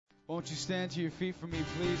Won't you stand to your feet for me,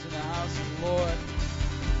 please, in the house of the Lord?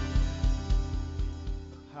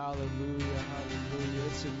 Hallelujah, hallelujah.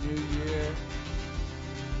 It's a new year.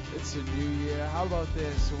 It's a new year. How about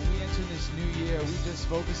this? When we enter this new year, we just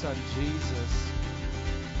focus on Jesus.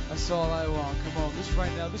 That's all I want. Come on, just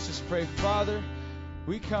right now, let's just pray. Father,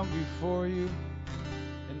 we come before you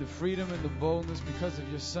in the freedom and the boldness because of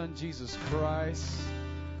your Son, Jesus Christ,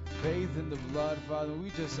 bathed in the blood, Father. We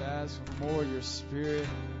just ask for more of your Spirit,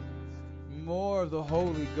 more of the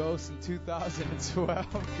Holy Ghost in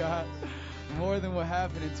 2012, God. More than what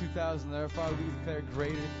happened in 2011. Father, we declare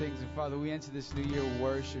greater things. And Father, we enter this new year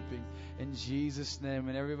worshiping in Jesus' name.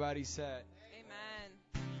 And everybody said, Amen.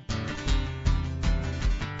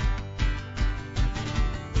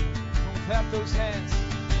 Clap those hands.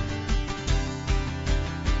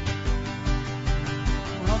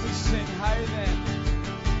 Help me sing higher than.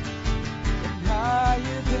 And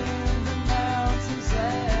higher than the mountains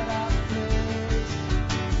that I face.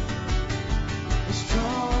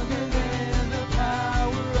 Stronger than the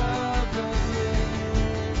power of the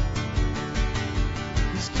grave.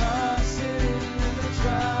 He's constant in the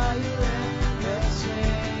trial and the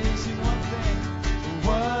change. See one thing.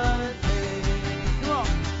 Come on.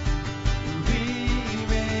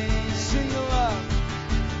 Remain. Sing your love.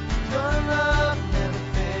 Your love never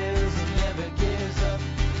fails and never gives up.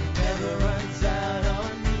 It never runs out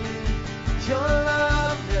on me. Your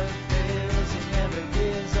love never fails and never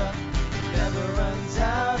gives up. It never runs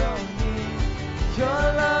out on me. Your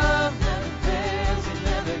love never fails and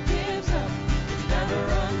never gives up. It never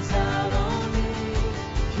runs out on me.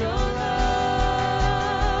 Your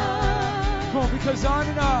love. Come on, because on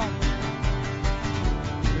and on.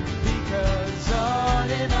 Because on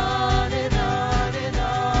and on and on and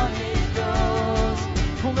on it goes.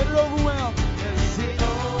 Come on, let it overwhelm. As it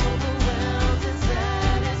overwhelms and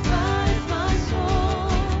satisfies my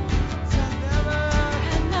soul.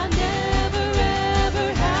 And I never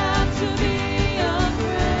ever have to be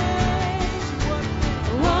afraid.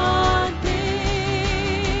 One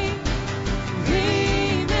thing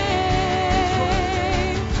remains.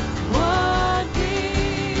 One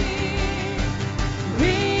thing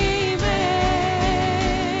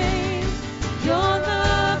remains. Your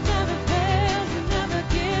love never fails and never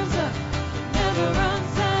gives up. It never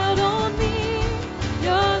runs out on me.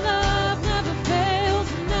 Your love never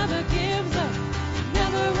fails and never gives up. It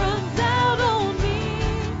never runs out on me.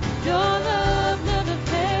 Your love never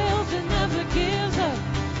fails and never gives up.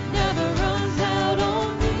 It never runs out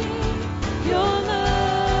on me. Your love.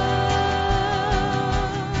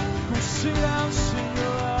 Come sing out, sing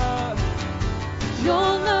your love. Your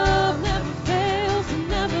love never fails and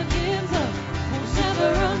never gives up. It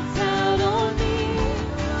never runs out on me.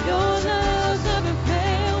 Your love never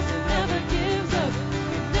fails and never gives up.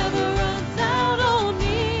 It never runs out on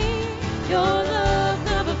me. Your love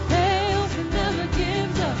never fails and never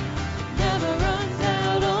gives up. It never runs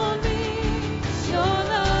out on me. Your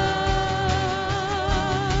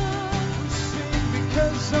love. Sing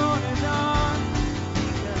because on and on.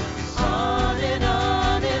 On and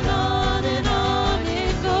on and on and on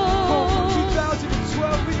it goes.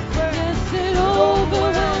 2012 we declare. Yes, it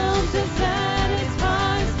overwhelms and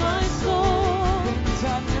satisfies my soul.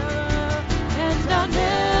 And I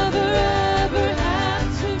never ever had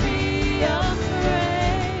to be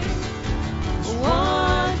afraid.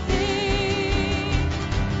 One thing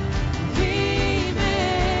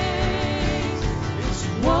remains.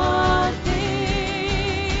 One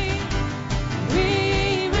thing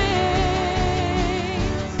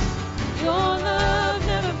remains. Your love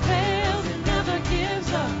never fails and never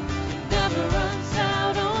gives up. It never runs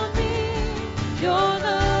out on me. Your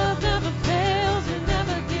love never fails and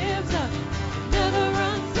never gives up. It never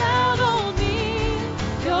runs out on me.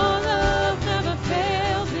 Your love never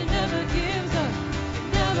fails and never gives up.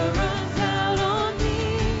 It never runs out on me.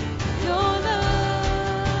 Your love.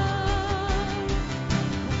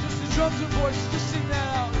 Just the drums and voices, just sing that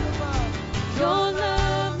out. Come on. Your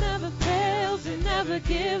love never fails and never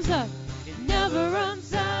gives up. It never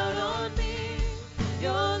runs out on me.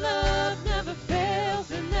 Your love never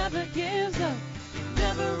fails and never gives up. It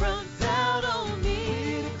never runs out on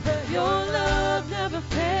me. Your love never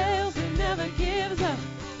fails and never gives up.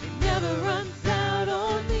 It never runs out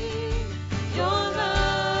on me. Your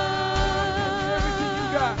love. Everything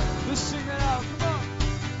you got, let's sing it out. Come on.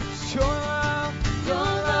 It's your love. Your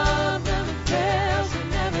love never fails and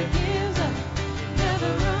never gives up. It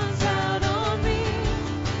never runs out on me.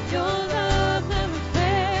 Your love never fails.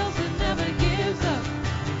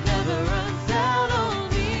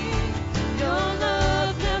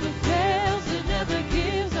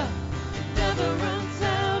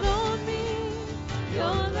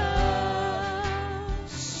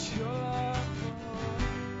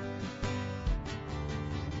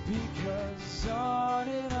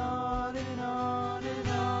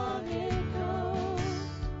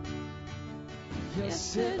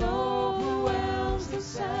 Yes, it overwhelms and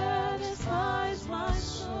satisfies my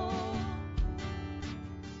soul.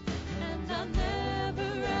 And I never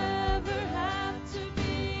ever have to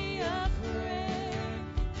be afraid.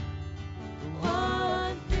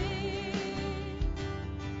 One thing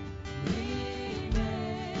remains.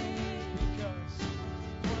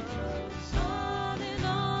 Because on and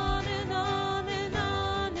on and on and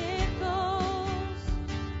on it goes.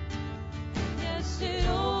 Yes, it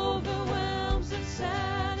overwhelms and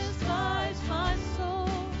satisfies my soul.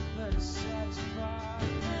 Let us satisfy.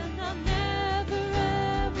 And I never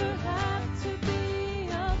ever have to be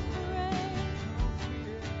afraid.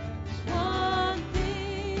 One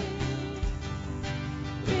thing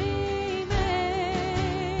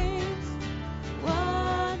remains.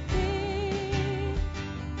 One thing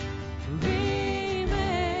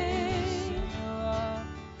remains.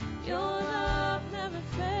 Your love never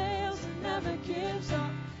fails and never gives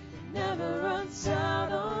up. It never runs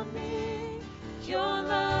out on me. Your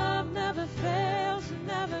love never fails and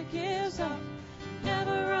never gives up.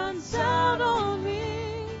 Never runs out on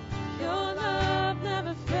me. Your love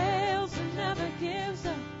never fails and never gives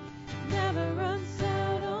up. Never runs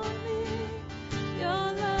out on me.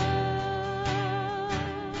 Your love.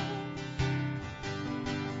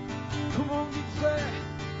 Come on, declare.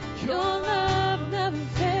 Your love never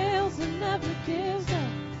fails and never gives up.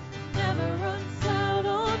 Never runs out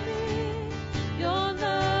on me. Your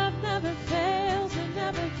love never fails and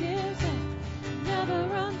never gives up. Never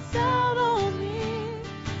runs out on me.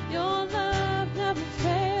 Your love never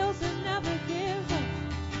fails and never gives up.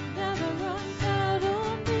 Never runs out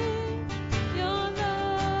on me. Your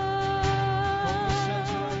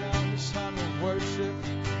love. This time of worship,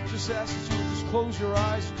 just ask that you would just close your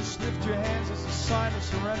eyes and just lift your hands as a sign of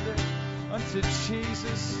surrender unto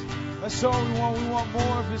Jesus. That's all we want. We want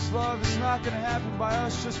more of His love. It's not going to happen by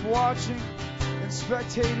us just watching and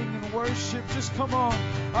spectating and worship. Just come on.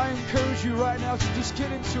 I encourage you right now to just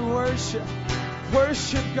get into worship.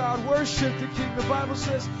 Worship God. Worship the King. The Bible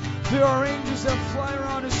says there are angels that fly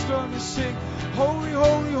around His throne to sing, Holy,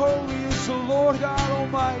 holy, holy is the Lord God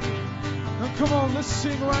Almighty. And come on, let's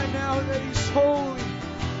sing right now that He's holy,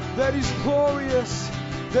 that He's glorious,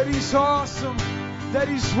 that He's awesome, that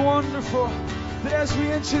He's wonderful. That as we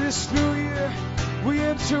enter this new year, we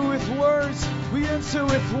enter with words, we enter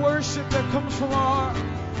with worship that comes from our heart.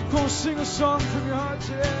 Go sing a song from your heart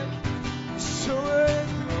today. So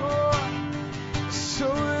worthy, Lord, so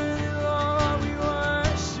worthy, Lord, we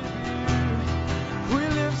worship You. We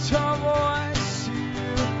lift our voice to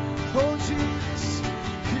You. Oh Jesus,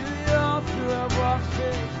 You're the author of our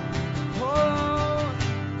faith. Oh Lord,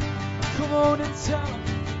 come on and tell Him,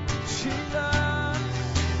 Jesus.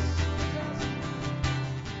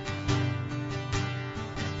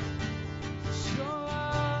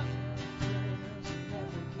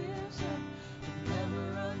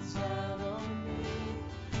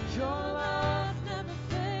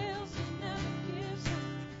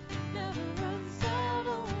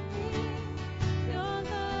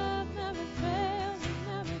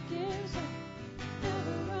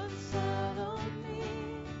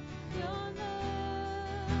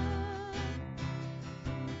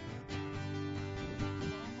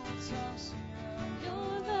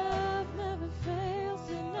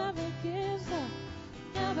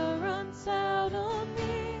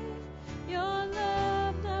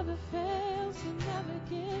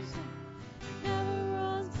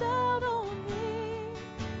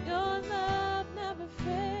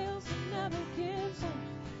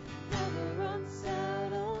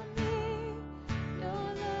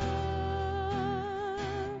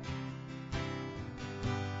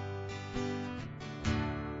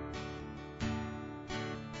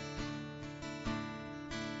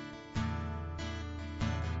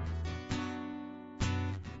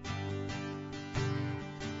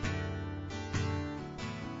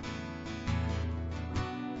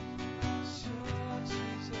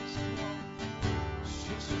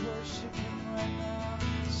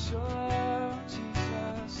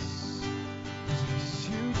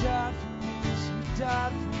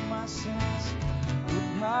 died for my sins.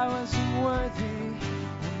 When I wasn't worthy,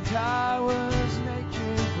 when I was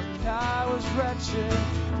naked, when I was wretched,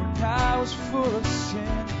 when I was full of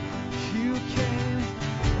sin, you came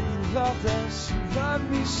and you loved us, you loved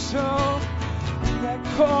me so. And I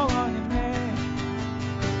call on your name.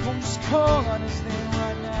 Come just call on his name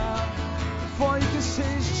right now. Before you can say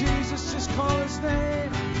his Jesus, just call his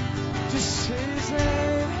name. Just say his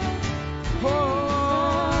name.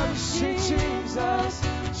 Oh, just say Jesus,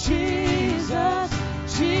 Jesus,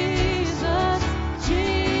 Jesus,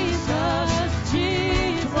 Jesus,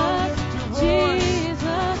 Jesus,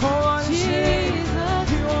 Jesus, call on his name.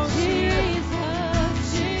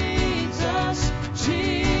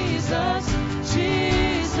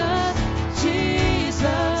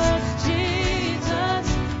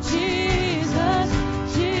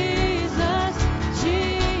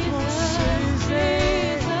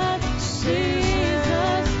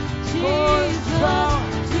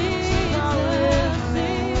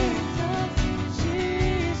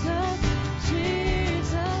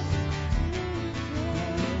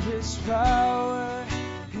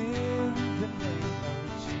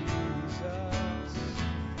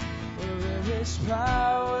 is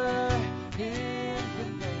power in the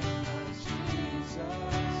name of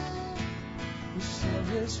Jesus. We said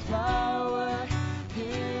there's power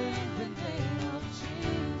in the name of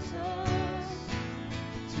Jesus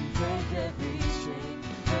to break every chain,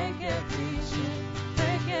 break every chain,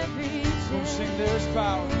 break every chain. We'll sing there's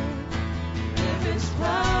power. There is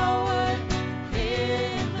power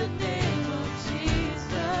in the name of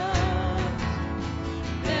Jesus.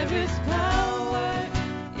 There is power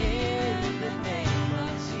in the name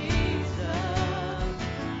of Jesus.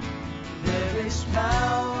 There is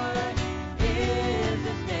power in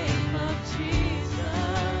the name of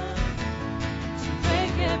Jesus to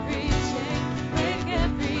break every chain, break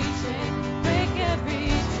every chain, break every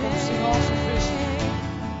chain. Sing all sufficient.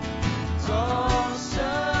 All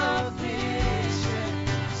sufficient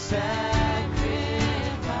sacrifice,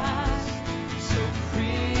 so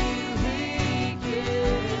freely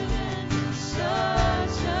given,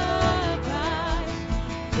 such a price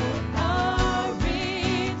for our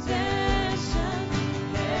redemption.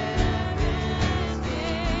 There is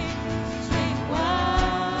gain, drink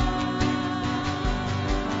wine.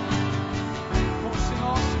 We'll sing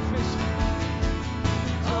all sufficient.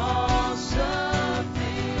 All sufficient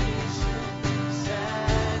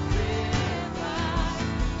sacrifice,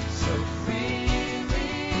 so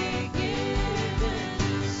freely given,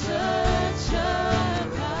 such a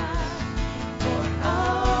price for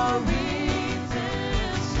our redemption.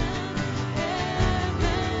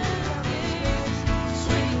 Heaven gives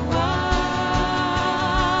sweet wine,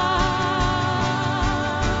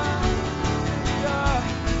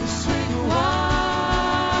 sweet wine.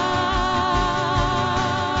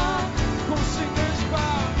 Go sing, there's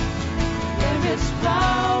power. There is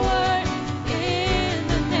power in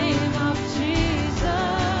the name of Jesus.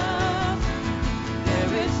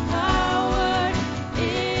 There is power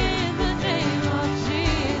in the name of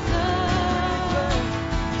Jesus.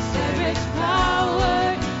 There is power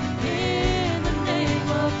in the name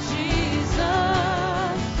of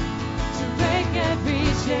Jesus to break every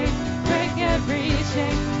chain, break every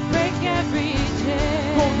chain, break every chain.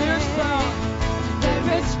 Oh, there's power. There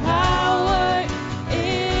is power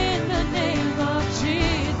in the name of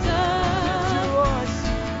Jesus.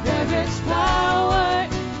 There is power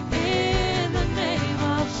in the name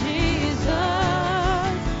of Jesus.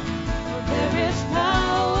 There is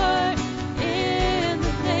power in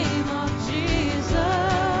the name of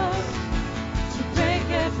Jesus to break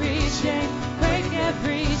every chain, break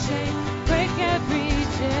every chain, break every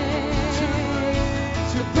chain.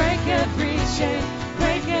 To break every chain,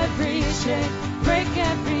 break every chain, break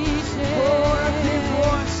every chain. Oh, every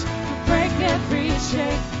voice. Break every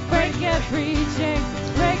chain, break every chain,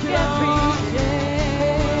 break every chain.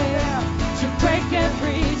 To break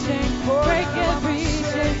every chain, break every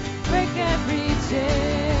chain, break every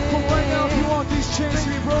chain. But right now, if you want these chains to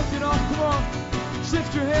be broken off, come on. Just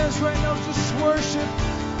lift your hands right now, just worship.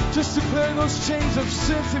 Just declare those chains of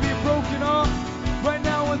sin to be broken off. Right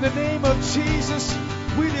now, in the name of Jesus,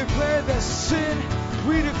 we declare that sin,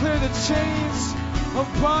 we declare the chains of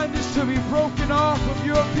bondage to be broken off of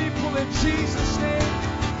your people in Jesus' name.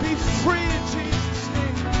 Be free in Jesus'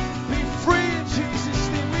 name. Be free in Jesus'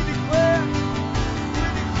 name. We declare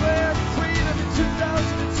freedom in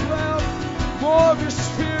 2012. More of your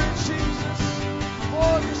spirit, Jesus.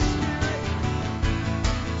 More of your spirit.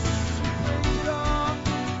 Break it off.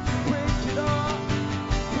 Break it off.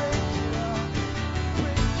 Break it off.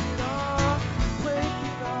 Break it off. Break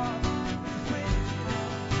it off. Break it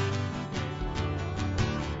off.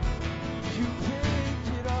 You break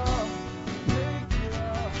it off. Break it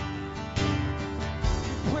off.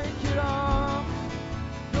 You break it off.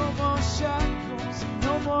 No more shackles,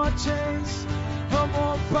 no more chains, no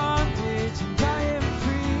more bondage, and I am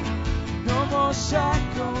free. No more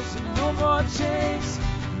shackles, no more chains,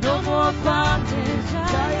 no more bondage,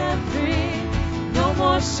 I am free. No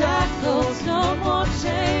more shackles, no more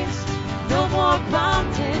chains, no more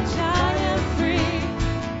bondage, I am free.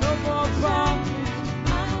 No more bondage, I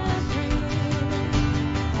am free.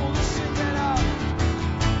 Oh, let's sing that out.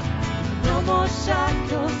 No more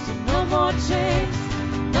shackles, no more chains,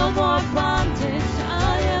 no more bondage,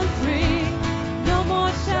 I am free. No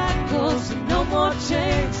more shackles, no more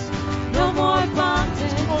chains, no more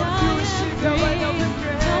bondage, I am free.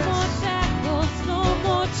 No more shackles, no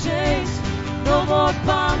more chains, no more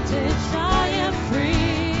bondage, I am free.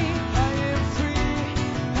 I am free.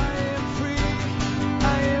 I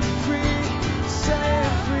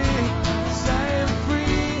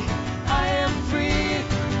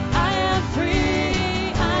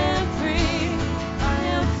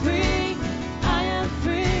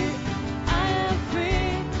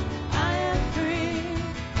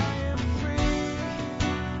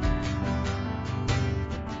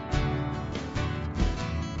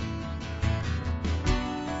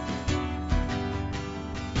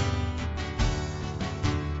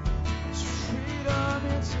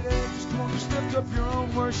in today. Just come on, just lift up your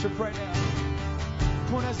own worship right now.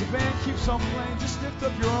 Come on, as the band keeps on playing, just lift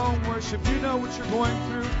up your own worship. You know what you're going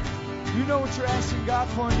through. You know what you're asking God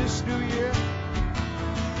for in this new year.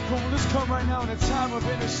 Come on, let's come right now in a time of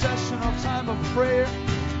intercession, a time of prayer.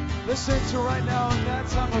 Let's enter right now in that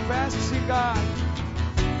time of asking God.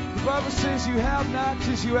 The Bible says you have not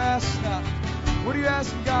because you ask not. What are you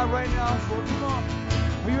asking God right now for? Come on.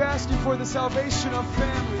 Are you asking for the salvation of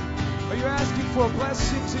family? Are you asking for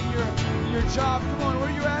blessings in your job? Come on, what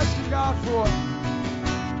are you asking God for?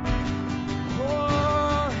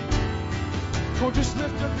 Oh, come on, just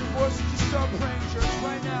lift up your voice and just start praying, church,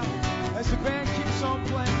 right now. As the band keeps on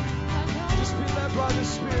playing, just be led by the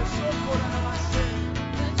Spirit. So good on my sin.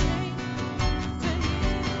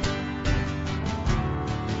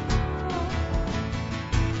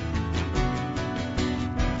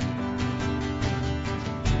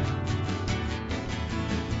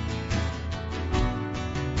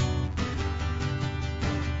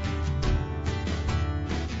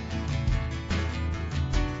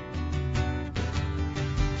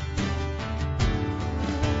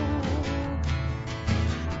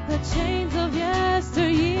 Chains of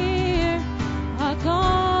yesteryear are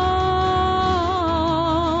gone.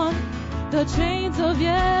 The chains of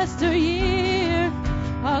yesteryear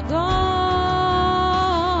are gone.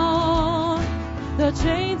 The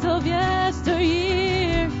chains of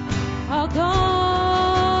yesteryear are gone.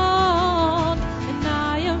 And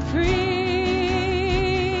I am free.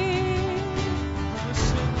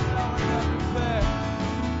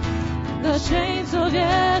 The chains of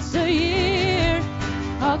yesteryear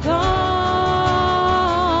are gone.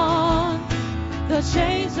 The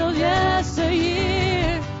chains of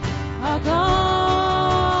yesteryear are gone.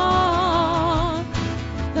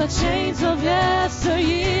 The chains of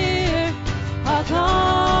yesteryear are gone.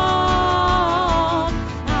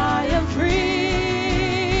 I am free.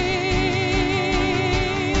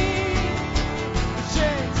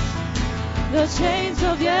 The chains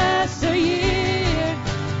of yesteryear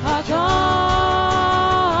are gone.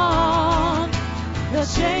 The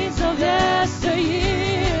chains of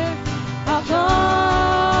yesteryear are gone.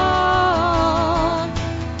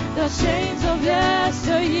 The chains of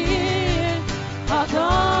yesteryear are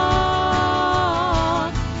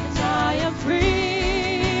gone. And I am free.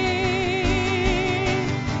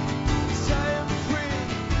 Yes, I am free.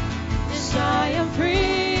 Yes, I am free.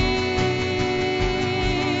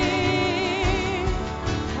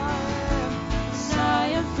 Yes, I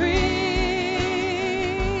am free.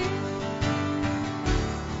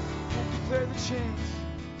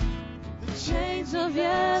 The chains of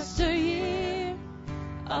yesteryear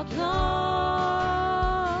are gone.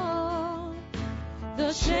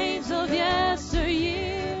 The chains of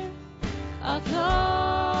yesteryear are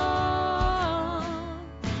gone.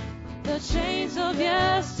 The chains of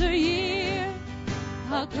yesteryear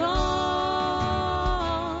are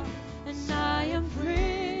gone. And I am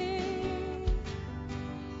free.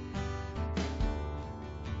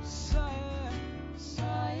 Yes, I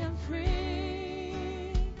am free.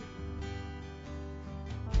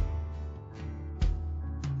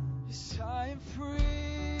 I am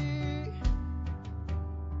free.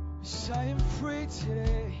 Yes, I am free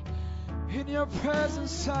today. In your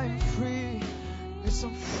presence, I am free. Yes,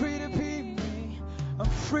 I'm free to be me. I'm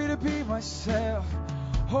free to be myself.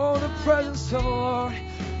 Oh, the presence of the Lord.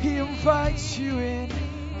 He invites you in.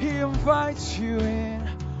 He invites you in.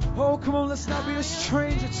 Oh, come on, let's not be a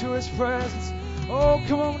stranger to His presence. Oh,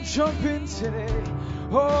 come on, jump in today.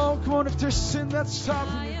 Oh, come on, if there's sin that's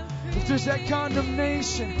stopping you, if there's that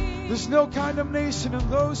condemnation, there's no condemnation in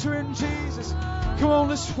those who are in Jesus. Come on,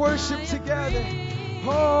 let's worship together.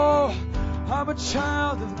 Oh, I'm a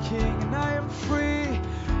child of the King, and I am free.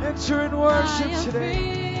 Enter in worship today.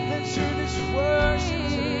 Enter in His worship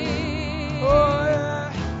today. Oh, yeah.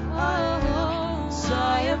 So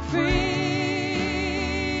I am free.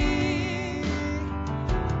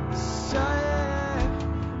 So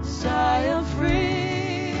I am free.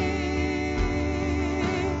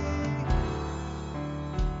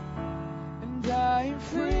 I'm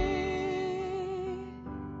free.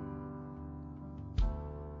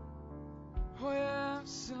 Oh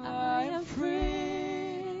yes, I am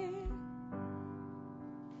free.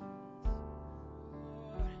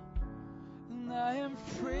 Lord, and I am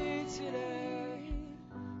free today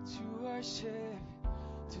to worship,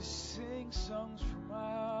 to sing songs from my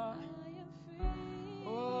heart.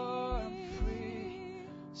 Oh, I'm free.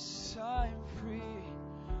 Yes, I am free.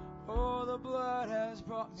 Oh, the blood has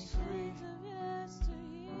brought me free.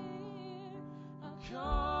 Gone.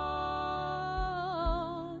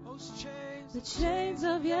 Those chains, the chains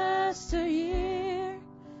of yesteryear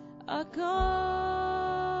are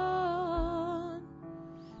gone.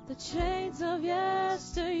 The chains of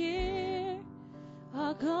yesteryear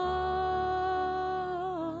are gone,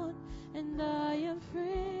 and I am free.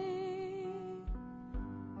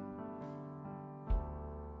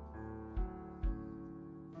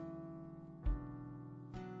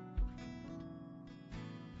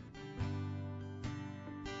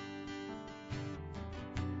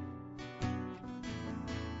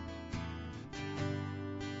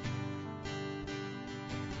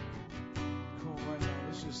 Cool, right now,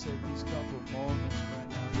 let's just take these couple moments right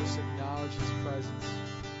now. Just acknowledge His presence.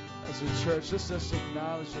 As a church, let's just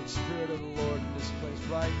acknowledge the Spirit of the Lord in this place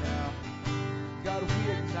right now. God,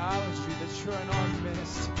 we acknowledge You that You're in our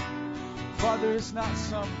midst. Father, it's not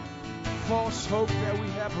some false hope that we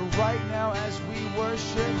have, but right now as we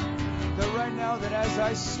worship, that right now that as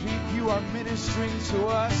I speak, You are ministering to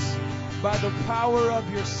us by the power of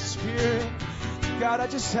Your Spirit. God, I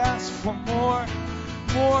just ask for more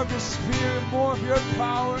of Your Spirit, more of Your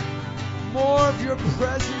power, more of Your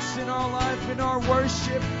presence in our life, in our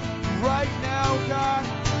worship. Right now, God,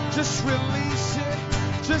 just release it.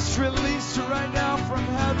 Just release it right now from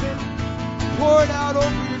heaven. Pour it out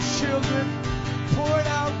over Your children. Pour it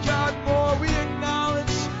out, God, more. We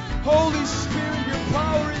acknowledge, Holy Spirit, Your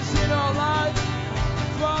power is in our life.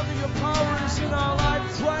 Father, Your power is in our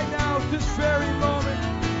life right now, at this very moment.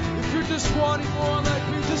 If you're just wanting more like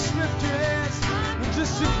me, just lift your hands and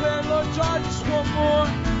just declare, Lord, I just want more.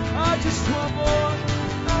 I just want more.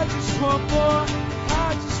 I just want more.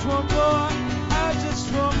 I just want more. I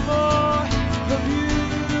just want more of You.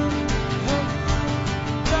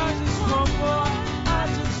 I just want more. I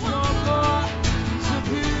just want more of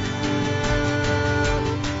You.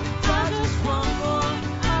 I just want more.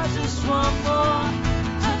 I just want more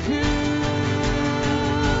of You.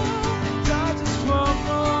 I just want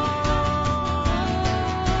more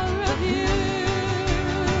of You.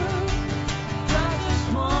 I just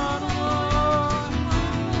want more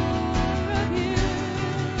of You.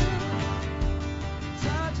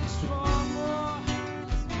 I just want more.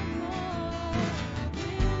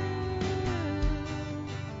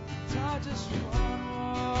 I just want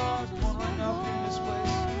more. Come on, right now, in this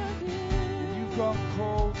place. If you've gone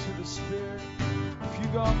cold to the Spirit, if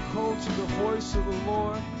you've gone cold to the voice of the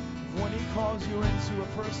Lord, when He calls you into a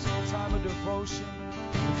personal time of devotion,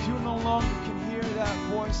 if you no longer can hear that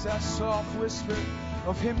voice, that soft whisper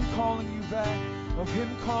of Him calling you back, of Him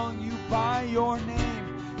calling you by your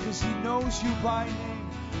name, because He knows you by name.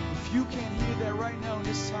 If you can't hear that right now in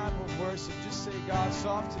this time of worship, just say, God,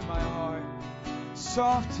 soften my heart.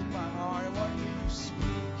 Soften my heart. I want to hear You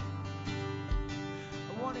speak.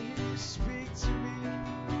 I want to hear You speak to me.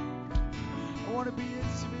 I want to be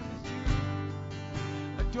intimate with You.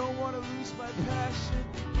 I don't want to lose my passion.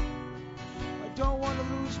 I don't want to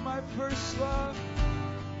lose my first love.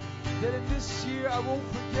 That in this year I won't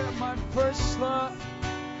forget my first love.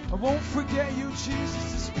 I won't forget You,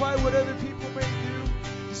 Jesus, despite what other people may do,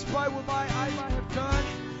 despite what I might have done.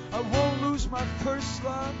 I won't lose my first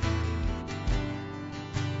love.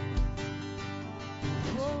 I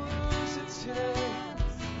won't lose it today.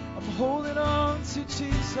 I'm holding on to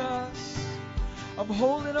Jesus. I'm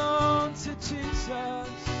holding on to Jesus.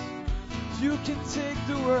 You can take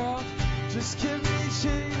the world, just give me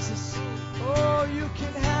Jesus. Oh, You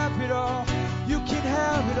can have it all. You can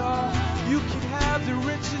have it all. You can have the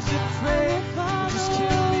riches and fame. Just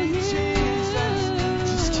give me Jesus.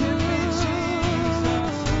 Just give me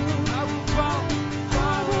Jesus. I will follow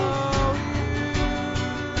You.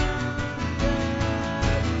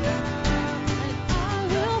 I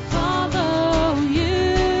will follow You.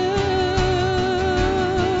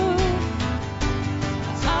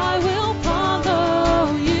 I will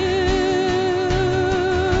follow You.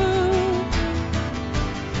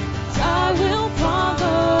 I will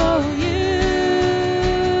follow You.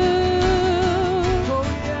 Oh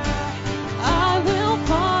yeah. I will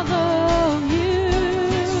follow You.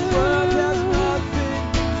 This world has nothing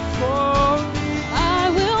for me. I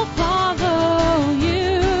will follow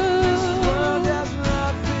You. This world has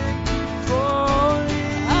nothing for me.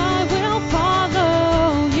 I will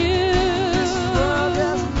follow You. This world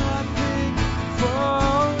has nothing for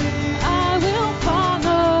me. I will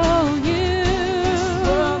follow You. This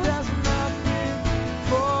world has nothing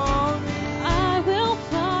for me. I will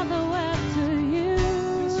follow after You.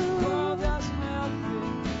 This world has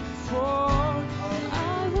nothing for me. I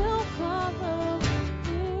will follow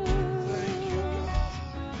You. Thank you,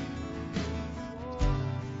 God.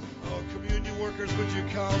 Oh, communion workers, would you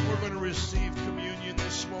come? We're going to receive communion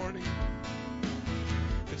this morning.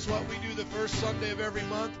 It's what we do the first Sunday of every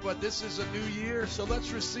month, but this is a new year, so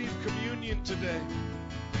let's receive communion today.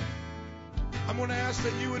 I'm going to ask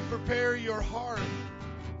that you would prepare your heart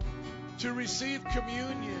to receive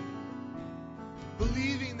communion,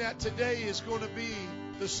 believing that today is going to be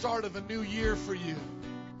the start of a new year for you.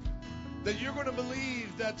 That you're going to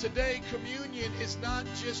believe that today communion is not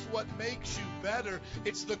just what makes you better.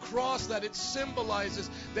 It's the cross that it symbolizes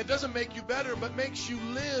that doesn't make you better, but makes you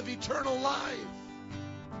live eternal life.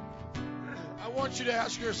 I want you to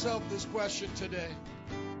ask yourself this question today.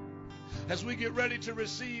 As we get ready to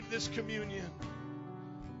receive this communion,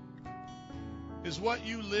 is what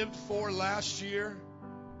you lived for last year,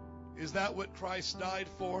 is that what Christ died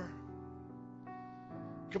for?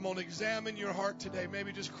 Come on, examine your heart today.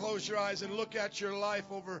 Maybe just close your eyes and look at your life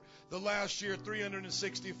over the last year,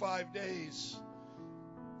 365 days.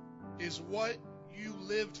 Is what you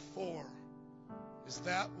lived for, is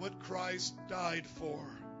that what Christ died for?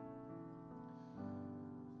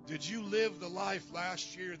 Did you live the life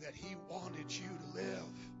last year that He wanted you to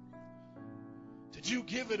live? Did you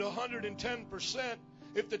give it 110%?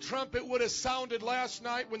 If the trumpet would have sounded last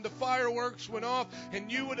night when the fireworks went off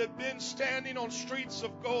and you would have been standing on streets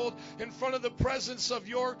of gold in front of the presence of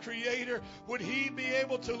your Creator, would He be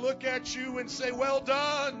able to look at you and say, "Well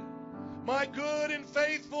done, my good and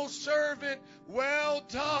faithful servant, well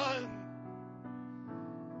done"?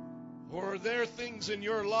 Or are there things in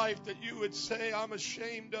your life that you would say, "I'm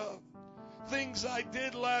ashamed of"? Things I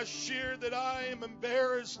did last year that I am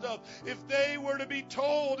embarrassed of. If they were to be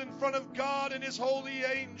told in front of God and His holy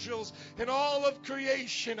angels and all of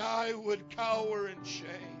creation, I would cower in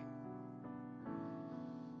shame.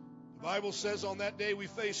 The Bible says on that day we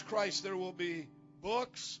face Christ, there will be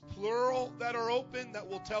books, plural, that are open that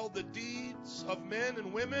will tell the deeds of men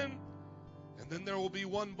and women. And then there will be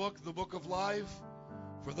one book, the book of life,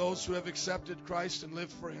 for those who have accepted Christ and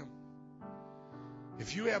lived for Him.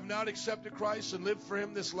 If you have not accepted Christ and lived for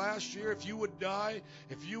Him this last year, if you would die,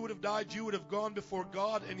 if you would have died, you would have gone before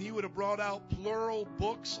God and He would have brought out plural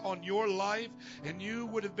books on your life, and you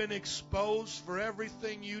would have been exposed for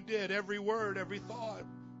everything you did, every word, every thought.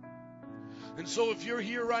 And so if you're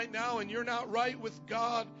here right now and you're not right with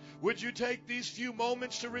God, would you take these few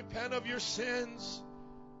moments to repent of your sins?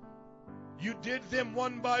 You did them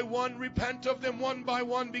one by one. Repent of them one by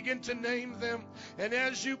one. Begin to name them. And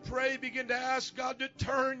as you pray, begin to ask God to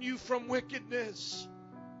turn you from wickedness.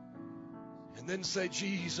 And then say,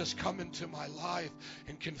 "Jesus, come into my life."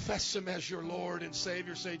 And confess Him as your Lord and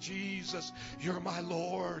Savior. Say, "Jesus, You're my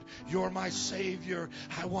Lord. You're my Savior.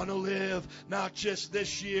 I want to live not just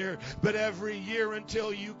this year, but every year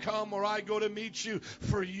until You come or I go to meet You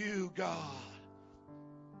for You, God."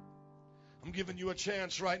 I'm giving you a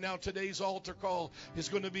chance right now. Today's altar call is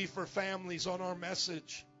going to be for families on our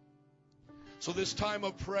message. So this time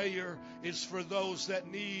of prayer is for those that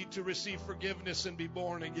need to receive forgiveness and be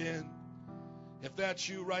born again. If that's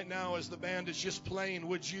you right now, as the band is just playing,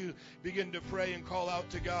 would you begin to pray and call out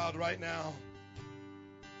to God right now?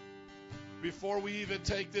 Before we even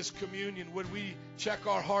take this communion, would we check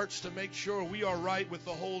our hearts to make sure we are right with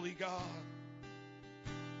the Holy God?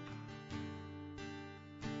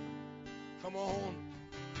 Come on.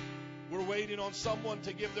 We're waiting on someone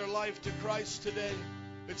to give their life to Christ today.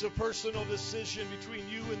 It's a personal decision between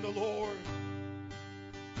you and the Lord.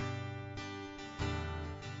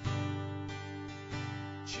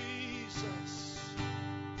 Jesus.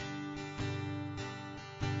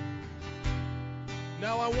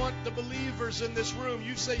 Now I want the believers in this room.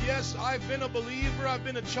 You say, "Yes, I've been a believer. I've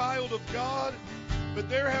been a child of God. But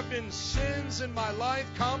there have been sins in my life,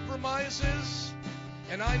 compromises.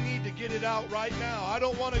 And I need to get it out right now. I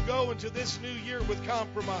don't want to go into this new year with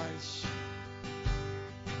compromise."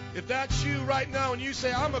 If that's you right now and you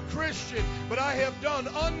say, "I'm a Christian, but I have done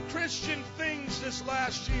unchristian things this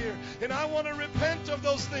last year, and I want to repent of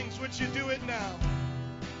those things," would you do it now?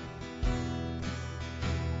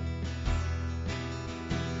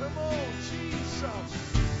 Come on, Jesus.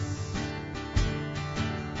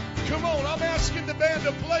 Come on, I'm asking the band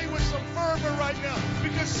to play with some fervor right now,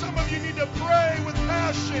 because some of you need to pray with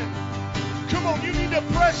passion. Come on, you need to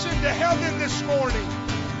press into heaven this morning.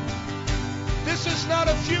 This is not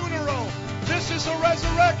a funeral. This is a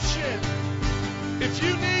resurrection. If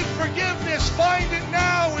you need forgiveness, find it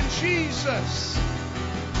now in Jesus.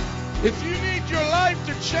 If you need your life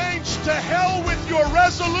to change, to hell with your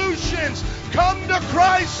resolutions. Come to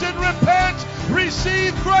Christ and repent.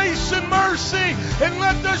 Receive grace and mercy, and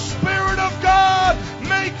let the Spirit of God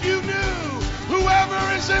make you new.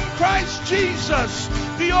 Whoever is in Christ Jesus,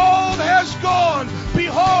 the old has gone.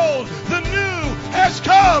 Behold, the new has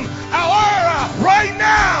come. Ahora, right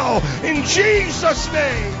now, in Jesus'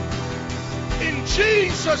 name. In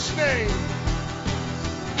Jesus' name.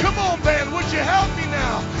 Come on, band, would you help me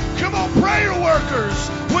now? Come on, prayer workers,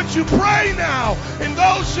 would would you pray now? And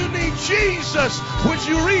those who need Jesus, would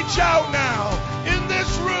you reach out now in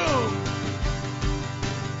this room?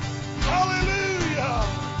 Hallelujah.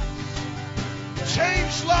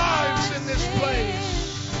 Change lives in this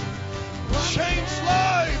place. Change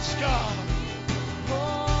lives, God.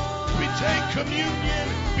 We take communion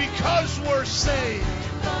because we're saved,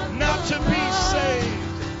 not to be saved.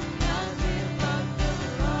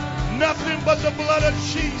 Nothing but the blood of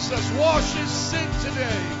Jesus washes sin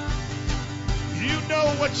today. You know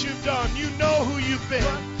what you've done. You know who you've been.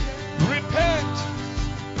 Repent.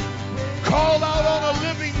 Call out on a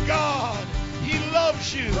living God. He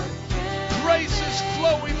loves you. Grace is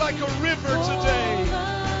flowing like a river today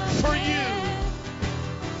for you.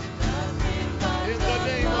 In the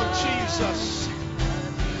name of Jesus.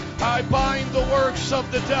 I bind the works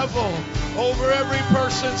of the devil over every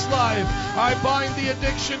person's life. I bind the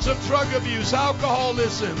addictions of drug abuse,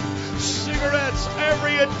 alcoholism, cigarettes,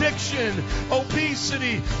 every addiction,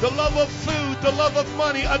 obesity, the love of food, the love of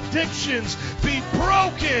money, addictions be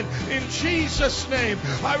broken in Jesus' name.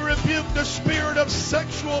 I rebuke the spirit of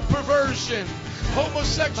sexual perversion,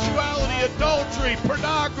 homosexuality, adultery,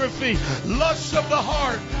 pornography, lust of the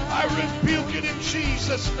heart. I rebuke it in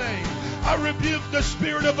Jesus' name. I rebuke the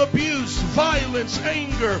spirit of abuse, violence,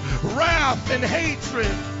 anger, wrath, and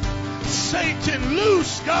hatred. Satan,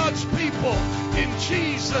 loose God's people in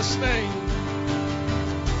Jesus' name.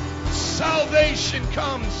 Salvation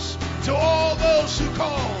comes to all those who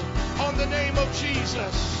call on the name of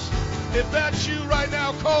Jesus. If that's you right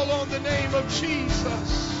now, call on the name of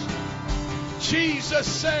Jesus. Jesus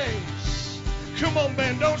saves. Come on,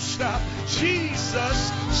 man, don't stop.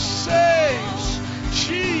 Jesus saves.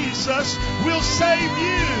 Jesus will save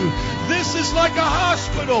you. This is like a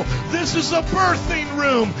hospital. This is a birthing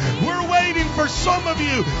room. We're waiting for some of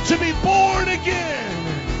you to be born again.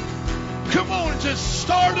 Come on, just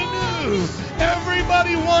start anew.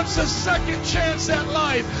 Everybody wants a second chance at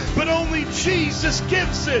life, but only Jesus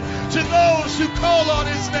gives it to those who call on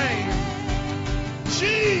his name.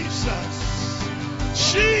 Jesus.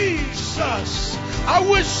 Jesus. I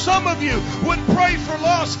wish some of you would pray for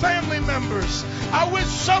lost family members. I wish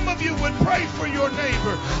some of you would pray for your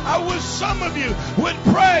neighbor. I wish some of you would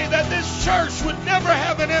pray that this church would never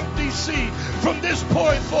have an empty seat from this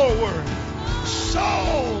point forward.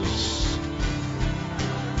 Souls.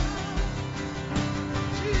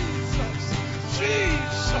 Jesus.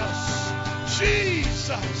 Jesus.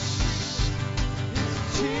 Jesus.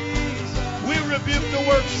 We rebuke the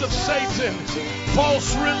works of Satan,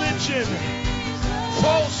 false religion,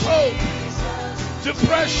 false hope,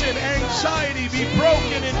 depression, anxiety be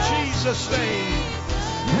broken in Jesus' name.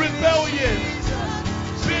 Rebellion,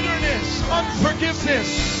 bitterness,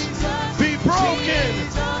 unforgiveness be broken.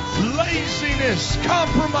 Laziness,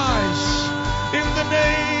 compromise, in the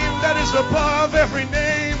name that is above every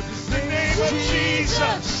name, the name of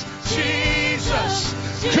Jesus. Jesus.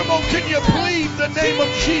 Come on, can you plead the name of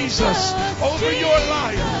Jesus over your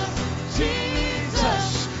life?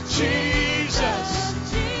 Jesus. Jesus.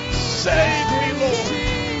 Save me,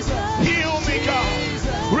 Lord. Heal me,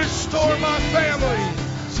 God. Restore my family.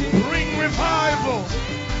 Bring revival.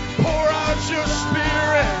 Pour out your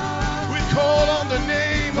spirit. We call on the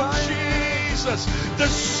name of Jesus, the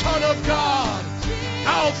Son of God,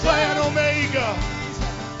 Alpha and Omega,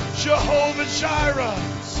 Jehovah Jireh,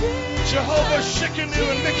 Jehovah Shikanu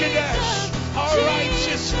and Mikadesh, our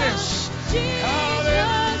righteousness.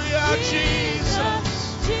 Hallelujah, Jesus.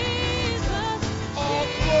 All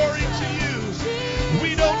glory to you.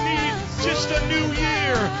 We don't need just a new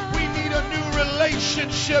year. We need a new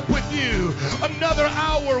relationship with you. Another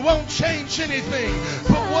hour won't change anything,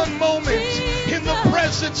 but one moment in the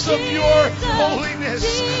presence of your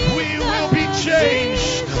holiness, we will be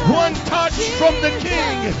changed. One touch from the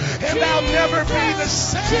King, and I'll never be the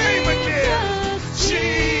same again.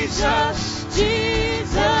 Jesus.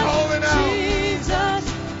 Jesus. We're calling out. Jesus.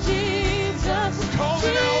 Jesus. We're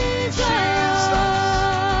calling out. Jesus.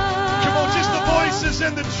 Come on, just the voices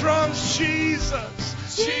and the drums. Jesus.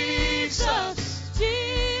 Jesus.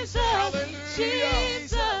 Jesus. Hallelujah.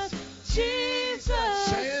 Jesus. Jesus.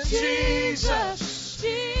 Saying Jesus.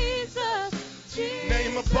 Jesus.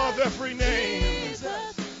 Name above every name.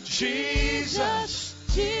 Jesus.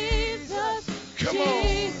 Jesus. Come on.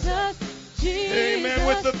 Jesus. Amen.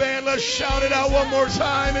 With the band, let's shout it out one more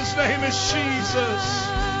time. His name is Jesus.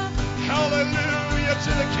 Hallelujah to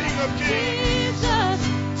the King of Kings. Jesus.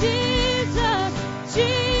 Jesus.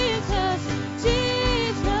 Jesus.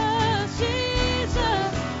 Jesus. Jesus.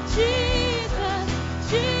 Jesus.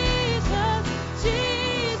 Jesus.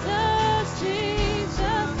 Jesus.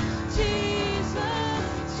 Jesus. Jesus.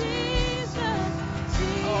 Jesus.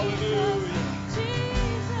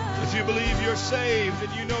 you're saved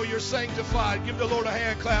and you know you're sanctified, give the Lord a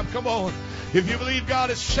hand clap. Come on. If you believe God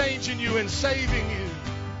is changing you and saving you,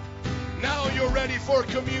 now you're ready for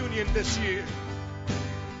communion this year.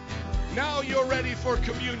 Now you're ready for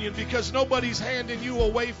communion because nobody's handing you a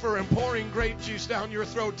wafer and pouring grape juice down your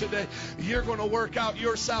throat today. You're going to work out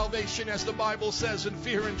your salvation, as the Bible says, in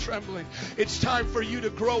fear and trembling. It's time for you to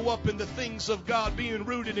grow up in the things of God, being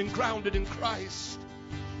rooted and grounded in Christ.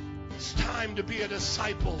 It's time to be a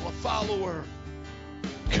disciple, a follower,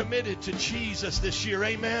 committed to Jesus this year.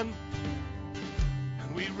 Amen.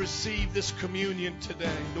 And we receive this communion today.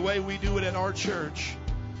 The way we do it at our church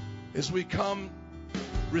is we come,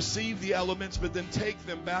 receive the elements, but then take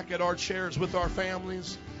them back at our chairs with our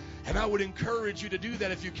families. And I would encourage you to do that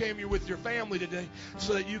if you came here with your family today,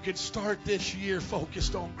 so that you could start this year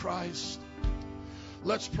focused on Christ.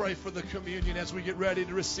 Let's pray for the communion as we get ready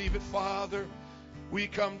to receive it. Father, we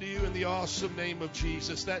come to you in the awesome name of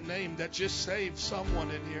Jesus, that name that just saved someone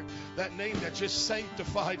in here, that name that just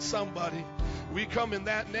sanctified somebody. We come in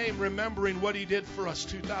that name remembering what he did for us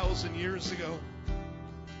 2,000 years ago.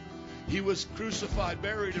 He was crucified,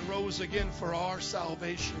 buried, and rose again for our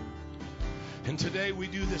salvation. And today we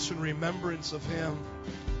do this in remembrance of him.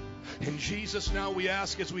 In Jesus, now we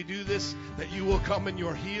ask as we do this that you will come in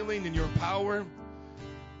your healing and your power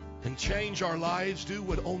and change our lives. Do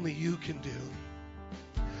what only you can do.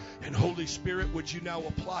 And Holy Spirit, would you now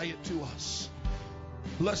apply it to us?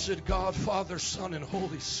 Blessed God, Father, Son, and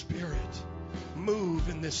Holy Spirit, move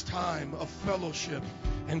in this time of fellowship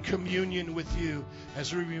and communion with you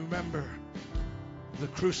as we remember the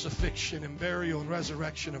crucifixion and burial and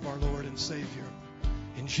resurrection of our Lord and Savior.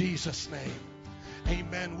 In Jesus' name,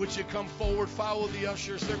 amen. Would you come forward, follow the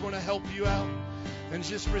ushers? They're going to help you out. And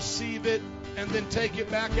just receive it and then take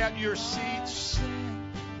it back at your seats.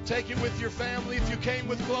 Take it with your family. If you came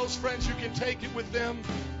with close friends, you can take it with them.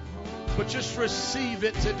 But just receive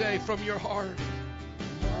it today from your heart.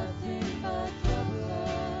 Nothing but the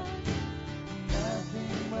blood,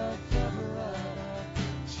 nothing but the blood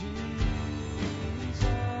of Jesus.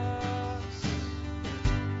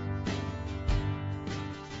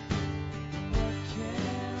 What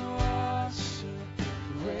can wash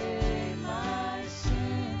away my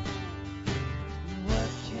sin? What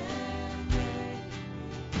can make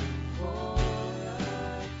me whole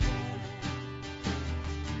again?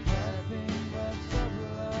 Nothing but the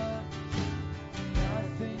blood.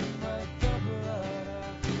 Nothing but the blood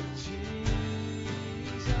of Jesus.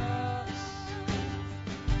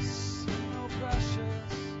 So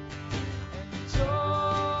precious and so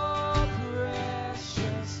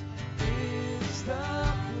precious is the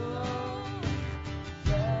blood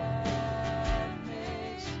that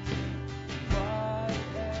makes me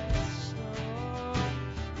white as snow.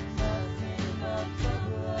 Nothing but the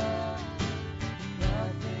blood.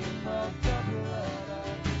 Nothing but the blood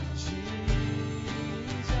of Jesus.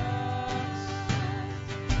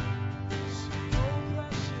 So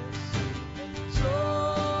precious and so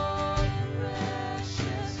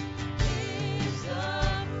precious is the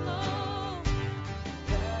blood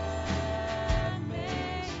that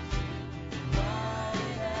makes me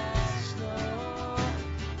white as snow.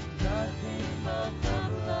 Nothing but the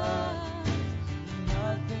blood,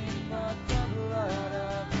 nothing but the blood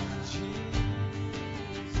of Jesus.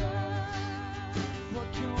 What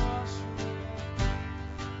can wash away?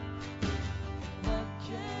 What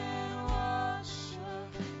can wash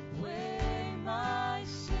away my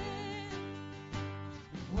sin?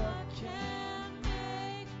 What can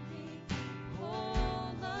make me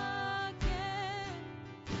whole again?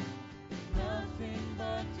 Nothing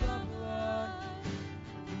but your blood,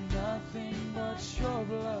 nothing but your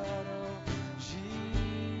blood, oh Jesus.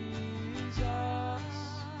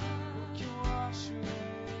 What can wash away?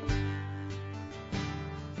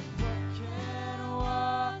 What can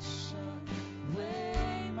wash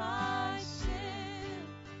away my sin?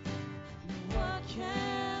 What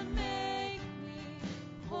can make me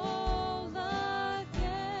whole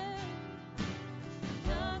again?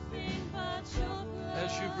 Nothing but your blood.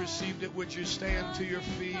 As you've received it, would you stand to your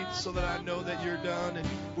feet so that I know that you're done? And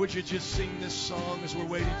would you just sing this song as we're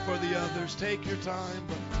waiting for the others? Take your time.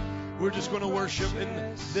 But we're just going to worship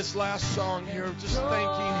in this last song here, just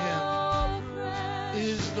thanking him.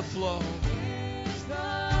 Is the flow Is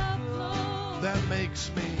the blood that makes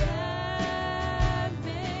me that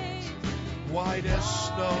makes me white as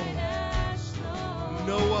snow. as snow.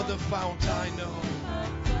 No other fount I know.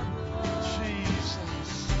 But the blood,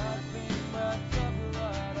 Jesus. nothing but the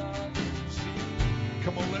blood of Jesus.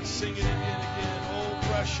 Come on, let's sing it again. Oh,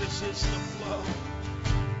 precious is the flow.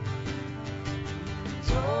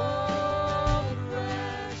 So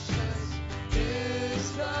precious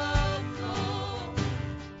is the blood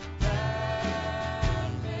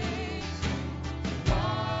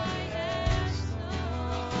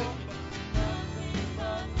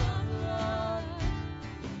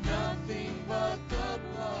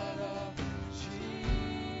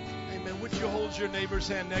hold your neighbor's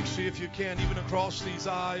hand next to you if you can, even across these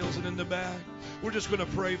aisles and in the back. We're just going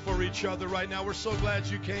to pray for each other right now. We're so glad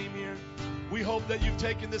you came here. We hope that you've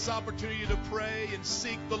taken this opportunity to pray and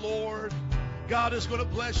seek the Lord. God is going to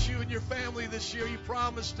bless you and your family this year. He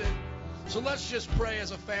promised it. So let's just pray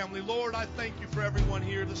as a family. Lord, I thank you for everyone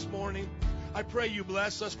here this morning. I pray you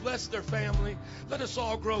bless us, bless their family. Let us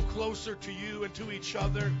all grow closer to you and to each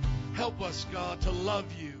other. Help us, God, to love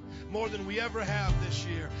you more than we ever have this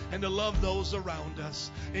year and to love those around us.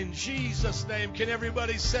 In Jesus' name, can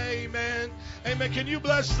everybody say amen? Amen. Can you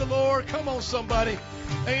bless the Lord? Come on, somebody.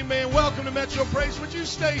 Amen. Welcome to Metro Praise. Would you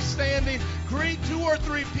stay standing? Greet 2 or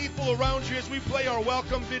 3 people around you as we play our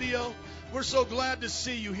welcome video. We're so glad to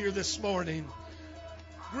see you here this morning.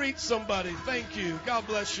 Greet somebody. Thank you. God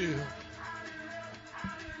bless you.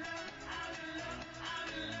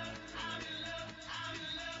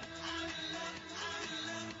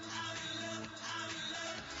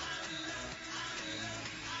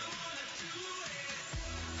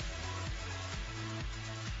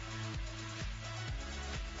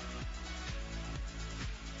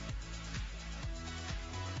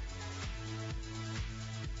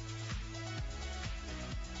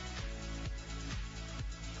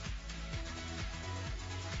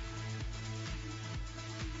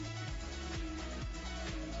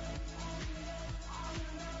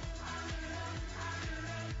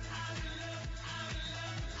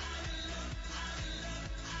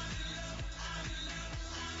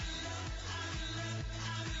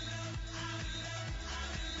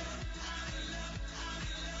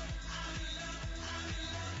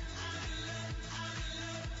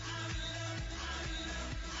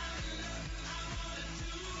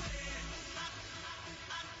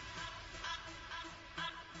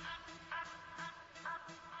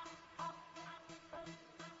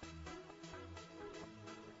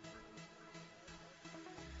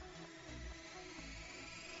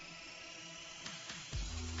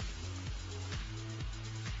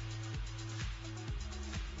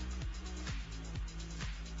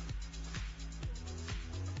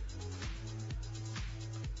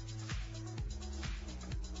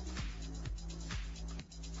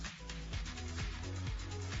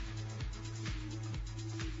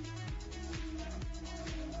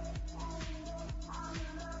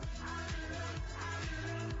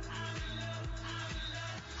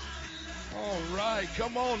 All right,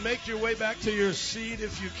 come on, make your way back to your seat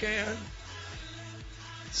if you can.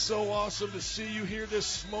 It's so awesome to see you here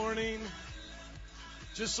this morning.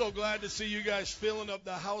 Just so glad to see you guys filling up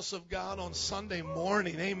the house of God on Sunday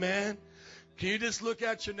morning. Amen. Can you just look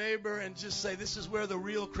at your neighbor and just say, this is where the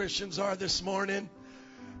real Christians are this morning?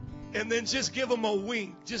 And then just give them a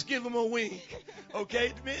wink. Just give them a wink.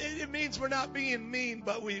 Okay? It means we're not being mean,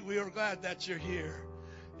 but we are glad that you're here.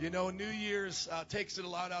 You know, New Year's takes it a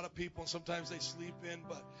lot out of people, and sometimes they sleep in.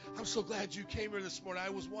 But I'm so glad you came here this morning. I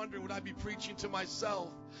was wondering, would I be preaching to myself?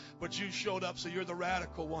 But you showed up, so you're the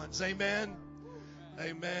radical ones. Amen?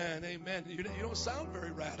 Amen. Amen. You don't sound very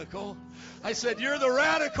radical. I said, you're the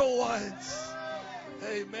radical ones.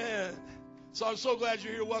 Amen. So I'm so glad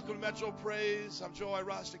you're here. Welcome to Metro Praise. I'm Joe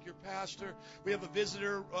Irostic, your pastor. We have a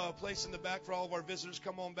visitor place in the back for all of our visitors.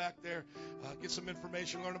 Come on back there, get some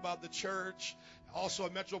information, learn about the church. Also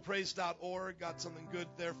at metropraise.org, got something good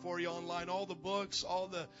there for you online. All the books, all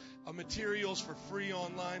the materials for free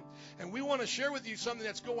online. And we want to share with you something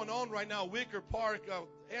that's going on right now. Wicker Park.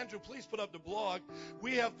 Andrew, please put up the blog.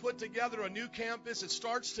 We have put together a new campus. It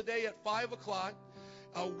starts today at 5 o'clock.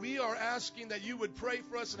 We are asking that you would pray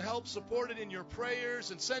for us and help support it in your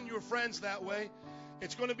prayers and send your friends that way.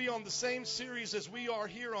 It's going to be on the same series as we are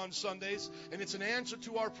here on Sundays, and it's an answer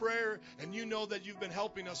to our prayer, and you know that you've been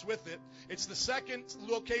helping us with it. It's the second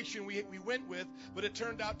location we went with, but it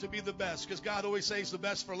turned out to be the best, because God always saves the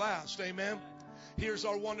best for last. Amen? Here's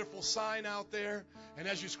our wonderful sign out there, and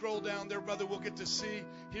as you scroll down there, brother, we'll get to see,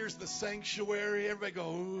 here's the sanctuary. Everybody go,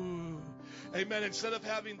 ooh. Amen. Instead of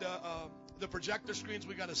having the projector screens,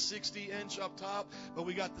 we got a 60-inch up top, but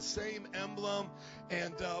we got the same emblem.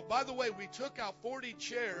 And by the way, we took out 40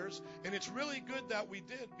 chairs, and it's really good that we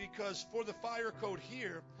did, because for the fire code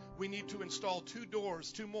here, we need to install 2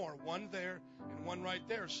 doors, 2 more, one there and one right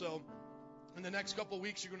there. So in the next couple of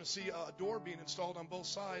weeks, you're going to see a door being installed on both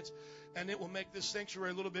sides, and it will make this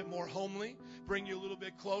sanctuary a little bit more homely, bring you a little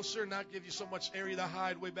bit closer, not give you so much area to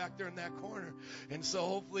hide way back there in that corner. And so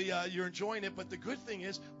hopefully you're enjoying it. But the good thing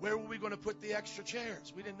is, where were we going to put the extra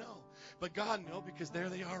chairs? We didn't know. But God knew, because there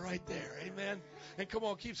they are right there. Amen. And come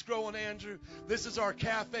on, keep scrolling, Andrew. This is our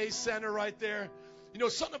cafe center right there. You know,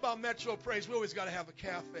 something about Metro Praise, we always got to have a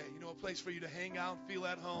cafe, you know, a place for you to hang out, feel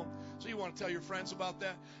at home. So you want to tell your friends about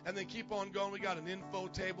that. And then keep on going. We got an info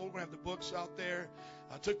table. We're going to have the books out there.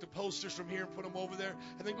 I took the posters from here and put them over there.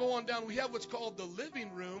 And then go on down. We have what's called the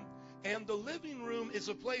living room. And the living room is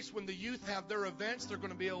a place when the youth have their events, they're going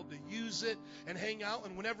to be able to use it and hang out.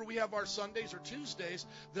 And whenever we have our Sundays or Tuesdays,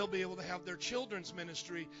 they'll be able to have their children's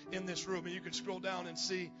ministry in this room. And you can scroll down and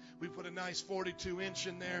see we put a nice 42-inch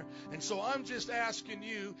in there. And so I'm just asking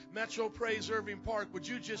you, Metro Praise Irving Park, would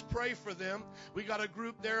you just pray for them? We got a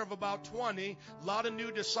group there of about 20, a lot of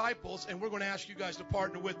new disciples, and we're going to ask you guys to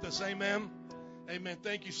partner with us. Amen? Amen.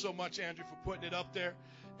 Thank you so much, Andrew, for putting it up there.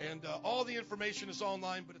 And all the information is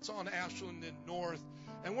online, but it's on Ashland and North.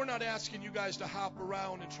 And we're not asking you guys to hop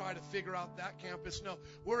around and try to figure out that campus. No,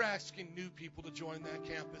 we're asking new people to join that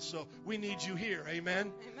campus. So we need you here.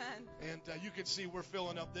 Amen? Amen. And you can see we're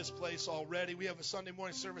filling up this place already. We have a Sunday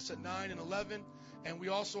morning service at 9 and 11. And we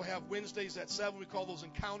also have Wednesdays at 7. We call those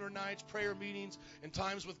encounter nights, prayer meetings, and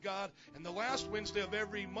times with God. And the last Wednesday of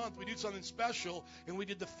every month, we do something special. And we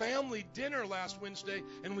did the family dinner last Wednesday.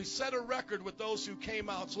 And we set a record with those who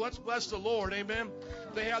came out. So let's bless the Lord. Amen.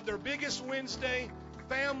 They had their biggest Wednesday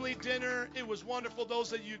family dinner. It was wonderful.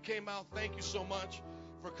 Those of you who came out, thank you so much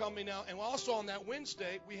for coming out. And also on that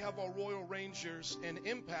Wednesday, we have our Royal Rangers and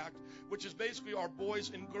Impact, which is basically our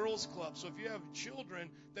boys and girls club. So if you have children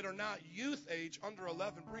that are not youth age, under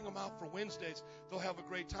 11, bring them out for Wednesdays. They'll have a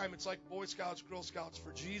great time. It's like Boy Scouts, Girl Scouts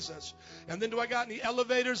for Jesus. And then do I got any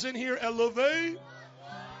elevators in here? Elevate.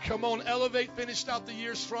 Come on, Elevate finished out the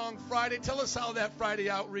year strong Friday. Tell us how that Friday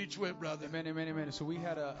outreach went, brother. Amen, amen, amen. So we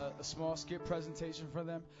had a small skit presentation for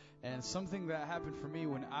them. And something that happened for me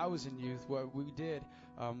when I was in youth, what we did,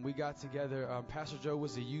 we got together. Pastor Joe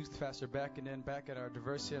was a youth pastor back at our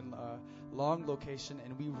Diversity and Long location,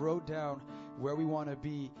 and we wrote down where we want to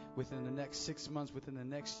be within the next 6 months, within the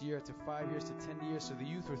next year, to 5 years, to 10 years. So the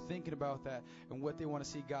youth were thinking about that and what they want to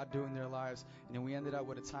see God do in their lives. And then we ended up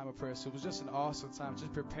with a time of prayer. So it was just an awesome time,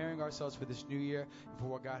 just preparing ourselves for this new year and for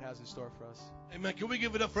what God has in store for us. Amen. Can we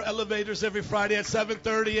give it up for Elevators every Friday at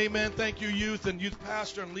 7:30? Amen. Thank you, youth and youth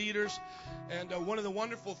pastor and leaders. And one of the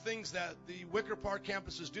wonderful things that the Wicker Park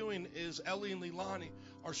campus is doing is Ellie and Leilani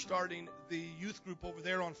are starting the youth group over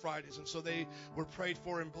there on Fridays. And so they were prayed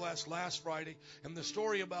for and blessed last Friday. And the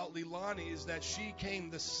story about Leilani is that she came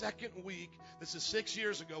the second week. This is 6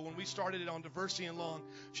 years ago when we started it on Diversity and Long.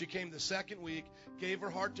 She came the second week, gave her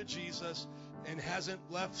heart to Jesus, and hasn't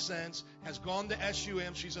left since, has gone to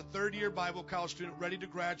SUM. She's a third-year Bible college student ready to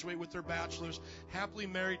graduate with her bachelor's, happily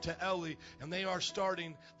married to Ellie, and they are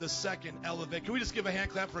starting the second Elevate. Can we just give a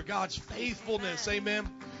hand clap for God's faithfulness? Amen.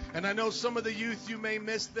 And I know some of the youth, you may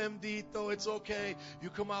miss them, Dito. It's okay.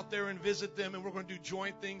 You come out there and visit them, and we're going to do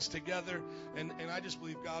joint things together, and I just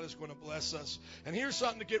believe God is going to bless us. And here's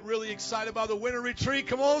something to get really excited about, the winter retreat.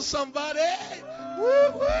 Come on, somebody.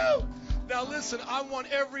 Woo, woo. Now listen, I want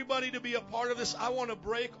everybody to be a part of this. I want to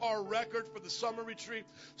break our record for the summer retreat.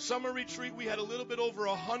 Summer retreat, we had a little bit over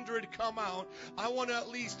 100 come out. I want to at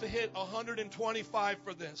least to hit 125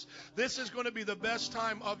 for this. This is going to be the best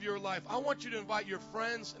time of your life. I want you to invite your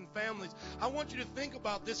friends and families. I want you to think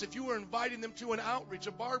about this. If you were inviting them to an outreach,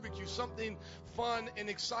 a barbecue, something fun and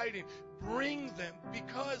exciting, bring them,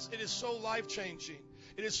 because it is so life-changing.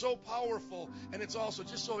 It is so powerful, and it's also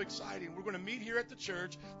just so exciting. We're going to meet here at the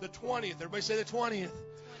church the 20th. Everybody say the 20th.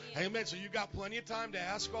 Amen. So you've got plenty of time to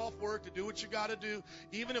ask off work, to do what you got to do.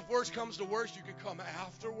 Even if worse comes to worse, you can come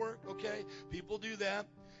after work, okay? People do that.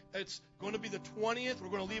 It's going to be the 20th. We're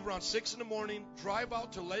going to leave around 6 in the morning, drive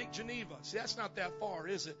out to Lake Geneva. See, that's not that far,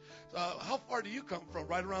 is it? How far do you come from?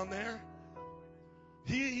 Right around there?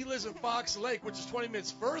 He lives in Fox Lake, which is 20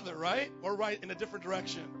 minutes further, right? Or right in a different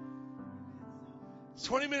direction?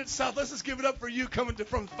 20 minutes south. Let's just give it up for you coming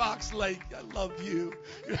from Fox Lake. I love you.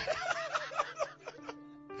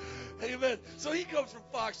 Amen. So he comes from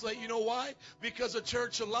Fox Lake. You know why? Because a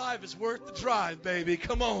church alive is worth the drive, baby.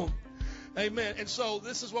 Come on. Amen. And so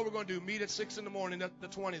this is what we're going to do. Meet at 6 in the morning at the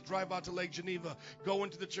 20th. Drive out to Lake Geneva. Go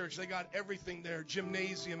into the church. They got everything there.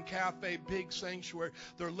 Gymnasium, cafe, big sanctuary.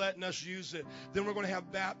 They're letting us use it. Then we're going to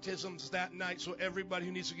have baptisms that night. So everybody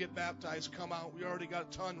who needs to get baptized, come out. We already got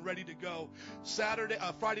a ton ready to go.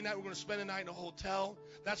 Friday night, we're going to spend a night in a hotel.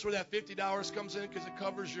 That's where that $50 comes in, because it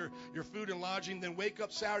covers your food and lodging. Then wake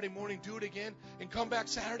up Saturday morning, do it again, and come back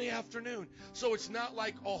Saturday afternoon. So it's not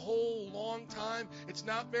like a whole long time. It's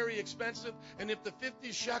not very expensive. And if the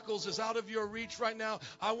 50 shekels is out of your reach right now,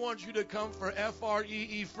 I want you to come for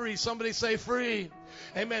FREE, free. Somebody say free.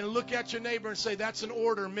 Amen. Look at your neighbor and say, that's an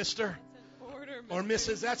order, mister. Order, Or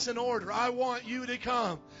Mrs., that's an order. I want you to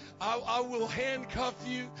come. I will handcuff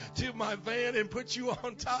you to my van and put you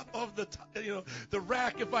on top of the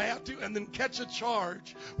rack if I have to, and then catch a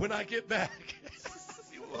charge when I get back.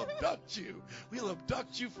 We'll abduct you. We'll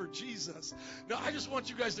abduct you for Jesus. No, I just want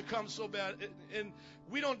you guys to come so bad. And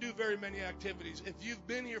we don't do very many activities. If you've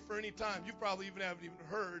been here for any time, you probably haven't even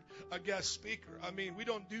heard a guest speaker. I mean, we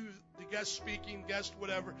don't do the guest speaking, guest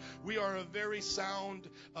whatever. We are a very sound,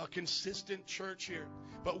 consistent church here.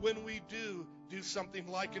 But when we do something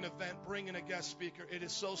like an event, bring in a guest speaker, it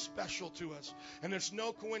is so special to us. And it's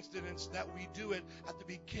no coincidence that we do it at the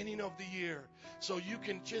beginning of the year. So you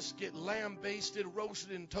can just get lamb-basted,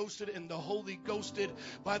 roasted, and toasted, and the Holy Ghosted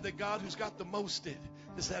by the God who's got the mosted.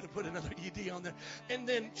 Just had to put another ED on there. And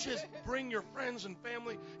then just bring your friends and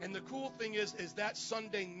family. And the cool thing is that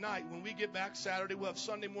Sunday night, when we get back Saturday, we'll have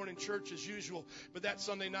Sunday morning church as usual. But that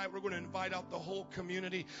Sunday night, we're going to invite out the whole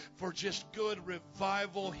community for just good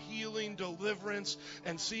revival, healing, deliverance,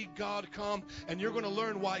 and see God come. And you're going to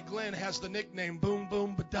learn why Glenn has the nickname Boom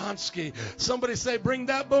Boom Badonsky. Somebody say, bring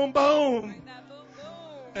that boom boom. Bring that boom boom.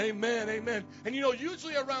 Amen, amen. And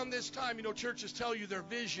usually around this time, churches tell you their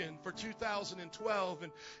vision for 2012,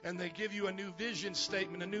 and they give you a new vision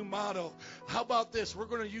statement, a new motto. How about this? We're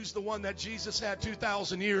going to use the one that Jesus had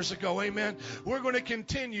 2,000 years ago, amen. We're going to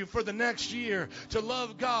continue for the next year to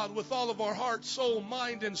love God with all of our heart, soul,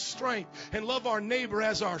 mind, and strength, and love our neighbor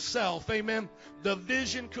as ourselves, amen. The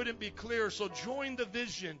vision couldn't be clearer, so join the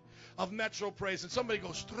vision of Metro Praise. And somebody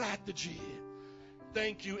go, strategy.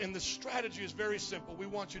 Thank you. And the strategy is very simple. We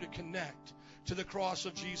want you to connect to the cross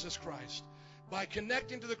of Jesus Christ. By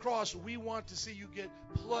connecting to the cross, we want to see you get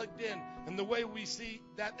plugged in. And the way we see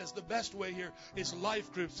that as the best way here is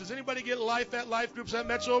life groups. Does anybody get life at life groups at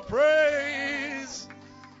Metro Praise?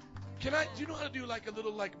 Do you know how to do like a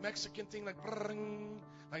little like Mexican thing, like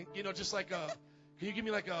just like a, can you give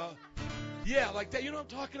me like a, yeah, like that? You know what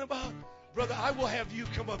I'm talking about? Brother, I will have you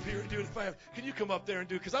come up here and do it if I have. Can you come up there and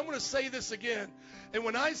do it? Because I'm going to say this again. And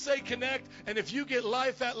when I say connect, and if you get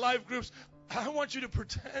life at life groups, I want you to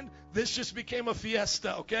pretend this just became a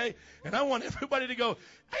fiesta, okay? And I want everybody to go,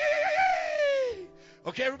 ay!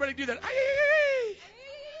 Okay, everybody do that. Ay!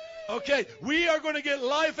 Okay, we are going to get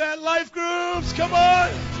life at life groups. Come on.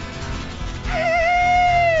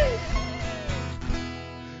 Ay!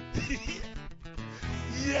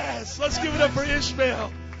 Yes, let's give it up for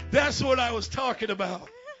Ishmael. That's what I was talking about.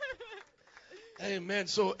 Amen.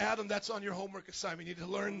 So, Adam, that's on your homework assignment. You need to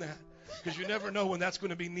learn that because you never know when that's going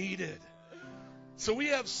to be needed. So we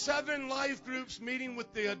have 7 life groups meeting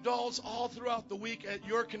with the adults all throughout the week at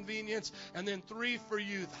your convenience, and then 3 for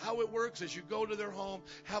youth. How it works is you go to their home,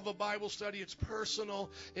 have a Bible study. It's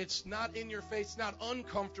personal. It's not in your face. It's not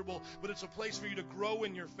uncomfortable, but it's a place for you to grow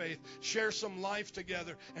in your faith, share some life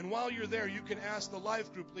together. And while you're there, you can ask the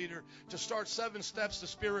life group leader to start 7 steps to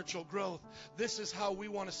spiritual growth. This is how we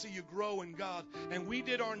want to see you grow in God. And we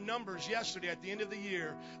did our numbers yesterday at the end of the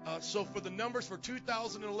year. So for the numbers for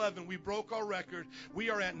 2011, we broke our record. We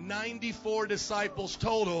are at 94 disciples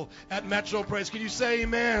total at Metro Praise. Can you say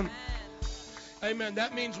amen? Amen.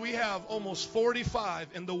 That means we have almost 45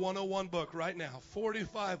 in the 101 book right now.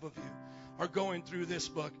 45 of you are going through this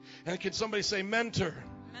book. And can somebody say mentor?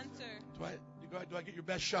 Mentor. Do I get your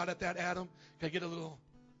best shot at that, Adam? Can I get a little?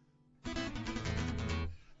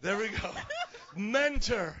 There we go.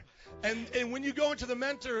 Mentor. And when you go into the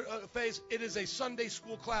mentor phase, it is a Sunday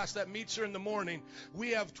school class that meets here in the morning.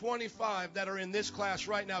 We have 25 that are in this class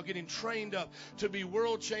right now getting trained up to be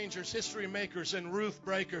world changers, history makers, and roof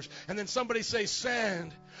breakers. And then somebody say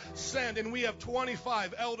send. And we have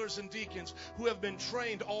 25 elders and deacons who have been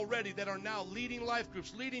trained already that are now leading life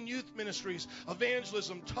groups, leading youth ministries,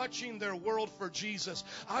 evangelism, touching their world for Jesus.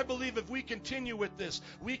 I believe if we continue with this,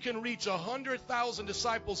 we can reach 100,000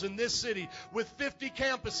 disciples in this city with 50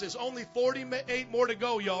 campuses. Only 48 more to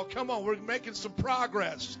go, y'all. Come on, we're making some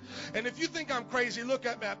progress. And if you think I'm crazy, look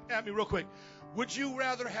at me real quick. Would you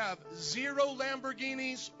rather have 0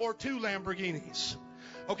 Lamborghinis or 2 Lamborghinis?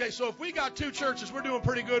 Okay, so if we got 2 churches, we're doing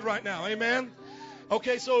pretty good right now. Amen?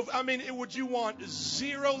 Okay, so, would you want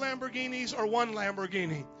 0 Lamborghinis or 1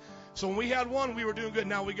 Lamborghini? So when we had 1, we were doing good.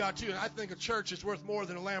 Now we got 2. And I think a church is worth more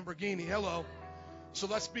than a Lamborghini. Hello. So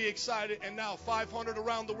let's be excited. And now 500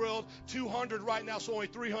 around the world, 200 right now, so only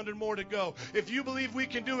 300 more to go. If you believe we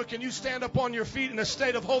can do it, can you stand up on your feet in a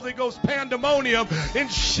state of Holy Ghost pandemonium and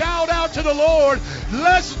shout out to the Lord,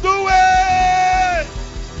 let's do it!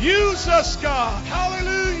 Use us, God.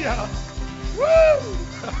 Hallelujah. Woo!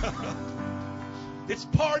 It's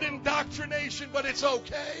part indoctrination, but it's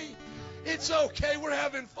okay. It's okay. We're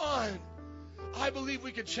having fun. I believe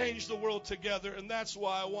we can change the world together, and that's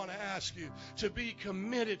why I want to ask you to be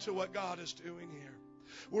committed to what God is doing here.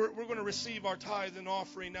 We're going to receive our tithe and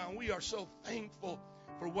offering now, and we are so thankful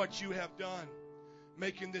for what you have done,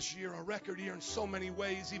 making this year a record year in so many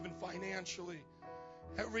ways, even financially.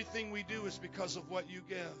 Everything we do is because of what you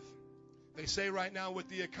give. They say right now with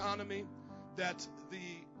the economy that the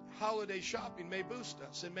holiday shopping may boost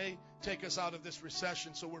us. It may take us out of this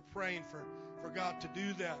recession, so we're praying for God to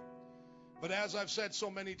do that. But as I've said so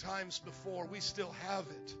many times before, we still have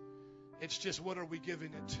it. It's just what are we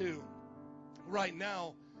giving it to? Right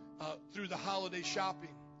now, through the holiday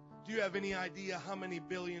shopping, do you have any idea how many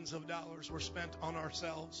billions of dollars were spent on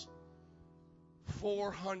ourselves?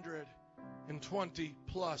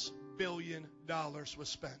 $420+ billion was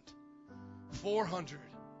spent. $400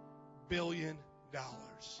 billion.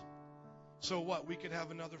 So what? We could have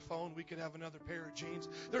another phone. We could have another pair of jeans.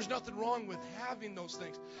 There's nothing wrong with having those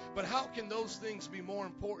things. But how can those things be more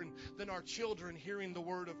important than our children hearing the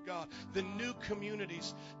Word of God? The new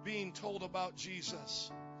communities being told about Jesus.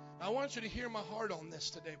 I want you to hear my heart on this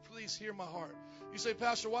today. Please hear my heart. You say,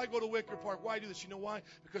 Pastor, why go to Wicker Park? Why do this? You know why?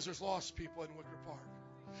 Because there's lost people in Wicker Park.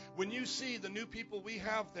 When you see the new people we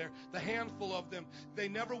have there, the handful of them, they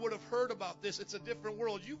never would have heard about this. It's a different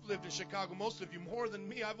world. You've lived in Chicago, most of you, more than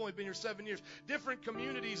me. I've only been here 7 years. Different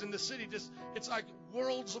communities in the city, it's like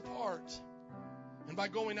worlds apart. And by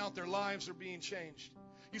going out, their lives are being changed.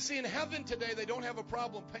 You see, in heaven today, they don't have a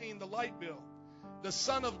problem paying the light bill. The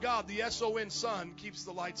Son of God, the S-O-N Son, keeps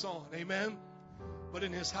the lights on. Amen? But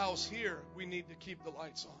in His house here, we need to keep the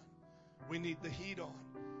lights on. We need the heat on.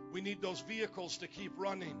 We need those vehicles to keep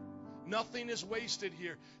running. Nothing is wasted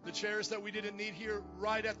here. The chairs that we didn't need here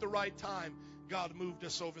right at the right time, God moved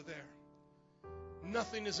us over there.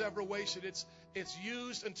 Nothing is ever wasted. It's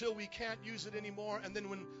used until we can't use it anymore. And then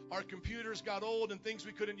when our computers got old and things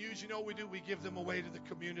we couldn't use, you know what we do? We give them away to the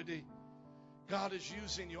community. God is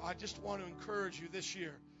using you. I just want to encourage you this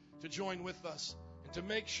year to join with us and to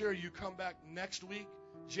make sure you come back next week,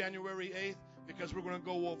 January 8th, because we're going to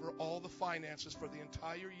go over all the finances for the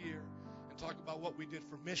entire year and talk about what we did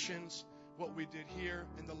for missions, what we did here,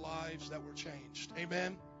 and the lives that were changed.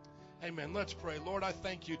 Amen? Amen. Let's pray. Lord, I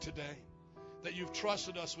thank you today that you've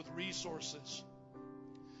trusted us with resources.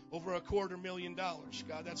 Over $250,000.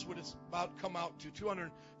 God, that's what it's about come out to,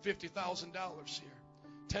 $250,000 here.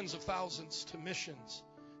 Tens of thousands to missions.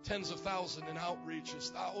 Tens of thousands in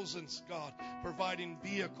outreaches, thousands, God, providing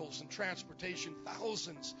vehicles and transportation,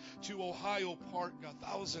 thousands to Ohio Park, God,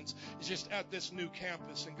 thousands just at this new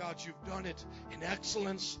campus. And God, you've done it in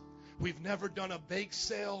excellence. We've never done a bake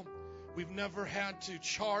sale. We've never had to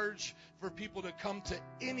charge for people to come to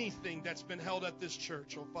anything that's been held at this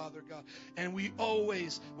church, oh Father God. And we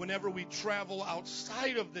always, whenever we travel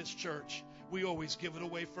outside of this church, we always give it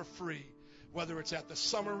away for free. Whether it's at the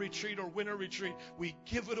summer retreat or winter retreat, we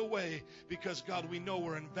give it away because, God, we know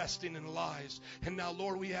we're investing in lives. And now,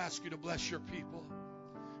 Lord, we ask you to bless your people.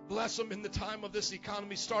 Bless them in the time of this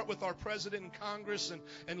economy. Start with our president and Congress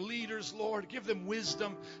and leaders, Lord. Give them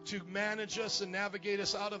wisdom to manage us and navigate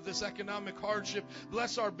us out of this economic hardship.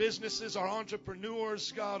 Bless our businesses, our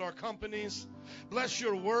entrepreneurs, God, our companies. Bless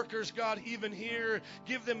your workers, God, even here.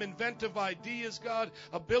 Give them inventive ideas, God,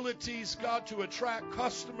 abilities, God, to attract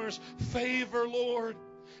customers. Favor, Lord.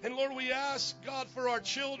 And Lord, we ask, God, for our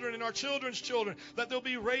children and our children's children, that they'll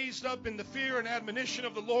be raised up in the fear and admonition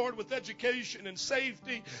of the Lord with education and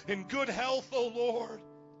safety and good health, oh Lord.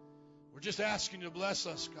 We're just asking you to bless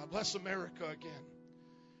us, God. Bless America again.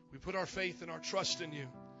 We put our faith and our trust in you.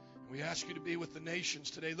 And we ask you to be with the nations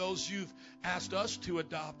today. Those you've asked us to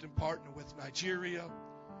adopt and partner with, Nigeria,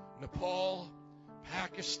 Nepal,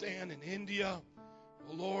 Pakistan, and India.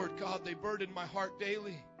 Oh Lord, God, they burden my heart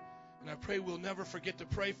daily. And I pray we'll never forget to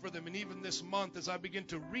pray for them. And even this month, as I begin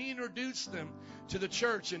to reintroduce them to the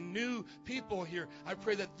church and new people here, I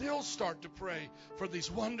pray that they'll start to pray for these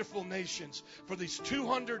wonderful nations, for these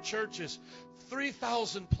 200 churches,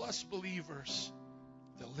 3,000 plus believers.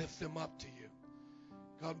 They'll lift them up to you.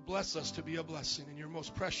 God, bless us to be a blessing in your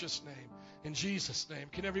most precious name. In Jesus' name.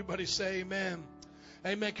 Can everybody say amen?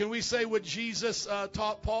 Amen. Can we say what Jesus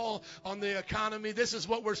taught Paul on the economy? This is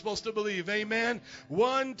what we're supposed to believe. Amen.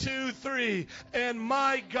 1, 2, 3. And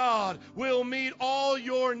my God will meet all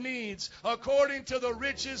your needs according to the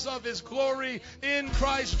riches of his glory in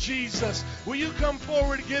Christ Jesus. Will you come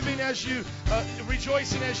forward giving as you,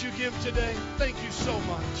 rejoicing as you give today? Thank you so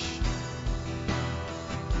much.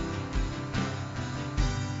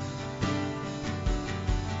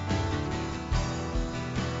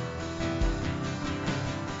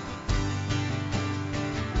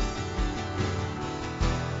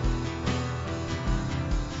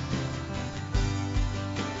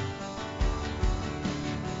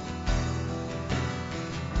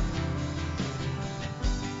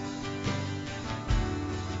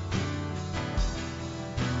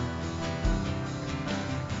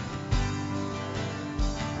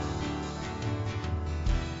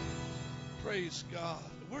 Praise God.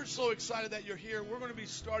 We're so excited that you're here. We're going to be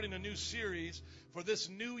starting a new series for this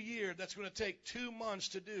new year that's going to take 2 months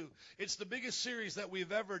to do. It's the biggest series that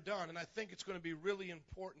we've ever done, and I think it's going to be really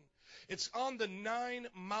important. It's on the 9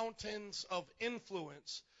 mountains of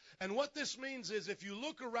influence. And what this means is if you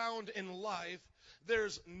look around in life,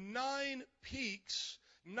 there's 9 peaks,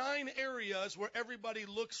 9 areas where everybody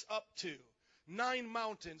looks up to. 9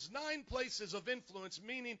 mountains, 9 places of influence,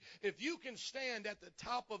 meaning if you can stand at the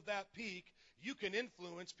top of that peak, you can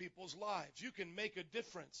influence people's lives. You can make a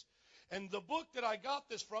difference. And the book that I got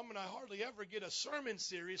this from, and I hardly ever get a sermon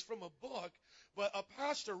series from a book, but a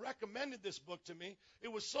pastor recommended this book to me.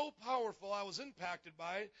 It was so powerful, I was impacted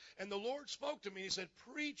by it, and the Lord spoke to me. He said,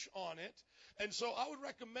 preach on it. And so I would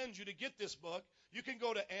recommend you to get this book. You can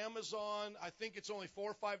go to Amazon. I think it's only $4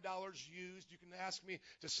 or $5 used. You can ask me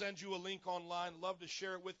to send you a link online. I'd love to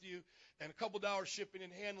share it with you. And a couple dollars shipping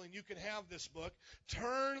and handling. You can have this book.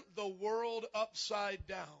 Turn the World Upside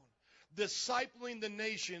Down. Discipling the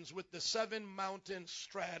Nations with the 7 Mountain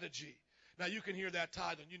Strategy. Now, you can hear that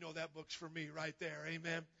title, and you know that book's for me right there.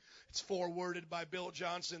 Amen. It's forwarded by Bill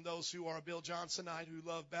Johnson, those who are a Bill Johnsonite who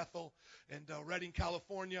love Bethel and Redding,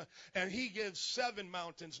 California. And he gives 7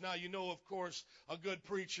 mountains. Now, you know, of course, a good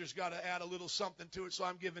preacher's got to add a little something to it, so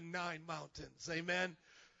I'm giving 9 mountains. Amen.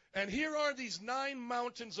 And here are these 9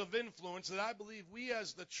 mountains of influence that I believe we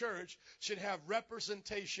as the church should have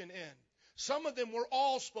representation in. Some of them we're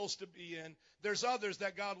all supposed to be in. There's others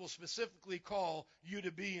that God will specifically call you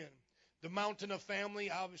to be in. The mountain of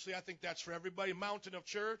family, obviously, I think that's for everybody. Mountain of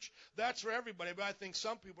church, that's for everybody. But I think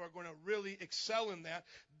some people are going to really excel in that.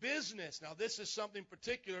 Business, now this is something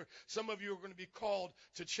particular. Some of you are going to be called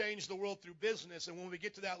to change the world through business. And when we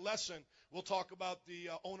get to that lesson, we'll talk about the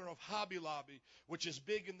owner of Hobby Lobby, which is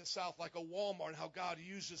big in the South, like a Walmart, and how God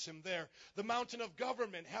uses him there. The mountain of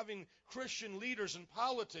government, having Christian leaders in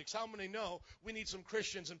politics. How many know we need some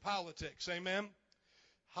Christians in politics? Amen.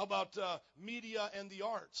 How about media and the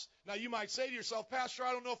arts? Now, you might say to yourself, Pastor,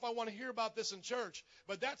 I don't know if I want to hear about this in church,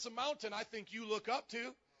 but that's a mountain I think you look up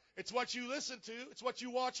to. It's what you listen to. It's what you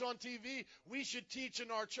watch on TV. We should teach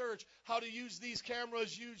in our church how to use these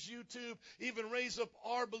cameras, use YouTube, even raise up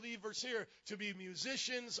our believers here to be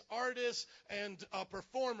musicians, artists, and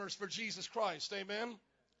performers for Jesus Christ. Amen?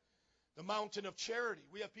 The mountain of charity.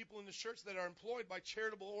 We have people in the church that are employed by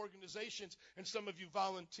charitable organizations, and some of you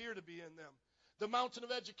volunteer to be in them. The mountain of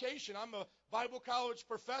education. I'm a Bible college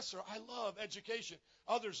professor. I love education.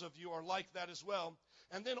 Others of you are like that as well.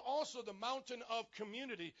 And then also the mountain of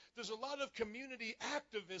community. There's a lot of community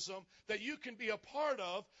activism that you can be a part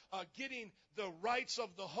of, getting the rights of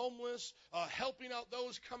the homeless, helping out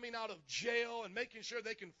those coming out of jail and making sure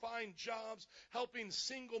they can find jobs, helping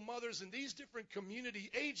single mothers and these different community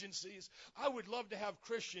agencies. I would love to have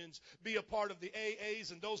Christians be a part of the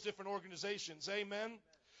AAs and those different organizations. Amen.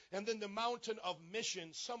 And then the mountain of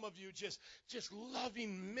missions. Some of you just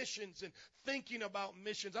loving missions and thinking about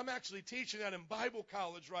missions. I'm actually teaching that in Bible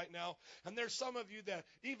college right now. And there's some of you that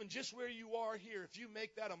even just where you are here, if you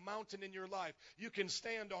make that a mountain in your life, you can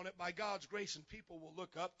stand on it by God's grace and people will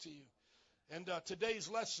look up to you. And today's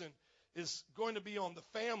lesson is going to be on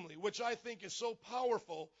the family, which I think is so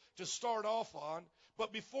powerful to start off on.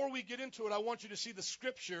 But before we get into it, I want you to see the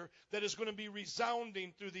scripture that is going to be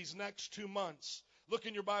resounding through these next 2 months. Look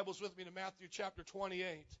in your Bibles with me to Matthew chapter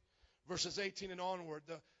 28, verses 18 and onward,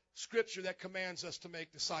 the scripture that commands us to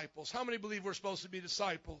make disciples. How many believe we're supposed to be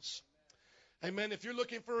disciples? Amen. If you're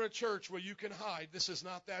looking for a church where you can hide, this is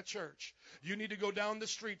not that church. You need to go down the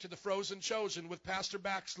street to the Frozen Chosen with Pastor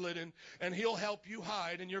Backslidden, and he'll help you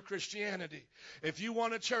hide in your Christianity. If you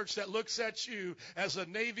want a church that looks at you as a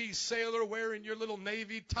Navy sailor wearing your little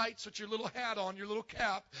Navy tights with your little hat on, your little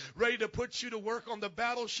cap, ready to put you to work on the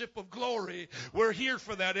battleship of glory, we're here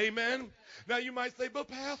for that. Amen. Now you might say, but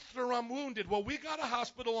Pastor, I'm wounded. Well, we got a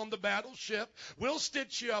hospital on the battleship. We'll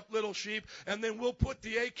stitch you up, little sheep, and then we'll put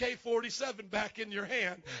the AK-47 back in your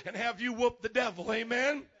hand and have you whoop the devil.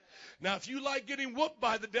 Amen? Now, if you like getting whooped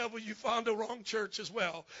by the devil, you found the wrong church as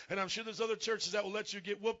well. And I'm sure there's other churches that will let you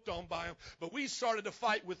get whooped on by him. But we started a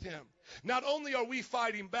fight with him. Not only are we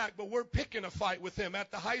fighting back, but we're picking a fight with him.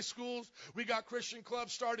 At the high schools, we got Christian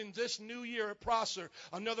clubs starting this new year at Prosser.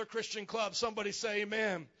 Another Christian club. Somebody say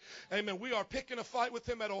amen. Amen. We are picking a fight with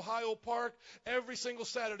him at Ohio Park every single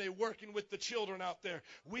Saturday, working with the children out there.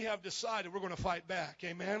 We have decided we're going to fight back.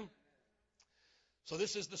 Amen. So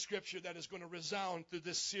this is the scripture that is going to resound through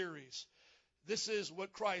this series. This is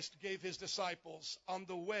what Christ gave his disciples on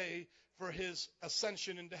the way for his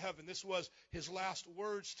ascension into heaven. This was his last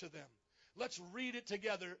words to them. Let's read it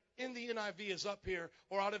together. In the NIV is up here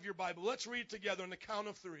or out of your Bible. Let's read it together on the count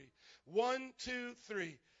of 3. 1, 2,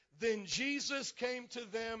 3. Then Jesus came to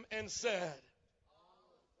them and said,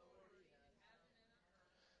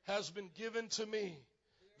 has been given to me.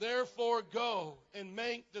 Therefore go and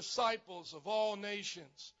make disciples of all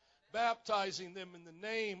nations, baptizing them in the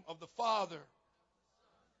name of the Father,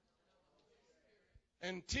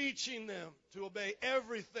 and teaching them to obey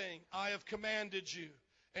everything I have commanded you.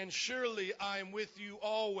 And surely I am with you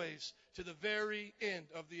always to the very end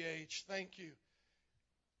of the age. Thank you.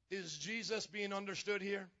 Is Jesus being understood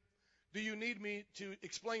here? Do you need me to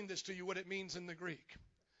explain this to you, what it means in the Greek?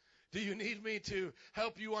 Do you need me to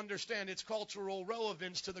help you understand its cultural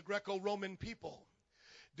relevance to the Greco-Roman people?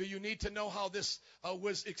 Do you need to know how this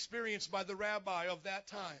was experienced by the rabbi of that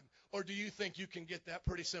time? Or do you think you can get that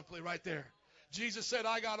pretty simply right there? Jesus said,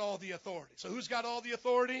 I got all the authority. So who's got all the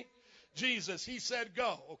authority? Jesus. He said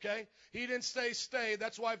go, okay? He didn't say stay.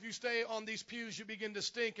 That's why if you stay on these pews, you begin to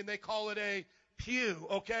stink, and they call it a pew,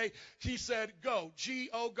 okay? He said go,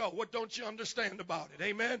 G-O, go. What don't you understand about it?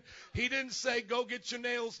 Amen? He didn't say go get your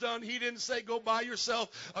nails done. He didn't say go buy yourself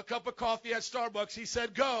a cup of coffee at Starbucks. He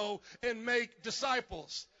said go and make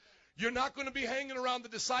disciples. You're not going to be hanging around the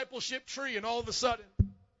discipleship tree and all of a sudden,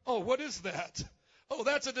 oh, what is that? Oh,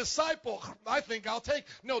 that's a disciple. I think I'll take.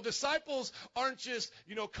 No, disciples aren't just,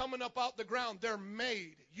 coming up out the ground. They're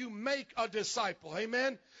made. You make a disciple.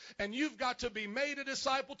 Amen? And you've got to be made a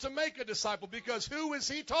disciple to make a disciple, because who is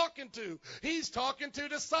he talking to? He's talking to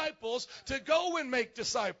disciples to go and make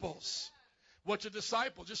disciples. What's a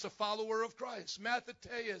disciple? Just a follower of Christ.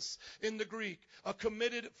 Mathetes in the Greek, a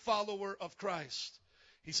committed follower of Christ.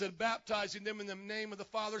 He said, baptizing them in the name of the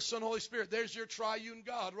Father, Son, Holy Spirit. There's your triune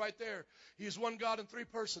God right there. He is one God in three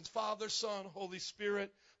persons, Father, Son, Holy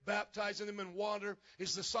Spirit. Baptizing them in water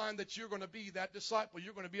is the sign that you're going to be that disciple.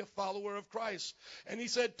 You're going to be a follower of Christ. And he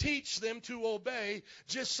said, teach them to obey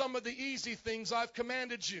just some of the easy things I've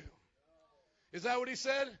commanded you. Is that what he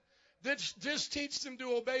said? Just teach them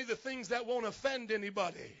to obey the things that won't offend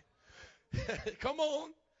anybody. Come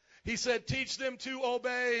on. He said, teach them to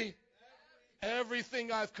obey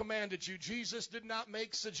everything I've commanded you. Jesus did not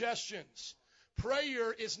make suggestions.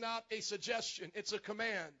 Prayer is not a suggestion. It's a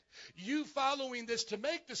command. You following this to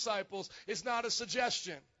make disciples is not a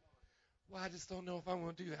suggestion. Well, I just don't know if I'm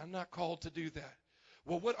going to do that. I'm not called to do that.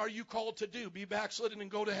 Well, what are you called to do? Be backslidden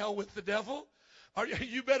and go to hell with the devil?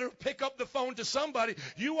 You better pick up the phone to somebody.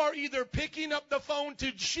 You are either picking up the phone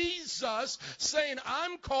to Jesus saying,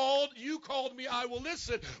 I'm called, you called me, I will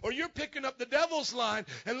listen. Or you're picking up the devil's line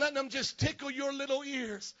and letting them just tickle your little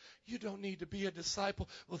ears. You don't need to be a disciple.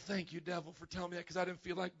 Well, thank you, devil, for telling me that, because I didn't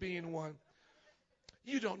feel like being one.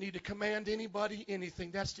 You don't need to command anybody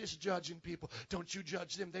anything. That's just judging people. Don't you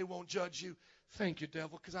judge them. They won't judge you. Thank you,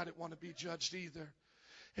 devil, because I didn't want to be judged either.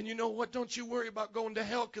 And you know what? Don't you worry about going to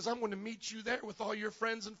hell, because I'm going to meet you there with all your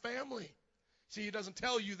friends and family. See, he doesn't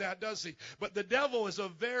tell you that, does he? But the devil is a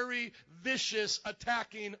very vicious,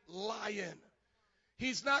 attacking lion.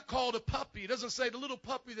 He's not called a puppy. He doesn't say the little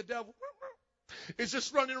puppy, the devil, is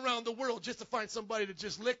just running around the world just to find somebody to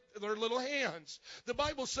just lick their little hands. The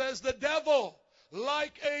Bible says the devil,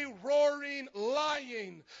 like a roaring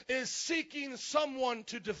lion, is seeking someone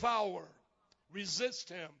to devour. Resist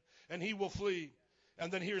him, and he will flee.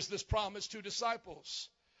 And then here's this promise to disciples.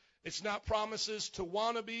 It's not promises to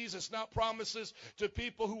wannabes. It's not promises to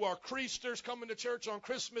people who are creasters coming to church on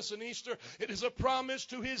Christmas and Easter. It is a promise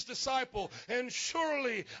to his disciple. And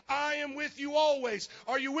surely I am with you always.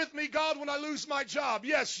 Are you with me, God, when I lose my job?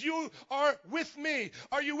 Yes, you are with me.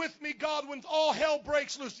 Are you with me, God, when all hell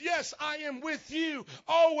breaks loose? Yes, I am with you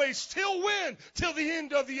always. Till when? Till the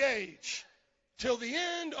end of the age. Till the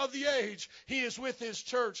end of the age, he is with his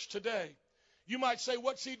church today. You might say,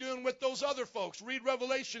 what's he doing with those other folks? Read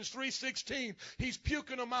Revelations 3:16. He's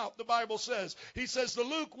puking them out, the Bible says. He says, the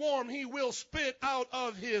lukewarm he will spit out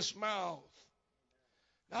of his mouth.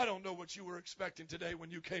 I don't know what you were expecting today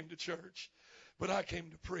when you came to church, but I came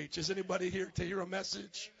to preach. Is anybody here to hear a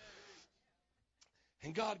message?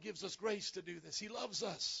 And God gives us grace to do this. He loves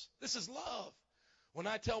us. This is love. When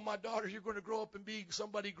I tell my daughter, you're going to grow up and be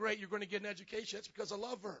somebody great, you're going to get an education, it's because I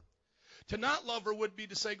love her. To not love her would be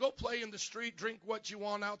to say, go play in the street, drink what you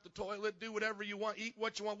want out the toilet, do whatever you want, eat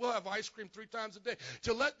what you want. We'll have ice cream 3 times a day.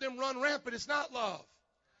 To let them run rampant is not love.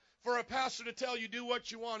 For a pastor to tell you, do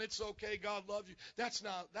what you want, it's okay, God loves you. That's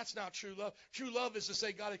not true love. True love is to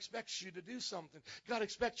say, God expects you to do something. God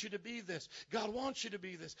expects you to be this. God wants you to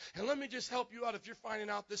be this. And let me just help you out if you're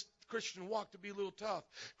finding out this Christian walk to be a little tough.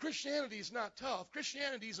 Christianity is not tough.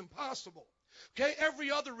 Christianity is impossible. Okay,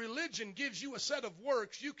 every other religion gives you a set of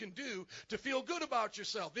works you can do to feel good about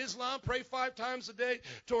yourself. Islam, pray 5 times a day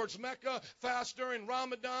towards Mecca, fast during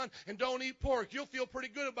Ramadan, and don't eat pork. You'll feel pretty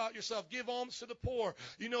good about yourself. Give alms to the poor.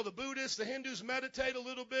 You know, the Buddhists, the Hindus meditate a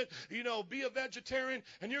little bit. You know, be a vegetarian,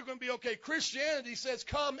 and you're going to be okay. Christianity says,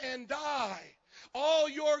 come and die. All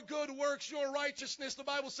your good works, your righteousness, the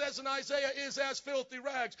Bible says in Isaiah, is as filthy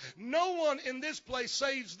rags. No one in this place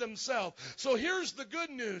saves themselves. So here's the good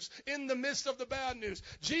news in the midst of the bad news.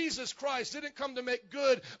 Jesus Christ didn't come to make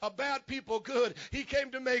bad people good. He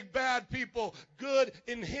came to make bad people good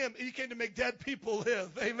in him. He came to make dead people live.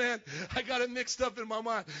 Amen. I got it mixed up in my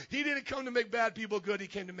mind. He didn't come to make bad people good. He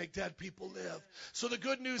came to make dead people live. So the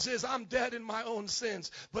good news is I'm dead in my own sins,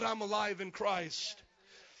 but I'm alive in Christ.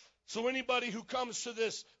 So anybody who comes to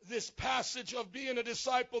this passage of being a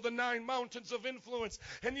disciple, the 9 mountains of influence,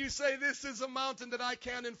 and you say this is a mountain that I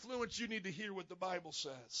can't influence, you need to hear what the Bible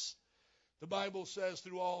says. The Bible says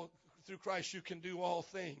through Christ you can do all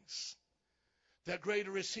things. That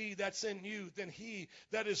greater is he that's in you than he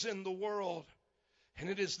that is in the world. And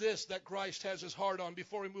it is this that Christ has his heart on.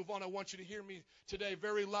 Before we move on, I want you to hear me today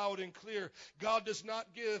very loud and clear. God does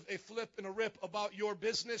not give a flip and a rip about your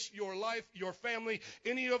business, your life, your family,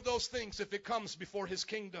 any of those things if it comes before his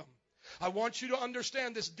kingdom. I want you to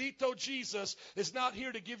understand this. Dito Jesus is not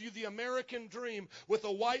here to give you the American dream with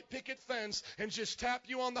a white picket fence and just tap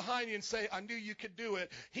you on the hiney and say, I knew you could do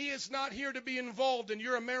it. He is not here to be involved in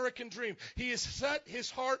your American dream. He has set his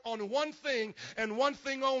heart on one thing and one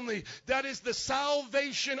thing only. That is the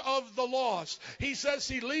salvation of the lost. He says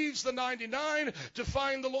he leaves the 99 to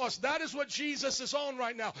find the lost. That is what Jesus is on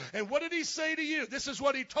right now. And what did he say to you? This is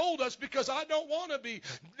what he told us, because I don't want to be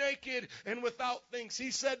naked and without things. He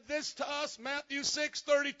said this to us, Matthew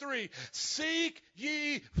 6:33, seek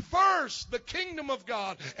ye first the kingdom of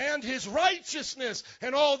God and his righteousness,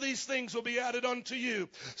 and all these things will be added unto you.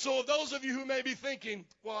 So those of you who may be thinking,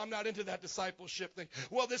 well, I'm not into that discipleship thing.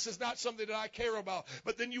 Well, this is not something that I care about.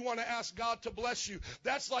 But then you want to ask God to bless you.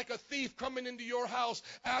 That's like a thief coming into your house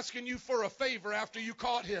asking you for a favor after you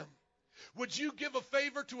caught him. Would you give a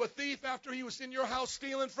favor to a thief after he was in your house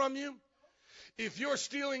stealing from you? If you're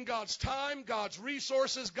stealing God's time, God's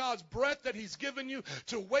resources, God's breath that he's given you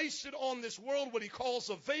to waste it on this world, what he calls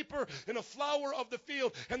a vapor and a flower of the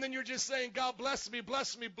field, and then you're just saying, God, bless me,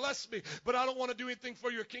 bless me, bless me, but I don't want to do anything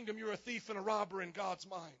for your kingdom, you're a thief and a robber in God's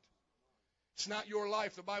mind. It's not your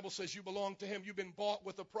life. The Bible says you belong to him. You've been bought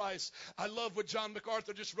with a price. I love what John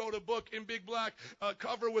MacArthur just wrote, a book in big black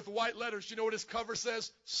cover with white letters. You know what his cover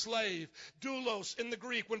says? Slave. Doulos in the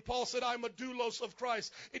Greek. When Paul said, I'm a doulos of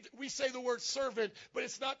Christ, we say the word servant, but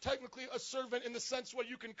it's not technically a servant in the sense where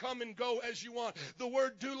you can come and go as you want. The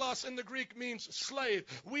word doulos in the Greek means slave.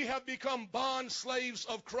 We have become bond slaves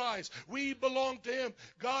of Christ. We belong to him.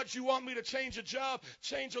 God, you want me to change a job,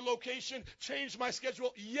 change a location, change my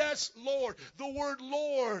schedule? Yes, Lord. The word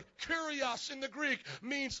Lord, kurios in the Greek,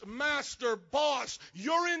 means master, boss.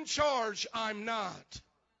 You're in charge, I'm not.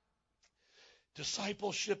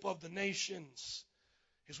 Discipleship of the nations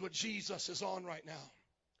is what Jesus is on right now.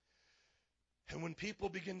 And when people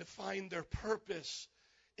begin to find their purpose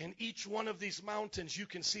in each one of these mountains, you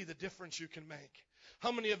can see the difference you can make.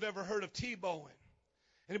 How many have ever heard of Tebowing?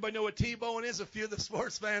 Anybody know what Tebowing is? A few of the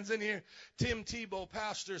sports fans in here. Tim Tebow,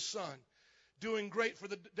 pastor's son. Doing great for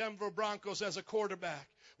the Denver Broncos as a quarterback.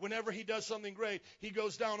 Whenever he does something great, he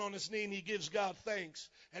goes down on his knee and he gives God thanks.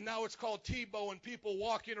 And now it's called Tebow, and people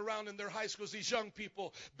walking around in their high schools, these young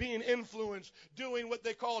people being influenced, doing what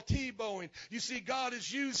they call Tebowing. You see, God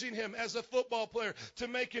is using him as a football player to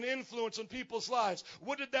make an influence on people's lives.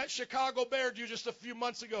 What did that Chicago Bear do just a few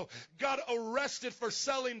months ago? Got arrested for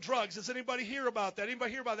selling drugs. Does anybody hear about that?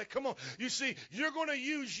 Anybody hear about that? Come on. You see, you're going to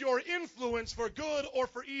use your influence for good or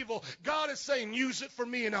for evil. God is saying, use it for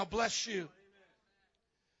me and I'll bless you.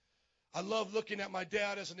 I love looking at my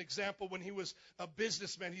dad as an example when he was a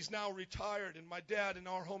businessman. He's now retired, and my dad in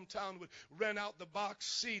our hometown would rent out the box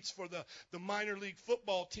seats for the minor league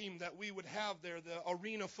football team that we would have there, the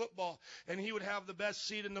arena football, and he would have the best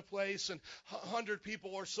seat in the place, and 100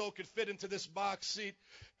 people or so could fit into this box seat.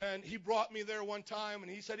 And he brought me there one time,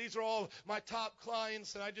 and he said, these are all my top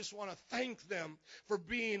clients, and I just want to thank them for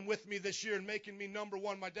being with me this year and making me number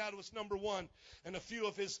one. My dad was number one in a few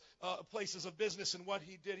of his places of business and what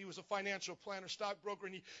he did. He was a financial planner, stockbroker,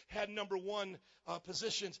 and he had number one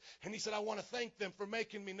positions. And he said, I want to thank them for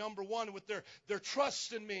making me number one with their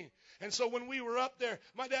trust in me. And so when we were up there,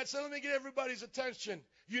 my dad said, let me get everybody's attention.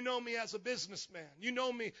 You know me as a businessman. You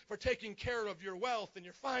know me for taking care of your wealth and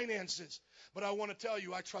your finances. But I want to tell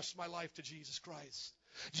you, I trust my life to Jesus Christ.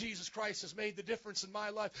 Jesus Christ has made the difference in my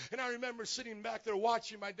life. And I remember sitting back there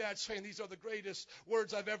watching my dad saying, these are the greatest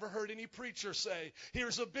words I've ever heard any preacher say.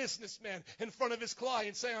 Here's a businessman in front of his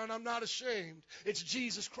client saying, I'm not ashamed. It's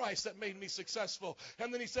Jesus Christ that made me successful.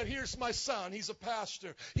 And then he said, here's my son. He's a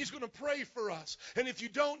pastor. He's going to pray for us. And if you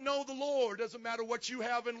don't know the Lord, doesn't matter what you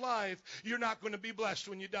have in life, you're not going to be blessed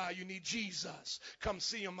when you die. You need Jesus. Come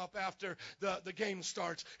see him up after the game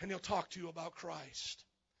starts, and he'll talk to you about Christ.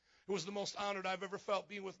 It was the most honored I've ever felt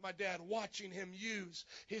being with my dad, watching him use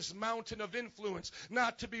his mountain of influence,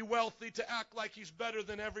 not to be wealthy, to act like he's better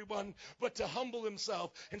than everyone, but to humble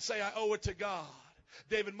himself and say, I owe it to God.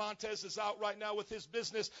 David Montez is out right now with his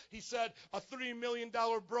business. He said a $3 million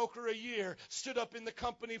broker a year stood up in the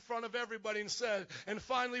company in front of everybody and said, and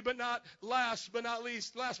finally, last but not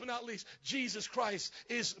least, Jesus Christ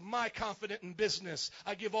is my confidant in business.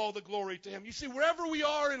 I give all the glory to him. You see, wherever we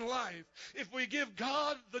are in life, if we give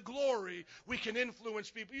God the glory, we can influence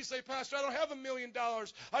people. You say, Pastor, I don't have $1 million.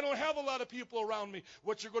 I don't have a lot of people around me.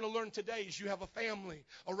 What you're going to learn today is you have a family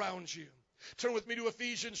around you. Turn with me to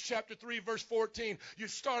Ephesians chapter 3, verse 14. You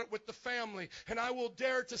start with the family. And I will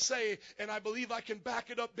dare to say, and I believe I can back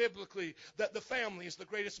it up biblically, that the family is the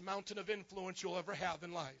greatest mountain of influence you'll ever have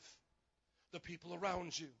in life. The people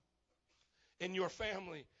around you. In your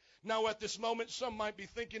family. Now at this moment, some might be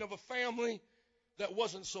thinking of a family that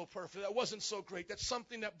wasn't so perfect, that wasn't so great. That's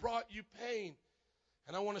something that brought you pain.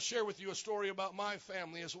 And I want to share with you a story about my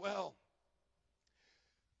family as well.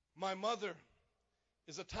 My mother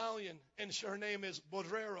is Italian, and her name is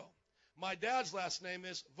Borrero. My dad's last name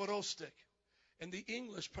is Vorostik. And the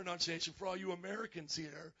English pronunciation for all you Americans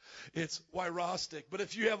here, it's Wyrostik. But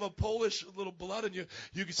if you have a Polish little blood in you,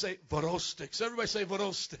 you can say Vorostik. So everybody say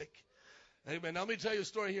Vorostik. Amen. Now let me tell you a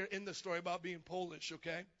story here in the story about being Polish,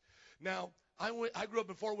 okay? Now, I grew up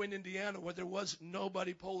in Fort Wayne, Indiana, where there was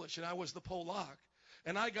nobody Polish, and I was the Polak.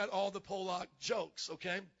 And I got all the Polak jokes,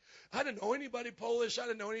 okay? I didn't know anybody Polish. I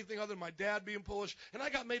didn't know anything other than my dad being Polish. And I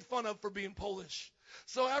got made fun of for being Polish.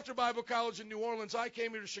 So after Bible college in New Orleans, I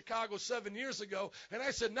came here to Chicago 7 years ago. And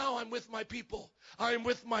I said, now I'm with my people. I am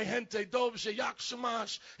with my gente. Dobrze, jak się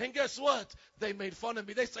masz? And guess what? They made fun of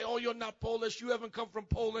me. They say, oh, you're not Polish. You haven't come from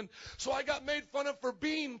Poland. So I got made fun of for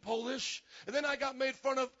being Polish. And then I got made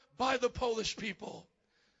fun of by the Polish people.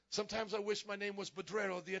 Sometimes I wish my name was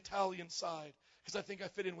Bodrero, the Italian side, because I think I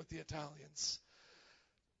fit in with the Italians.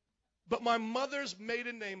 But my mother's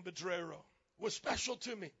maiden name, Bodrero, was special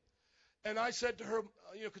to me. And I said to her,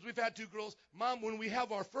 because we've had two girls, Mom, when we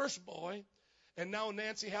have our first boy, and now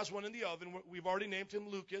Nancy has one in the oven, we've already named him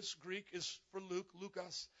Lucas. Greek is for Luke,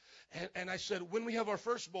 Lucas. And I said, when we have our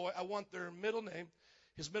first boy, I want their middle name,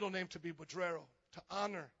 his middle name to be Bodrero, to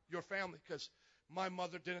honor your family, because my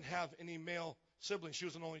mother didn't have any male siblings. She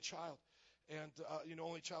was an only child, and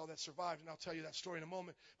only child that survived. And I'll tell you that story in a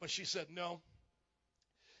moment. But she said, no.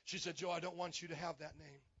 She said, Joe, I don't want you to have that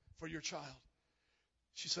name for your child.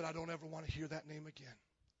 She said, I don't ever want to hear that name again.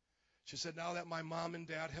 She said, now that my mom and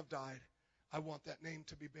dad have died, I want that name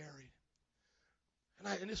to be buried.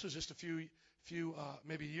 And this was just a few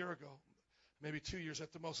maybe a year ago, maybe 2 years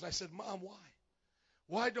at the most. And I said, Mom, why?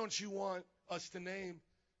 Why don't you want us to name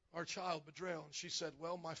our child Bodrero? And she said,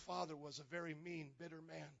 well, my father was a very mean, bitter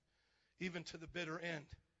man, even to the bitter end.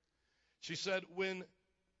 She said, when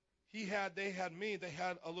they had me, they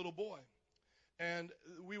had a little boy. And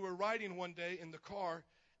we were riding one day in the car,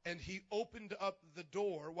 and he opened up the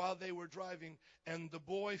door while they were driving, and the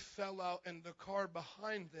boy fell out, and the car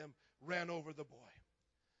behind them ran over the boy.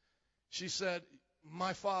 She said,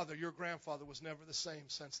 my father, your grandfather, was never the same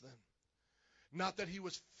since then. Not that he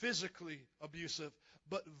was physically abusive,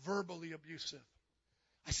 but verbally abusive.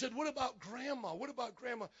 I said, what about Grandma? What about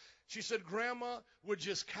Grandma? She said, Grandma would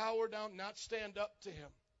just cower down, not stand up to him.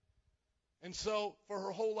 And so for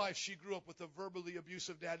her whole life, she grew up with a verbally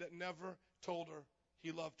abusive dad that never told her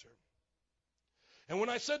he loved her. And when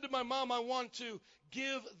I said to my mom, I want to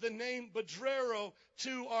give the name Bodrero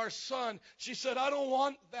to our son, she said, I don't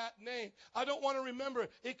want that name. I don't want to remember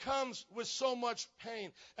it. It comes with so much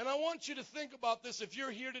pain. And I want you to think about this. If you're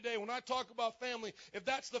here today, when I talk about family, if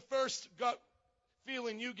that's the first gut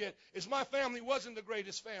feeling you get, is my family wasn't the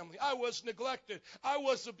greatest family. I was neglected. I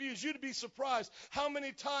was abused. You'd be surprised how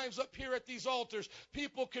many times up here at these altars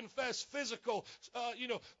people confess physical,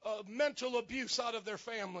 mental abuse out of their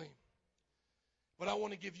family. But I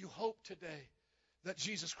want to give you hope today that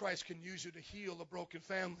Jesus Christ can use you to heal a broken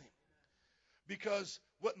family. Because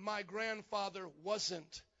what my grandfather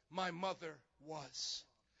wasn't, my mother was.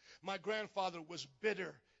 My grandfather was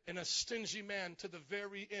bitter and a stingy man to the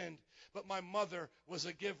very end. But my mother was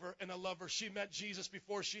a giver and a lover. She met Jesus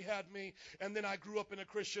before she had me. And then I grew up in a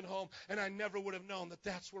Christian home, and I never would have known that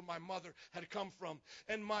that's where my mother had come from.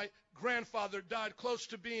 And my grandfather died close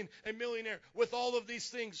to being a millionaire with all of these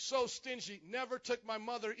things, so stingy, never took my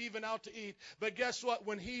mother even out to eat. But guess what?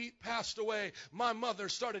 When he passed away, my mother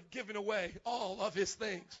started giving away all of his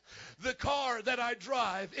things. The car that I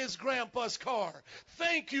drive is Grandpa's car.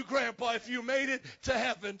 Thank you, Grandpa, if you made it to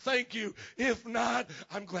heaven. Thank you. If not,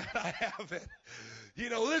 I'm glad I have it. You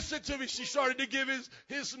know, listen to me. She started to give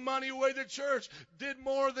his money away to church, did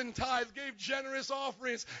more than tithe, gave generous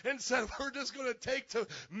offerings, and said, we're just going to take to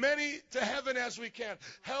many to heaven as we can.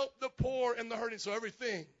 Help the poor and the hurting. So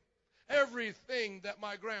everything that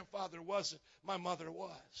my grandfather wasn't, my mother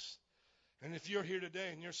was. And if you're here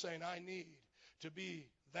today and you're saying, I need to be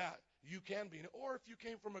that, you can be. Or if you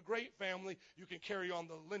came from a great family, you can carry on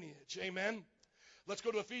the lineage. Amen. Let's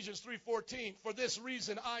go to Ephesians 3:14. For this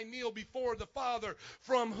reason I kneel before the Father,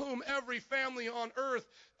 from whom every family on earth,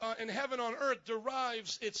 in heaven on earth,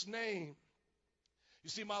 derives its name.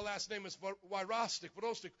 You see, my last name is Wyrostic.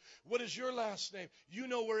 What is your last name? You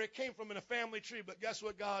know where it came from in a family tree, but guess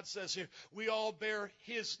what God says here? We all bear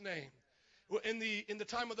his name. In the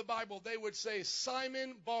time of the Bible, they would say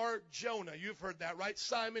Simon Bar Jonah. You've heard that, right?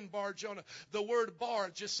 Simon Bar Jonah. The word Bar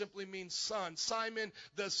just simply means son. Simon,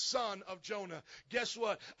 the son of Jonah. Guess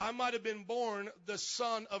what? I might have been born the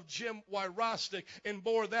son of Jim Wyrostic and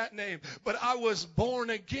bore that name, but I was born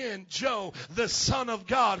again, Joe, the son of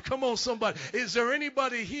God. Come on, somebody. Is there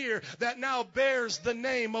anybody here that now bears the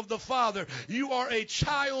name of the Father? You are a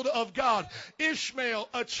child of God. Ishmael,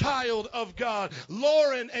 a child of God.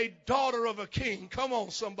 Lauren, a daughter of a king. Come on,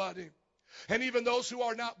 somebody. And even those who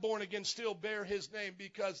are not born again still bear his name,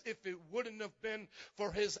 because if it wouldn't have been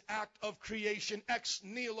for his act of creation, ex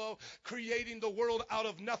nihilo, creating the world out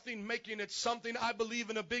of nothing, making it something, I believe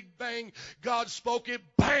in a big bang. God spoke it,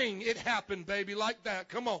 bang, it happened, baby, like that.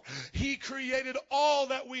 Come on. He created all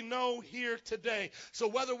that we know here today. So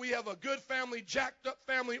whether we have a good family, jacked up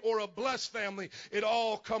family, or a blessed family, it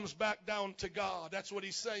all comes back down to God. That's what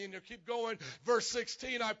he's saying there. Keep going. Verse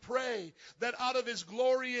 16, I pray that out of his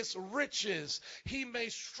glorious riches he may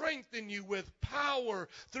strengthen you with power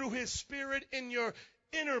through his Spirit in your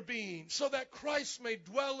inner being, so that Christ may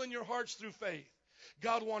dwell in your hearts through faith.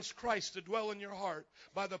 God wants Christ to dwell in your heart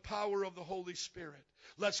by the power of the Holy Spirit.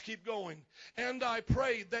 Let's keep going. And I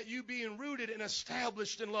pray that you, being rooted and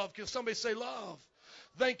established in love, can somebody say love?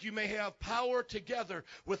 Thank you, may have power together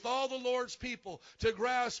with all the Lord's people to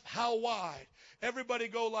grasp how wide. Everybody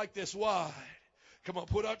go like this, wide. Come on,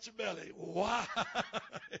 put out your belly. Wide.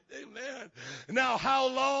 Amen. Now, how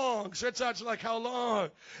long? Stretch out like how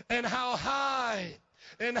long? And how high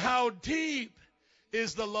and how deep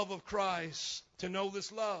is the love of Christ? To know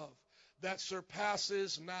this love that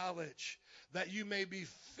surpasses knowledge, that you may be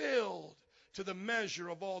filled to the measure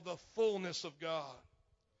of all the fullness of God.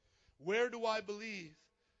 Where do I believe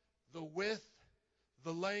the width,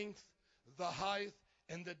 the length, the height,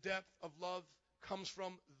 and the depth of love comes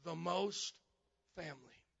from the most? Family.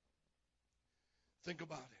 Think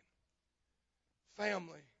about it.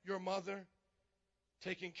 Family. Your mother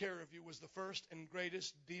taking care of you was the first and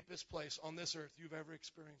greatest, deepest place on this earth you've ever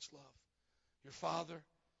experienced love. Your father,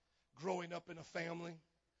 growing up in a family.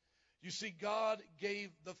 You see, God gave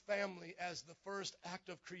the family as the first act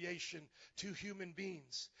of creation to human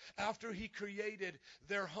beings. After he created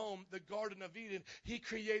their home, the Garden of Eden, he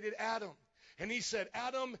created Adam. And he said,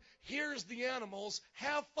 Adam, here's the animals,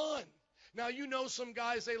 have fun. Now, you know some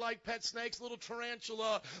guys, they like pet snakes, little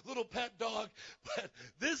tarantula, little pet dog. But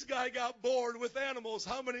this guy got bored with animals.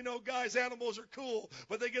 How many know, guys, animals are cool,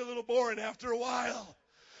 but they get a little boring after a while?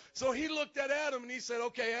 So he looked at Adam and he said,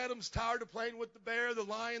 okay, Adam's tired of playing with the bear, the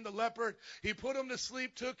lion, the leopard. He put him to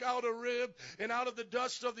sleep, took out a rib, and out of the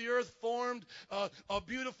dust of the earth formed a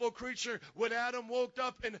beautiful creature. When Adam woke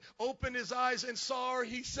up and opened his eyes and saw her,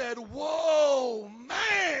 he said, whoa,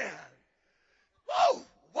 man. Whoa.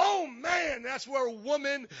 Whoa, man, that's where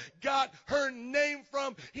woman got her name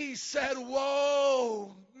from. He said,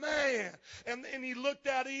 whoa, man. And he looked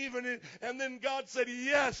at Eve, and then God said,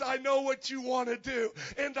 yes, I know what you want to do.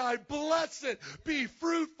 And I bless it. Be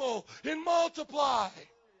fruitful and multiply.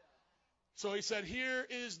 So he said, here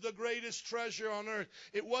is the greatest treasure on earth.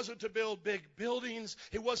 It wasn't to build big buildings.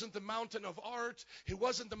 It wasn't the mountain of art. It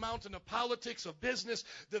wasn't the mountain of politics, of business.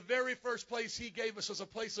 The very first place he gave us was a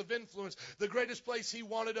place of influence. The greatest place he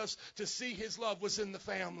wanted us to see his love was in the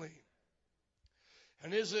family.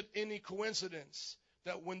 And is it any coincidence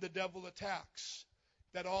that when the devil attacks,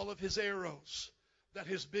 that all of his arrows, that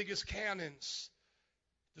his biggest cannons,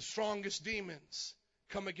 the strongest demons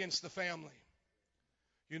come against the family?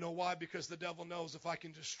 You know why? Because the devil knows if I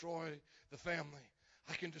can destroy the family,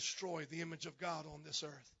 I can destroy the image of God on this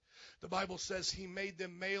earth. The Bible says he made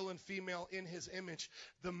them male and female in his image.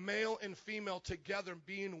 The male and female together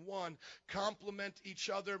being one, complement each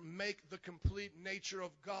other, make the complete nature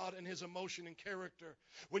of God and his emotion and character.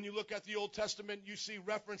 When you look at the Old Testament, you see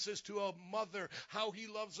references to a mother, how he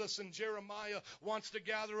loves us in Jeremiah, wants to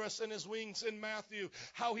gather us in his wings in Matthew,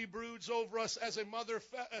 how he broods over us as a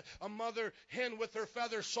mother hen with her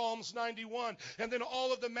feathers, Psalms 91. And then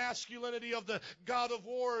all of the masculinity of the God of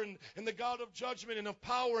war and the God of judgment and of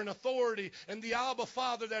power and authority, and the Abba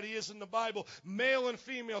Father that he is in the Bible. Male and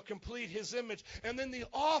female complete his image. And then the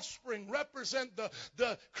offspring represent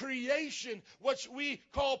the creation, which we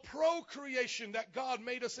call procreation, that God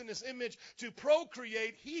made us in his image to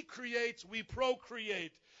procreate. He creates, we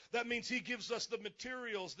procreate. That means he gives us the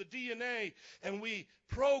materials, the DNA, and we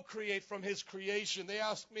procreate from his creation. They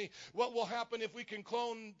ask me, what will happen if we can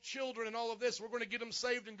clone children and all of this? We're going to get them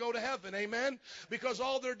saved and go to heaven, amen? Because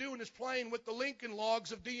all they're doing is playing with the Lincoln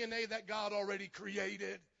logs of DNA that God already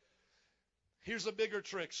created. Here's a bigger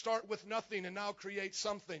trick. Start with nothing and now create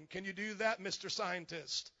something. Can you do that, Mr.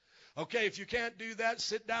 Scientist? Okay, if you can't do that,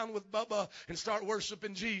 sit down with Bubba and start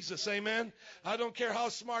worshiping Jesus, amen? I don't care how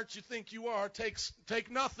smart you think you are. Take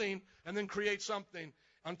nothing and then create something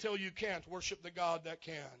until you can't. Worship the God that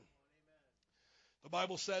can. The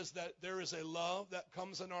Bible says that there is a love that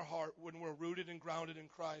comes in our heart when we're rooted and grounded in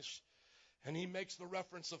Christ. And he makes the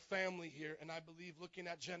reference of family here. And I believe looking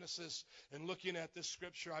at Genesis and looking at this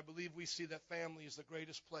scripture, I believe we see that family is the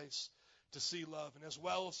greatest place to see love. And as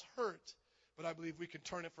well as hurt, but I believe we can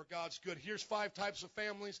turn it for God's good. Here's 5 types of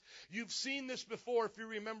families. You've seen this before. If you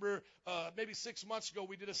remember, maybe 6 months ago,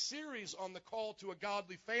 we did a series on the call to a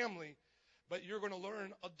godly family. But you're going to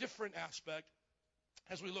learn a different aspect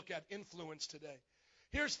as we look at influence today.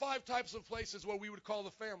 Here's 5 types of places where we would call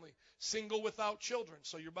the family. Single without children.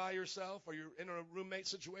 So you're by yourself or you're in a roommate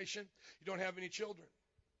situation. You don't have any children.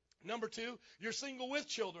 Number 2, you're single with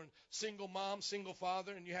children. Single mom, single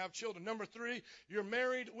father, and you have children. Number 3, you're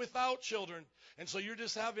married without children. And so you're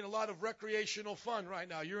just having a lot of recreational fun right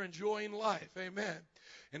now. You're enjoying life. Amen.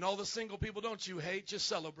 And all the single people, don't you hate? Just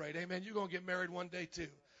celebrate. Amen. You're going to get married one day too.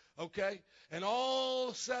 Okay? And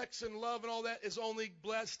all sex and love and all that is only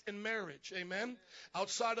blessed in marriage. Amen?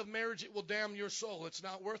 Outside of marriage, it will damn your soul. It's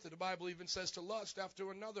not worth it. The Bible even says to lust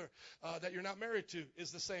after another that you're not married to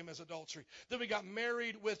is the same as adultery. Then we got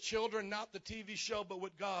married with children, not the TV show, but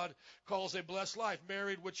what God calls a blessed life.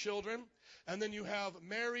 Married with children. And then you have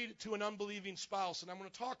married to an unbelieving spouse. And I'm going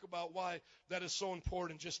to talk about why that is so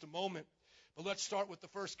important in just a moment. But let's start with the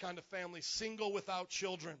first kind of family, single without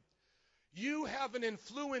children. You have an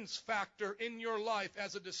influence factor in your life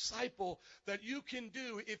as a disciple that you can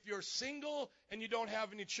do if you're single and you don't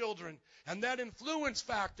have any children. And that influence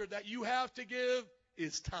factor that you have to give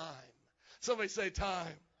is time. Somebody say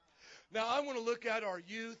time. Now, I want to look at our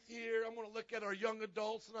youth here. I want to look at our young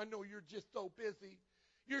adults, and I know you're just so busy.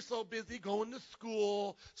 You're so busy going to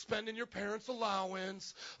school, spending your parents'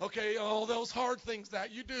 allowance, okay, all those hard things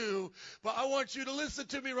that you do. But I want you to listen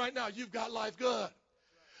to me right now. You've got life good.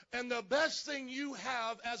 And the best thing you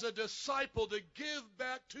have as a disciple to give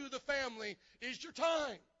back to the family is your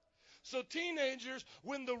time. So teenagers,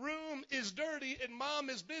 when the room is dirty and mom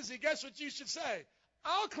is busy, guess what you should say?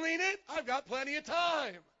 I'll clean it. I've got plenty of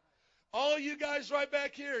time. All you guys right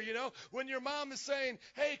back here, you know, when your mom is saying,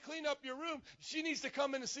 hey, clean up your room, she needs to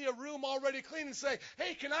come in and see a room already clean and say,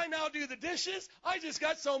 hey, can I now do the dishes? I just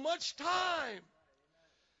got so much time.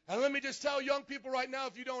 And let me just tell young people right now,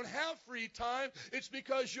 if you don't have free time, it's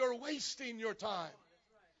because you're wasting your time.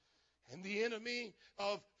 And the enemy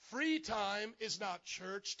of free time is not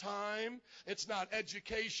church time. It's not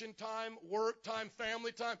education time, work time,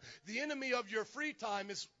 family time. The enemy of your free time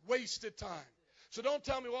is wasted time. So don't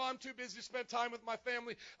tell me, well, I'm too busy to spend time with my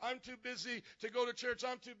family. I'm too busy to go to church.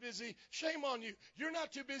 I'm too busy. Shame on you. You're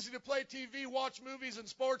not too busy to play TV, watch movies and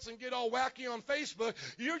sports, and get all wacky on Facebook.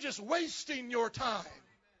 You're just wasting your time.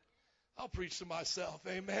 I'll preach to myself,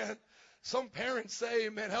 amen. Some parents say,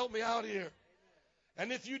 amen, help me out here.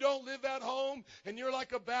 And if you don't live at home and you're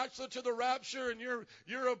like a bachelor to the rapture and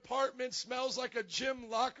your apartment smells like a gym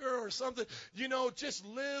locker or something, you know, just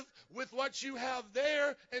live with what you have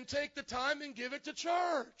there and take the time and give it to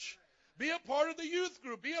church. Be a part of the youth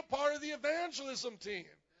group. Be a part of the evangelism team.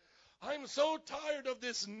 I'm so tired of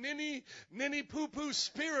this ninny poo-poo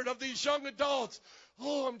spirit of these young adults.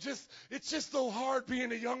 Oh, it's just so hard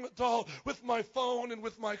being a young adult with my phone and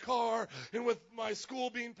with my car and with my school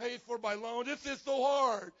being paid for by loans. It's just so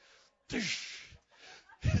hard.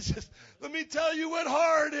 It's just, let me tell you what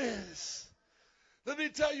hard is. Let me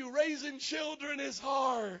tell you, raising children is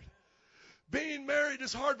hard. Being married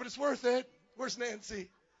is hard, but it's worth it. Where's Nancy?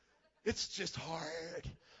 It's just hard.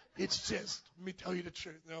 It's just, let me tell you the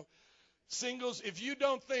truth. No. Singles, if you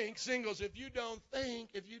don't think that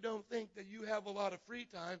you have a lot of free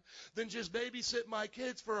time, then just babysit my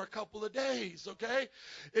kids for a couple of days, okay?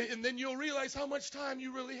 And then you'll realize how much time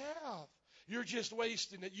you really have. You're just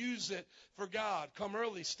wasting it. Use it for God. Come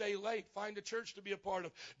early, stay late, find a church to be a part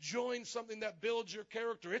of. Join something that builds your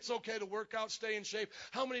character. It's okay to work out, stay in shape.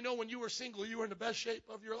 How many know when you were single, you were in the best shape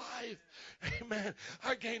of your life? Amen.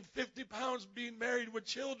 I gained 50 pounds being married with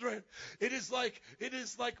children. It is like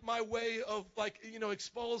my way of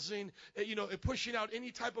exposing, pushing out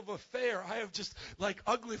any type of affair. I have just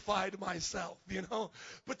uglified myself,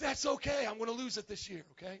 But that's okay. I'm going to lose it this year,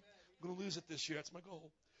 okay? I'm going to lose it this year. That's my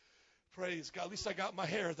goal. Praise God. At least I got my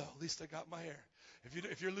hair, though. At least I got my hair.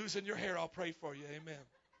 If you're losing your hair, I'll pray for you. Amen.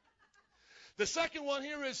 The second one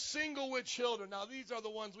here is single with children. Now, these are the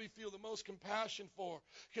ones we feel the most compassion for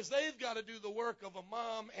because they've got to do the work of a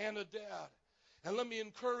mom and a dad. And let me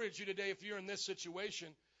encourage you today, if you're in this situation,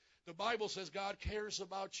 the Bible says God cares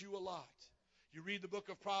about you a lot. You read the book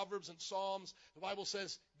of Proverbs and Psalms, the Bible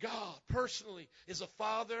says God personally is a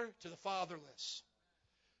father to the fatherless.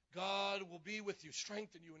 God will be with you,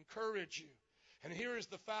 strengthen you, encourage you. And here is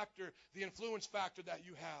the factor, the influence factor that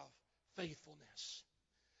you have, faithfulness.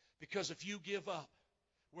 Because if you give up,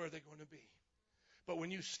 where are they going to be? But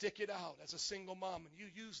when you stick it out as a single mom and you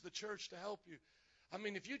use the church to help you, I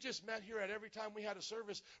mean, if you just met here at every time we had a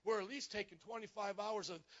service, we're at least taking 25 hours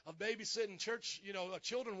of babysitting church,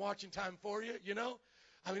 children watching time for you,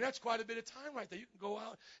 I mean, that's quite a bit of time right there. You can go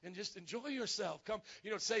out and just enjoy yourself. Come,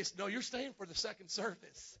 say, no, you're staying for the second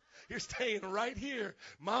service. You're staying right here.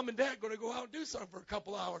 Mom and Dad going to go out and do something for a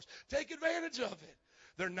couple hours. Take advantage of it.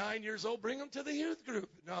 They're 9 years old. Bring them to the youth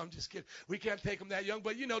group. No, I'm just kidding. We can't take them that young.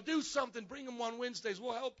 But, do something. Bring them on Wednesdays.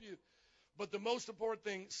 We'll help you. But the most important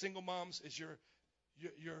thing, single moms, is your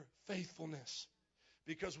faithfulness.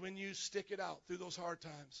 Because when you stick it out through those hard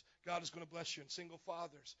times, God is going to bless you. And single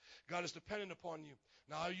fathers, God is dependent upon you.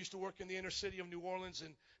 Now, I used to work in the inner city of New Orleans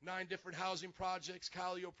in 9 different housing projects,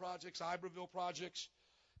 Callio projects, Iberville projects.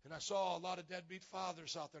 And I saw a lot of deadbeat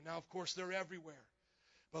fathers out there. Now, of course, they're everywhere.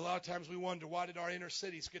 But a lot of times we wonder, why did our inner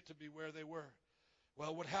cities get to be where they were?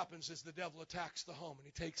 Well, what happens is the devil attacks the home, and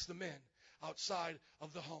he takes the men outside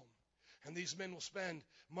of the home. And these men will spend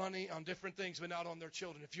money on different things, but not on their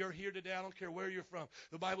children. If you're here today, I don't care where you're from.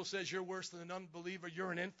 The Bible says you're worse than an unbeliever.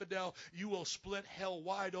 You're an infidel. You will split hell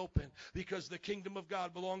wide open because the kingdom of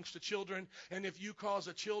God belongs to children. And if you cause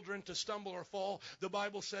a children to stumble or fall, the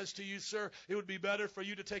Bible says to you, sir, it would be better for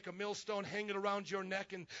you to take a millstone, hang it around your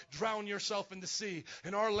neck, and drown yourself in the sea.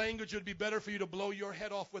 In our language, it would be better for you to blow your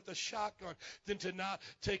head off with a shotgun than to not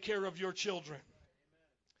take care of your children.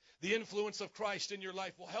 The influence of Christ in your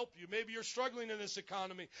life will help you. Maybe you're struggling in this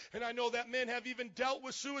economy. And I know that men have even dealt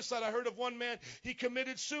with suicide. I heard of one man, he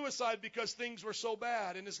committed suicide because things were so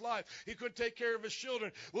bad in his life. He couldn't take care of his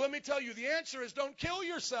children. Well, let me tell you, the answer is don't kill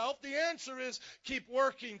yourself. The answer is keep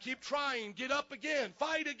working, keep trying, get up again,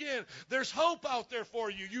 fight again. There's hope out there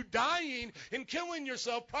for you. You dying and killing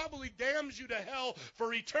yourself probably damns you to hell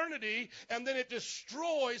for eternity, and then it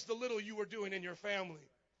destroys the little you were doing in your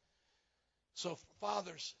family. So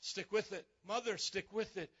fathers, stick with it. Mothers, stick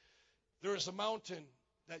with it. There is a mountain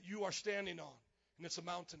that you are standing on, and it's a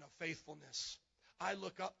mountain of faithfulness. I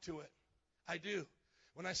look up to it. I do.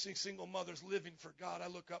 When I see single mothers living for God, I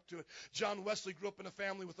look up to it. John Wesley grew up in a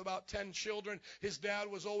family with about 10 children. His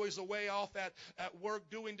dad was always away off at work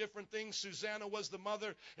doing different things. Susanna was the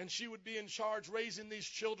mother, and she would be in charge raising these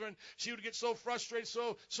children. She would get so frustrated,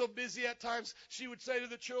 so busy at times. She would say to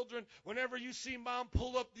the children, whenever you see Mom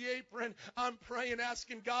pull up the apron, I'm praying,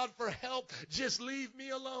 asking God for help. Just leave me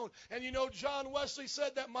alone. And John Wesley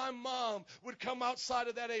said that my mom would come outside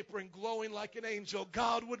of that apron glowing like an angel.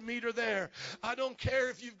 God would meet her there. I don't care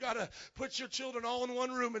if you've got to put your children all in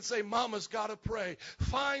one room and say, Mama's got to pray.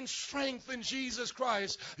 Find strength in Jesus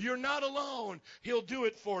Christ. You're not alone. He'll do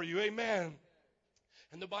it for you. Amen.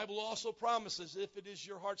 And the Bible also promises, if it is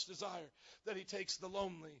your heart's desire, that he takes the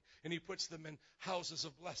lonely and he puts them in houses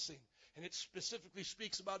of blessing. And it specifically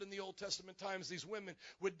speaks about in the Old Testament times, these women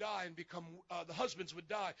would die and become, the husbands would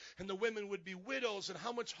die, and the women would be widows, and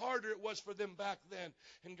how much harder it was for them back then.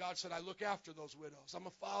 And God said, I look after those widows. I'm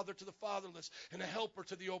a father to the fatherless and a helper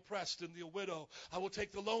to the oppressed and the widow. I will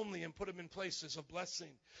take the lonely and put them in places of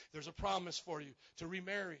blessing. There's a promise for you to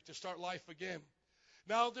remarry, to start life again.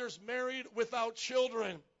 Now there's married without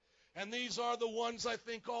children. And these are the ones I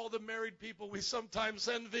think all the married people we sometimes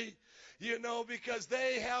envy, because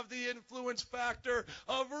they have the influence factor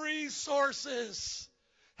of resources.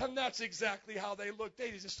 And that's exactly how they look.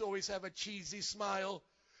 They just always have a cheesy smile.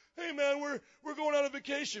 Hey, man, we're going on a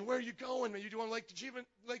vacation. Where are you going? Are you going to Lake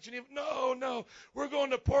Geneva? No, we're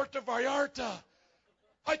going to Puerto Vallarta.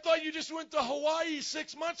 I thought you just went to Hawaii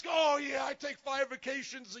 6 months ago. Oh, yeah, I take 5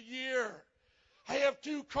 vacations a year. I have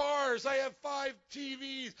 2 cars. I have 5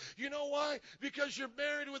 TVs. You know why? Because you're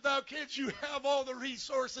married without kids. You have all the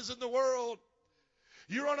resources in the world.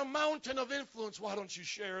 You're on a mountain of influence. Why don't you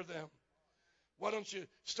share them? Why don't you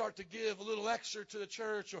start to give a little extra to the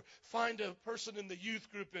church, or find a person in the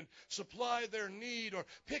youth group and supply their need, or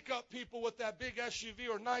pick up people with that big SUV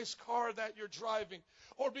or nice car that you're driving,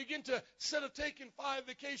 or begin to, instead of taking 5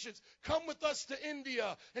 vacations, come with us to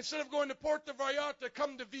India. Instead of going to Puerto Vallarta,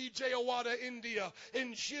 come to Vijayawada, India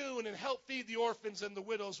in June and help feed the orphans and the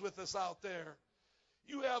widows with us out there.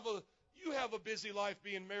 You have a busy life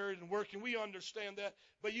being married and working. We understand that,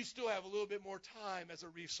 but you still have a little bit more time as a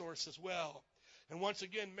resource as well. And once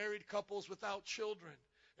again, married couples without children,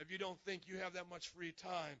 if you don't think you have that much free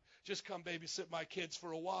time, just come babysit my kids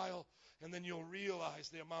for a while, and then you'll realize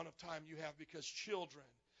the amount of time you have, because children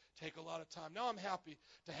take a lot of time. Now, I'm happy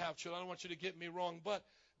to have children. I don't want you to get me wrong, but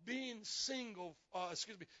being single,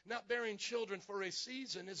 not bearing children for a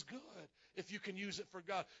season is good if you can use it for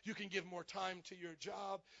God. You can give more time to your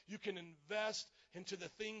job. You can invest into the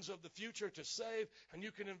things of the future to save, and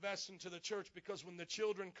you can invest into the church, because when the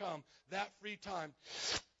children come, that free time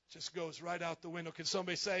just goes right out the window. Can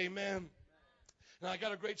somebody say amen? Now, I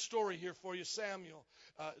got a great story here for you. Samuel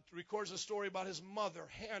records a story about his mother,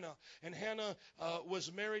 Hannah. And Hannah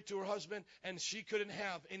was married to her husband, and she couldn't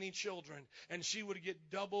have any children. And she would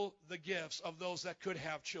get double the gifts of those that could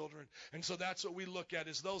have children. And so that's what we look at,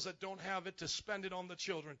 is those that don't have it to spend it on the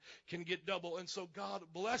children can get double. And so God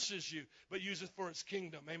blesses you, but use it for his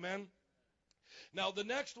kingdom. Amen? Now, the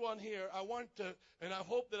next one here, I want to, and I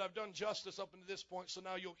hope that I've done justice up until this point, so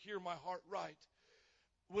now you'll hear my heart right.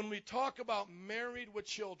 When we talk about married with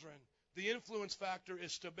children, the influence factor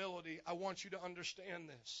is stability. I want you to understand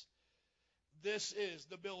this. This is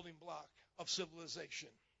the building block of civilization.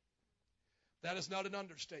 That is not an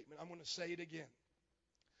understatement. I'm going to say it again.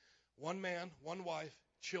 One man, one wife,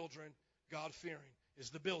 children, God-fearing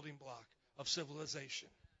is the building block of civilization.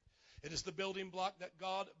 It is the building block that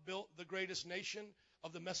God built the greatest nation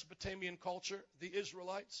of the Mesopotamian culture, the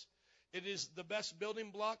Israelites. It is the best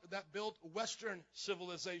building block that built Western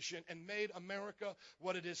civilization and made America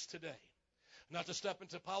what it is today. Not to step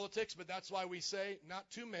into politics, but that's why we say not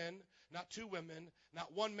 2 men, not 2 women,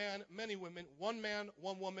 not 1 man, many women, 1 man,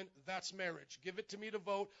 1 woman, that's marriage. Give it to me to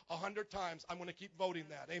vote 100 times. I'm going to keep voting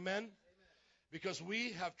that. Amen? Because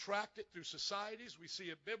we have tracked it through societies. We see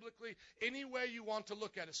it biblically. Any way you want to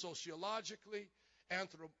look at it, sociologically,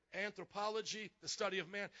 anthropology, the study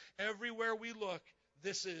of man, everywhere we look,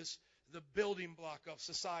 this is the building block of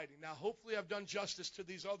society. Now, hopefully I've done justice to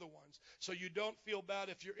these other ones, so you don't feel bad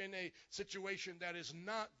if you're in a situation that is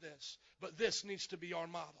not this, but this needs to be our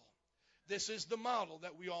model. This is the model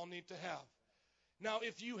that we all need to have. Now,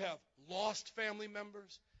 if you have lost family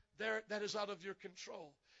members, that is out of your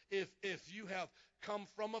control. If you have come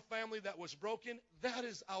from a family that was broken, that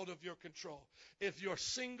is out of your control. If you're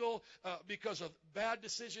single because of bad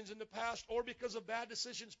decisions in the past or because of bad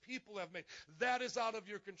decisions people have made, that is out of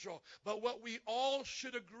your control. But what we all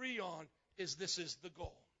should agree on is this is the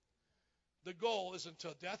goal. The goal is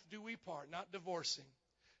until death do we part, not divorcing,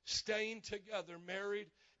 staying together, married,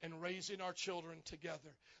 and raising our children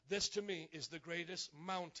together. This, to me, is the greatest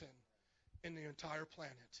mountain in the entire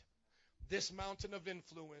planet. This mountain of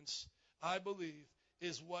influence, I believe,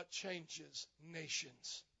 is what changes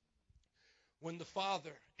nations. When the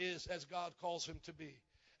father is, as God calls him to be,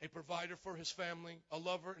 a provider for his family, a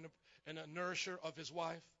lover and a nourisher of his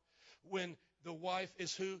wife. When the wife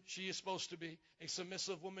is who she is supposed to be, a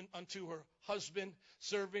submissive woman unto her husband,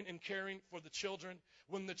 serving and caring for the children.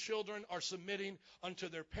 When the children are submitting unto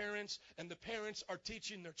their parents, and the parents are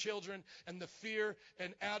teaching their children and the fear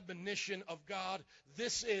and admonition of God,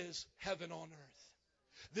 this is heaven on earth.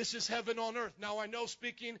 This is heaven on earth. Now, I know,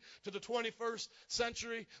 speaking to the 21st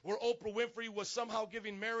century, where Oprah Winfrey was somehow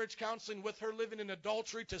giving marriage counseling with her living in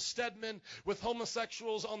adultery to Stedman with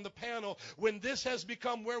homosexuals on the panel, when this has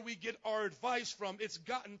become where we get our advice from, it's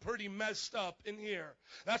gotten pretty messed up in here.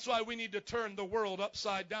 That's why we need to turn the world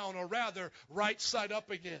upside down, or rather, right side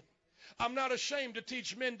up again. I'm not ashamed to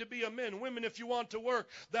teach men to be a man. Women, if you want to work,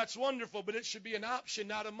 that's wonderful, but it should be an option,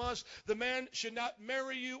 not a must. The man should not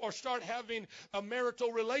marry you or start having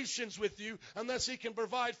marital relations with you unless he can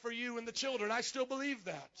provide for you and the children. I still believe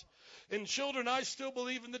that. And children, I still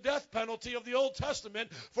believe in the death penalty of the Old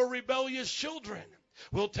Testament for rebellious children.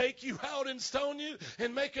 We'll take you out and stone you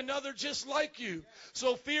and make another just like you.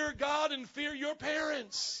 So fear God and fear your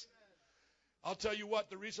parents. I'll tell you what,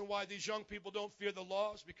 the reason why these young people don't fear the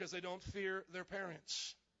law is because they don't fear their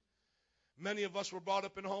parents. Many of us were brought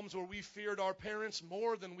up in homes where we feared our parents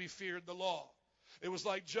more than we feared the law. It was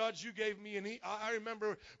like, Judge, you gave me I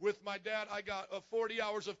remember with my dad, I got 40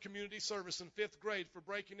 hours of community service in 5th grade for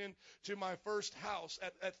breaking into my first house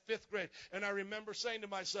at 5th grade. And I remember saying to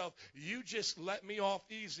myself, you just let me off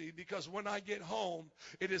easy, because when I get home,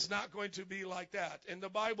 it is not going to be like that. And the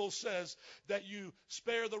Bible says that you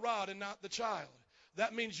spare the rod and not the child.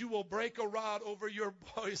 That means you will break a rod over your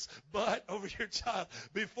boy's butt, over your child,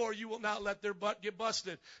 before you will not let their butt get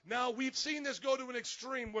busted. Now, we've seen this go to an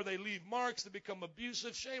extreme where they leave marks, they become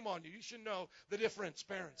abusive. Shame on you. You should know the difference,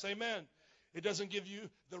 parents. Amen. It doesn't give you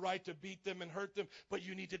the right to beat them and hurt them, but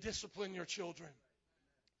you need to discipline your children.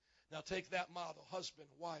 Now, take that model, husband,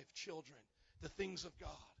 wife, children, the things of God.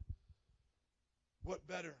 What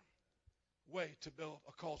better way to build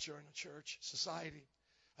a culture in a church, society,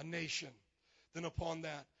 a nation, than upon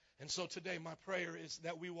that? And so today my prayer is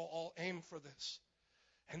that we will all aim for this.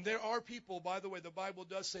 And there are people, by the way, the Bible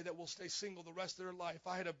does say that will stay single the rest of their life.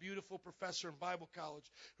 I had a beautiful professor in Bible college.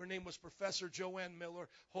 Her name was Professor Joanne Miller.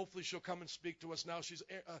 Hopefully she'll come and speak to us now. She's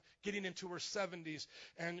getting into her 70s,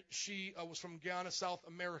 and she was from Guyana, South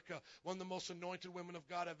America, one of the most anointed women of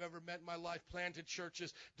God I've ever met in my life, planted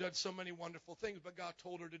churches, done so many wonderful things, but God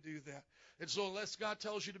told her to do that. And so unless God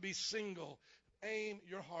tells you to be single, aim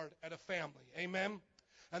your heart at a family. Amen?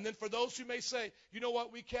 And then for those who may say, you know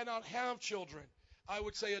what, we cannot have children, I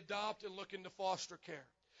would say adopt and look into foster care.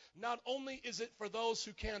 Not only is it for those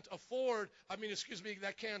who can't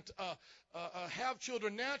that can't have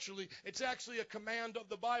children naturally, it's actually a command of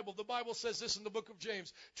the Bible. The Bible says this in the book of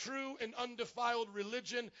James: true and undefiled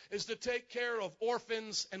religion is to take care of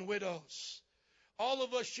orphans and widows. All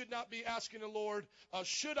of us should not be asking the Lord,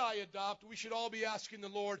 should I adopt? We should all be asking the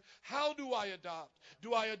Lord, how do I adopt?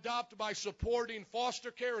 Do I adopt by supporting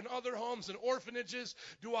foster care in other homes and orphanages?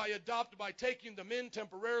 Do I adopt by taking them in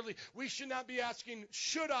temporarily? We should not be asking,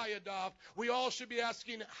 should I adopt? We all should be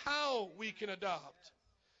asking how we can adopt.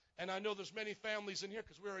 And I know there's many families in here,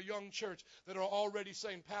 because we're a young church, that are already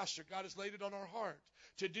saying, Pastor, God has laid it on our heart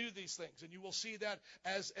to do these things. And you will see that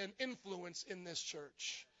as an influence in this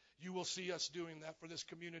church. You will see us doing that for this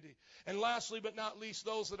community. And lastly, but not least,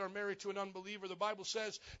 those that are married to an unbeliever, the Bible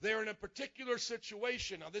says they're in a particular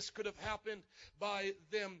situation. Now, this could have happened by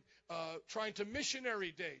them trying to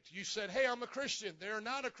missionary date. You said, hey, I'm a Christian. They're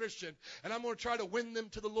not a Christian, and I'm going to try to win them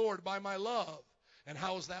to the Lord by my love. And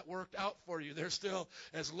how has that worked out for you? They're still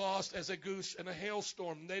as lost as a goose in a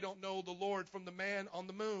hailstorm. They don't know the Lord from the man on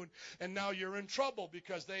the moon. And now you're in trouble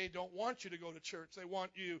because they don't want you to go to church. They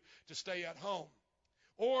want you to stay at home.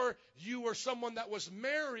 Or you were someone that was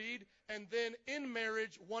married, and then in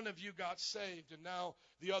marriage, one of you got saved, and now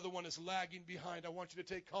the other one is lagging behind. I want you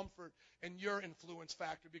to take comfort in your influence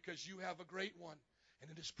factor, because you have a great one,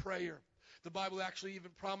 and it is prayer. The Bible actually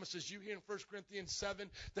even promises you here in 1 Corinthians 7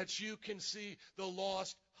 that you can see the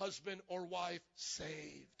lost husband or wife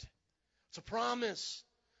saved. It's a promise.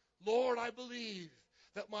 Lord, I believe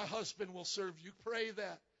that my husband will serve you. Pray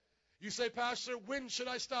that. You say, Pastor, when should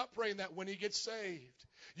I stop praying that? When he gets saved.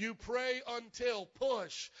 You pray until,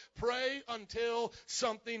 pray until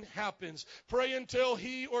something happens. Pray until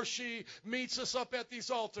he or she meets us up at these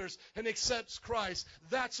altars and accepts Christ.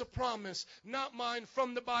 That's a promise, not mine,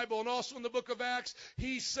 from the Bible. And also in the book of Acts,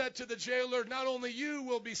 he said to the jailer, not only you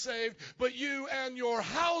will be saved, but you and your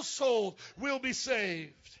household will be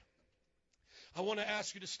saved. I want to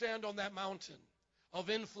ask you to stand on that mountain of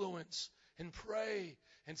influence and pray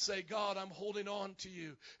and say, God, I'm holding on to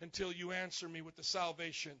you until you answer me with the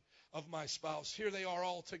salvation of my spouse. Here they are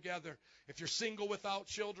all together. If you're single without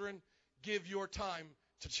children, give your time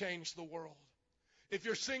to change the world. If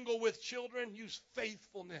you're single with children, use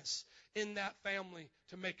faithfulness in that family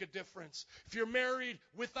to make a difference. If you're married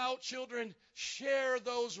without children, share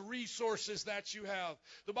those resources that you have.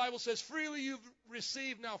 The Bible says, freely you've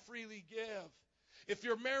received, now freely give. If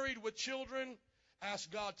you're married with children,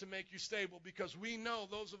 ask God to make you stable, because we know,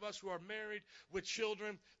 those of us who are married with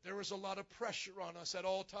children, there is a lot of pressure on us at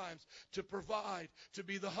all times to provide, to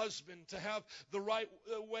be the husband, to have the right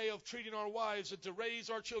way of treating our wives, and to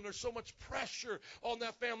raise our children. There's so much pressure on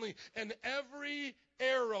that family, and every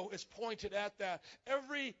arrow is pointed at that.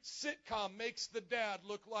 Every sitcom makes the dad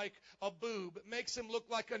look like a boob. It makes him look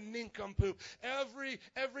like a nincompoop.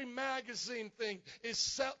 Every magazine thing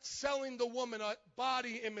is selling the woman a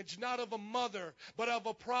body image, not of a mother, but of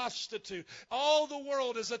a prostitute. All the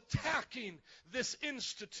world is attacking this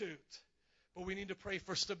institute. But we need to pray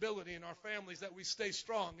for stability in our families, that we stay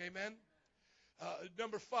strong. Amen?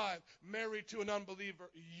 Number 5, married to an unbeliever.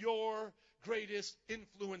 Your greatest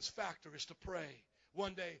influence factor is to pray.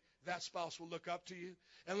 One day, that spouse will look up to you.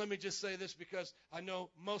 And let me just say this, because I know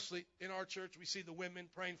mostly in our church we see the women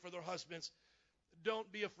praying for their husbands.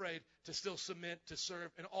 Don't be afraid to still submit, to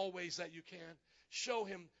serve in all ways that you can. Show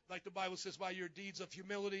him, like the Bible says, by your deeds of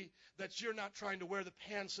humility, that you're not trying to wear the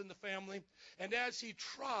pants in the family. And as he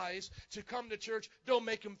tries to come to church, don't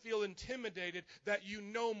make him feel intimidated that you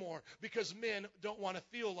know more, because men don't want to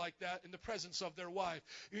feel like that in the presence of their wife.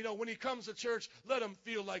 You know, when he comes to church, let him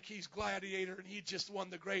feel like he's gladiator and he just won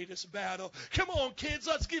the greatest battle. Come on, kids,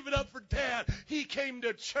 let's give it up for Dad. He came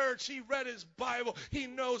to church. He read his Bible. He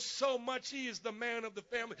knows so much. He is the man of the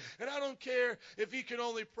family. And I don't care if he can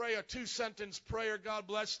only pray a 2-sentence prayer, God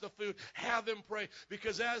bless the food, have him pray,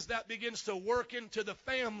 because as that begins to work into the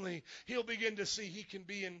family, he'll begin to see he can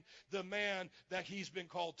be in the man that he's been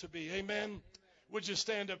called to be. Amen? Would you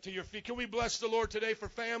stand up to your feet? Can we bless the Lord today for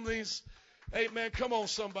families? Amen. Come on,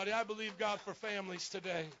 somebody. I believe God for families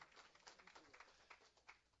today.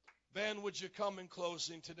 Ben, would you come in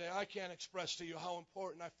closing today? I can't express to you how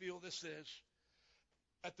important I feel this is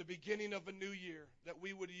at the beginning of a new year, that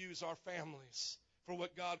we would use our families for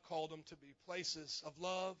what God called them to be, places of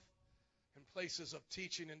love and places of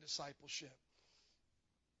teaching and discipleship.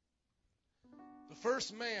 The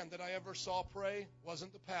first man that I ever saw pray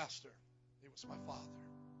wasn't the pastor. It was my father.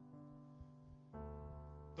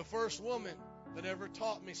 The first woman that ever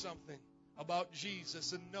taught me something about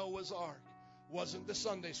Jesus and Noah's Ark wasn't the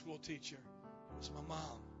Sunday school teacher. It was my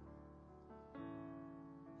mom.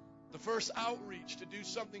 The first outreach to do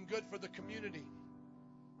something good for the community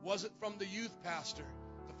wasn't from the youth pastor.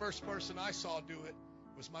 The first person I saw do it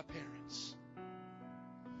was my parents.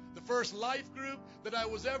 The first life group that I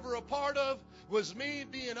was ever a part of was me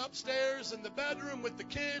being upstairs in the bedroom with the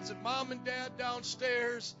kids and mom and dad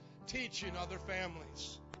downstairs teaching other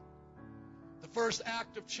families. The first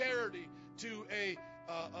act of charity to a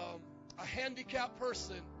handicapped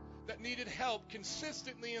person that needed help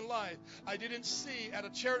consistently in life, I didn't see at a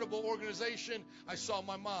charitable organization. I saw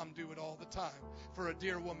my mom do it all the time for a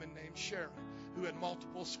dear woman named Sharon, who had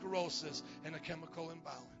multiple sclerosis and a chemical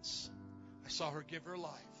imbalance. I saw her give her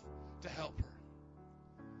life to help her.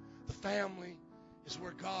 The family is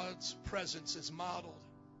where God's presence is modeled.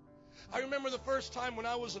 I remember the first time when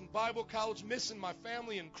I was in Bible college, missing my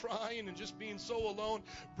family and crying and just being so alone.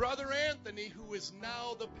 Brother Anthony, who is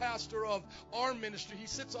now the pastor of our ministry, he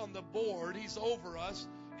sits on the board. He's over us,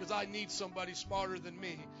 because I need somebody smarter than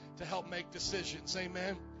me to help make decisions.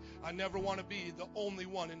 Amen? I never want to be the only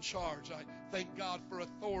one in charge. I thank God for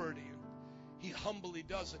authority. He humbly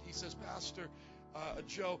does it. He says, Pastor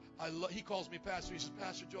Joe, he calls me Pastor. He says,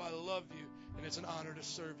 Pastor Joe, I love you, and it's an honor to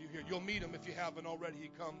serve you here. You'll meet him if you haven't already. He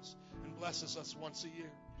comes and blesses us once a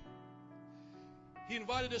year. He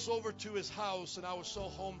invited us over to his house, and I was so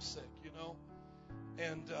homesick, you know.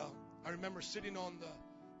 And I remember sitting on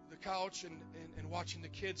the couch and watching the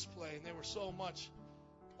kids play, and they were so much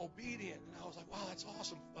obedient. And I was like, wow, that's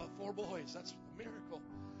awesome. 4 boys, that's a miracle.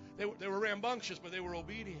 They were rambunctious, but they were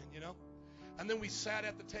obedient, you know. And then we sat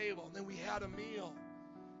at the table, and then we had a meal.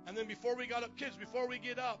 And then before we got up, kids, before we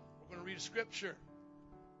get up, we're going to read a scripture.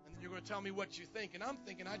 And then you're going to tell me what you think. And I'm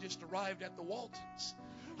thinking I just arrived at the Waltons.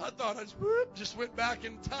 I thought I just went back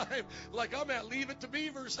in time. Like I'm at Leave It to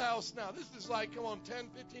Beaver's house now. This is like, come on, 10,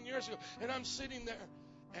 15 years ago. And I'm sitting there.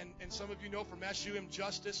 And some of you know from SUM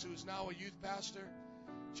Justice, who's now a youth pastor,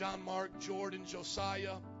 John Mark, Jordan,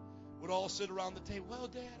 Josiah, would all sit around the table. Well,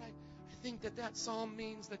 Dad, I think that psalm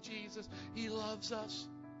means that Jesus, he loves us.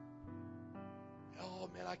 Oh,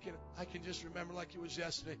 man, I can just remember like it was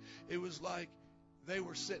yesterday. It was like they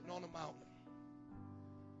were sitting on a mountain.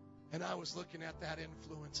 And I was looking at that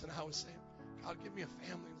influence, and I was saying, God, give me a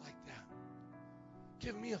family like that.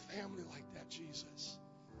 Give me a family like that, Jesus.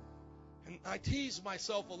 And I teased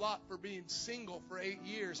myself a lot for being single for 8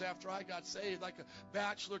 years after I got saved, like a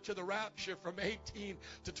bachelor to the rapture from 18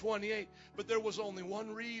 to 28. But there was only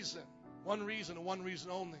one reason and one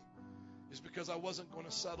reason only, is because I wasn't going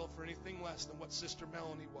to settle for anything less than what Sister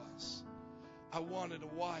Melanie was. I wanted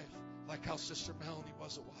a wife like how Sister Melanie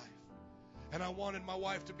was a wife. And I wanted my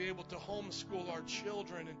wife to be able to homeschool our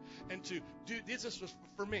children and to do this was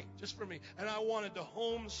for me, just for me. And I wanted to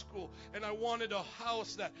homeschool, and I wanted a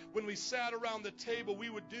house that when we sat around the table, we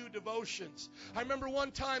would do devotions. I remember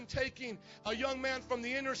one time taking a young man from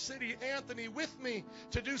the inner city, Anthony, with me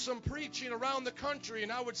to do some preaching around the country.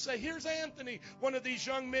 And I would say, here's Anthony, one of these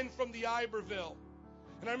young men from the Iberville.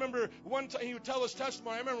 And I remember one time, he would tell us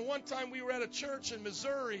testimony. I remember one time we were at a church in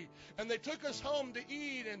Missouri, and they took us home to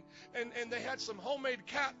eat, and they had some homemade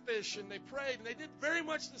catfish, and they prayed, and they did very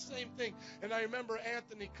much the same thing. And I remember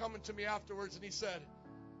Anthony coming to me afterwards, and he said,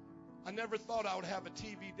 I never thought I would have a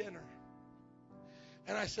TV dinner.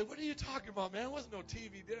 And I said, what are you talking about, man? It wasn't no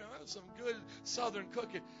TV dinner. It was some good Southern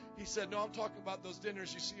cooking. He said, no, I'm talking about those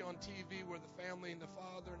dinners you see on TV where the family and the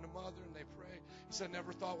father and the mother, and they pray. He said,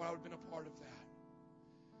 never thought I would have been a part of that.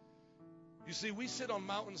 You see, we sit on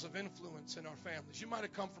mountains of influence in our families. You might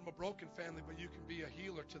have come from a broken family, but you can be a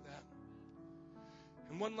healer to them.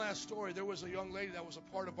 And one last story, there was a young lady that was a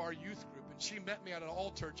part of our youth group, and she met me at an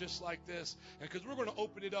altar just like this. And because we're going to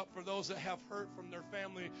open it up for those that have hurt from their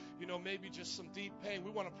family, maybe just some deep pain. We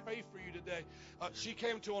want to pray for you today. She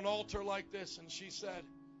came to an altar like this, and she said,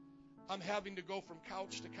 I'm having to go from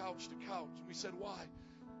couch to couch to couch. And we said, why?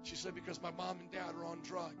 She said, because my mom and dad are on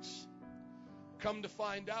drugs. Come to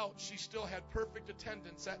find out, she still had perfect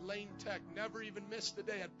attendance at Lane Tech, never even missed a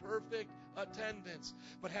day, had perfect attendance,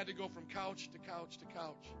 but had to go from couch to couch to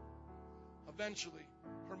couch. Eventually,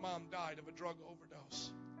 her mom died of a drug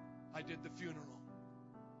overdose. I did the funeral.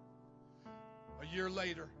 A year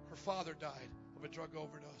later, her father died of a drug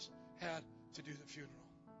overdose, had to do the funeral.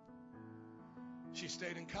 She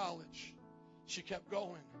stayed in college. She kept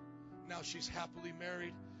going. Now she's happily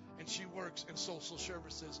married, and she works in social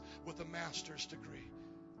services with a master's degree.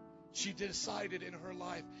 She decided in her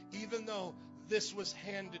life, even though this was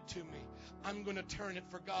handed to me, I'm going to turn it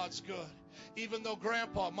for God's good. Even though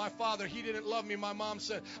Grandpa, my father, he didn't love me, my mom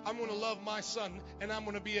said, I'm going to love my son, and I'm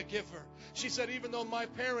going to be a giver. She said, even though my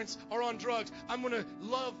parents are on drugs, I'm going to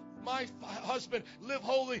love my husband, live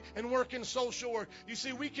holy, and work in social work. You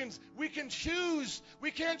see, we can choose.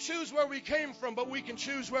 We can't choose where we came from, but we can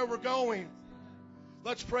choose where we're going.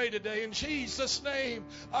 Let's pray today. In Jesus' name,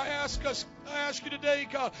 I ask you today,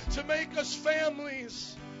 God, to make us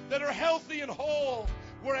families that are healthy and whole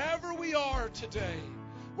wherever we are today.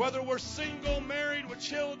 Whether we're single, married, with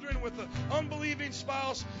children, with an unbelieving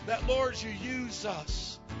spouse, that, Lord, you use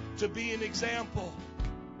us to be an example.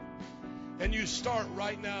 And you start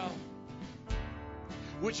right now.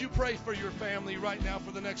 Would you pray for your family right now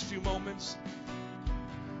for the next few moments?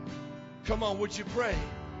 Come on, would you pray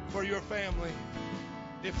for your family?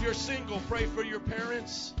 If you're single, pray for your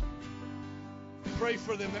parents. Pray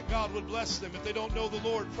for them that God would bless them. If they don't know the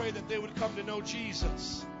Lord, pray that they would come to know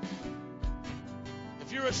Jesus.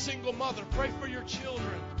 If you're a single mother, pray for your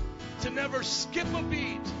children to never skip a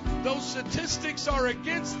beat. Those statistics are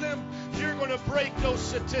against them. You're going to break those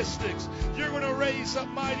statistics. You're going to raise up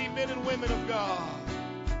mighty men and women of God.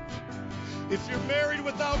 If you're married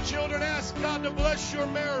without children, ask God to bless your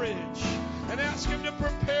marriage and ask Him to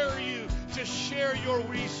prepare you to share your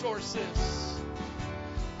resources.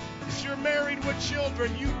 If you're married with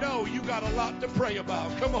children, you know you got a lot to pray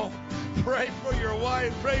about. Come on. Pray for your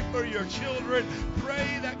wife. Pray for your children.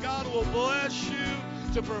 Pray that God will bless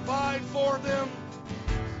you to provide for them.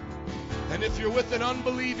 And if you're with an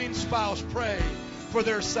unbelieving spouse, pray for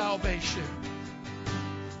their salvation.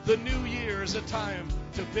 The new year is a time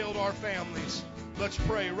to build our families. Let's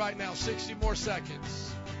pray right now. 60 more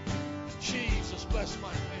seconds. Jesus, bless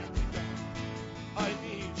my family, God. I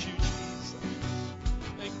need you, Jesus.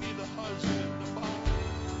 Make me the husband, the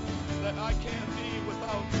father that I can't be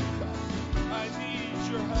without you, God. I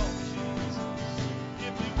need your help, Jesus.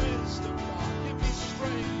 Give me wisdom, God. Give me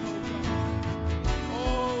strength, oh God.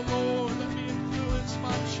 Oh, Lord, let me influence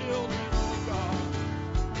my children, oh God.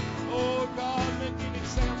 Oh, God, make me an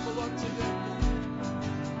example unto them.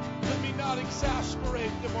 Let me not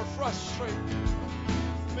exasperate them or frustrate them.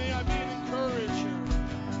 May I be an encourager.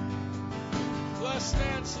 Bless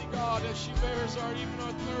Nancy, God, as she bears even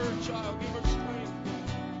our third child. Give her strength.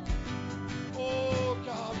 Oh,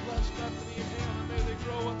 God, bless Bethany and Hannah. May they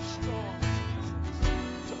grow up strong,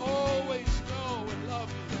 Jesus, to always know and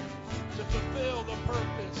love you, to fulfill the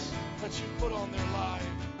purpose that you put on their life.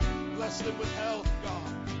 Bless them with health,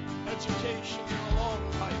 God, education, and a long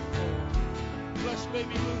life, Lord. Bless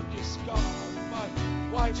baby Lucas, God, in my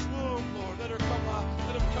wife's womb, Lord. Let him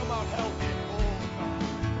come out healthy and whole, God.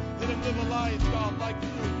 Let him live a life, God, like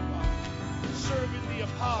Luke, God, serving the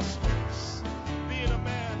apostles, being a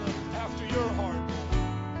man after your heart,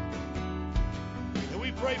 Lord. And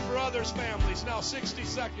we pray pray for others' families? Now, 60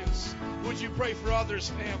 seconds. Would you pray for others'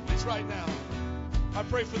 families right now? I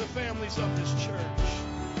pray for the families of this church.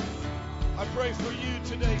 I pray for you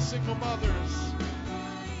today, single mothers.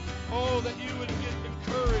 Oh, that you would get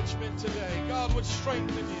encouragement today. God would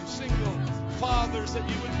strengthen you. Single fathers, that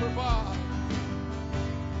you would provide.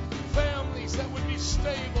 Families that would be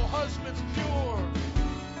stable. Husbands pure.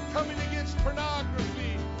 Coming against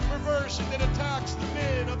pornography, perversion that attacks the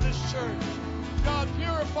men of this church. God,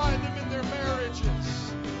 purify them in their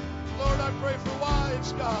marriages. Lord, I pray for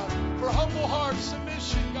wives, God, for humble heart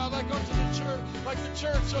submission, God, like unto the church, like the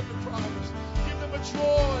church of the promise. Give them a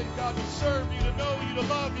joy, God, to serve you, to know you, to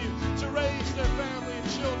love you, to raise their family and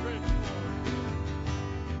children.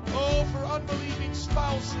 Oh, for unbelieving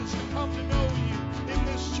spouses to come to know you in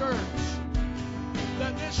this church.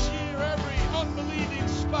 That this year every unbelieving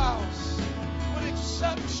spouse would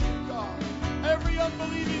accept you, God. Every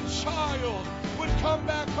unbelieving child would come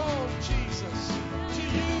back home, Jesus, to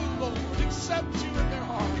you, Lord. Accept you in their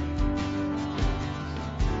heart.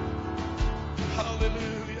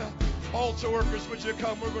 Hallelujah. Altar workers, would you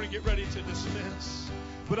come? We're going to get ready to dismiss.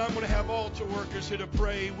 But I'm going to have altar workers here to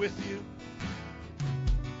pray with you.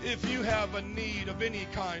 If you have a need of any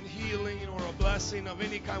kind, healing or a blessing of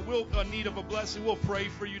any kind, a need of a blessing, we'll pray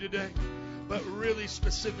for you today. But really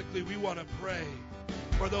specifically, we want to pray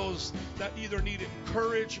for those that either need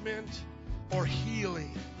encouragement or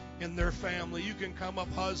healing in their family. You can come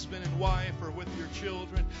up husband and wife, or with your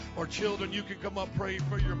children, or children, you can come up pray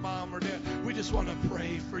for your mom or dad. We just want to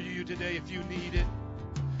pray for you today if you need it.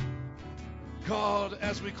 God,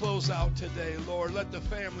 as we close out today, Lord, let the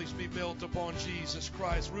families be built upon Jesus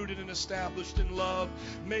Christ, rooted and established in love.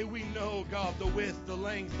 May we know, God, the width, the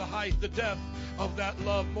length, the height, the depth of that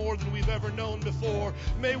love more than we've ever known before.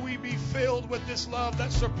 May we be filled with this love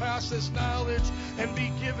that surpasses knowledge and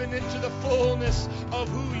be given into the fullness of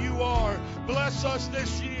who you are. Bless us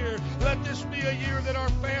this year. Let this be a year that our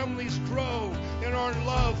families grow in our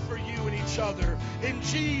love for you and each other. In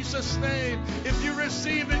Jesus' name, if you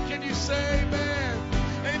receive it, can you say amen?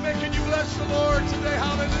 Amen. Can you bless the Lord today?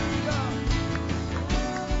 Hallelujah.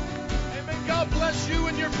 Amen. God bless you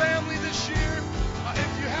and your family this year.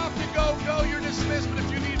 If you have to go, go. You're dismissed. But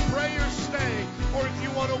if you need prayer, stay. Or if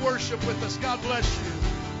you want to worship with us, God bless you.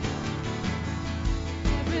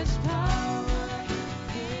 There is power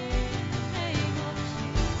in the name of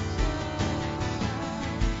Jesus.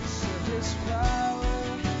 There is power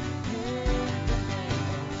in the name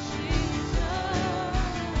of Jesus.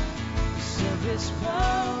 There is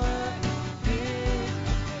power in the name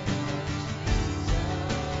of Jesus.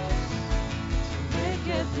 Break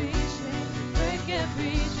every chain, break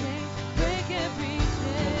every chain, break every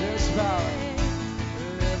chain. There's power.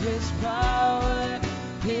 There is power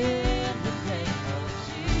in the name of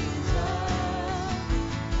Jesus.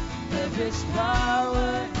 There is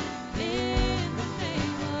power in the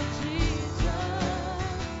name of Jesus.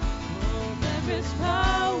 Oh, there is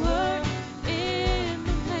power in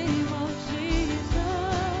the name of Jesus.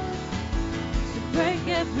 To break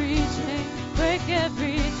every chain, break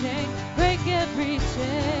every chain, break every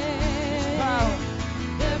chain.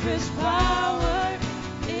 There is power.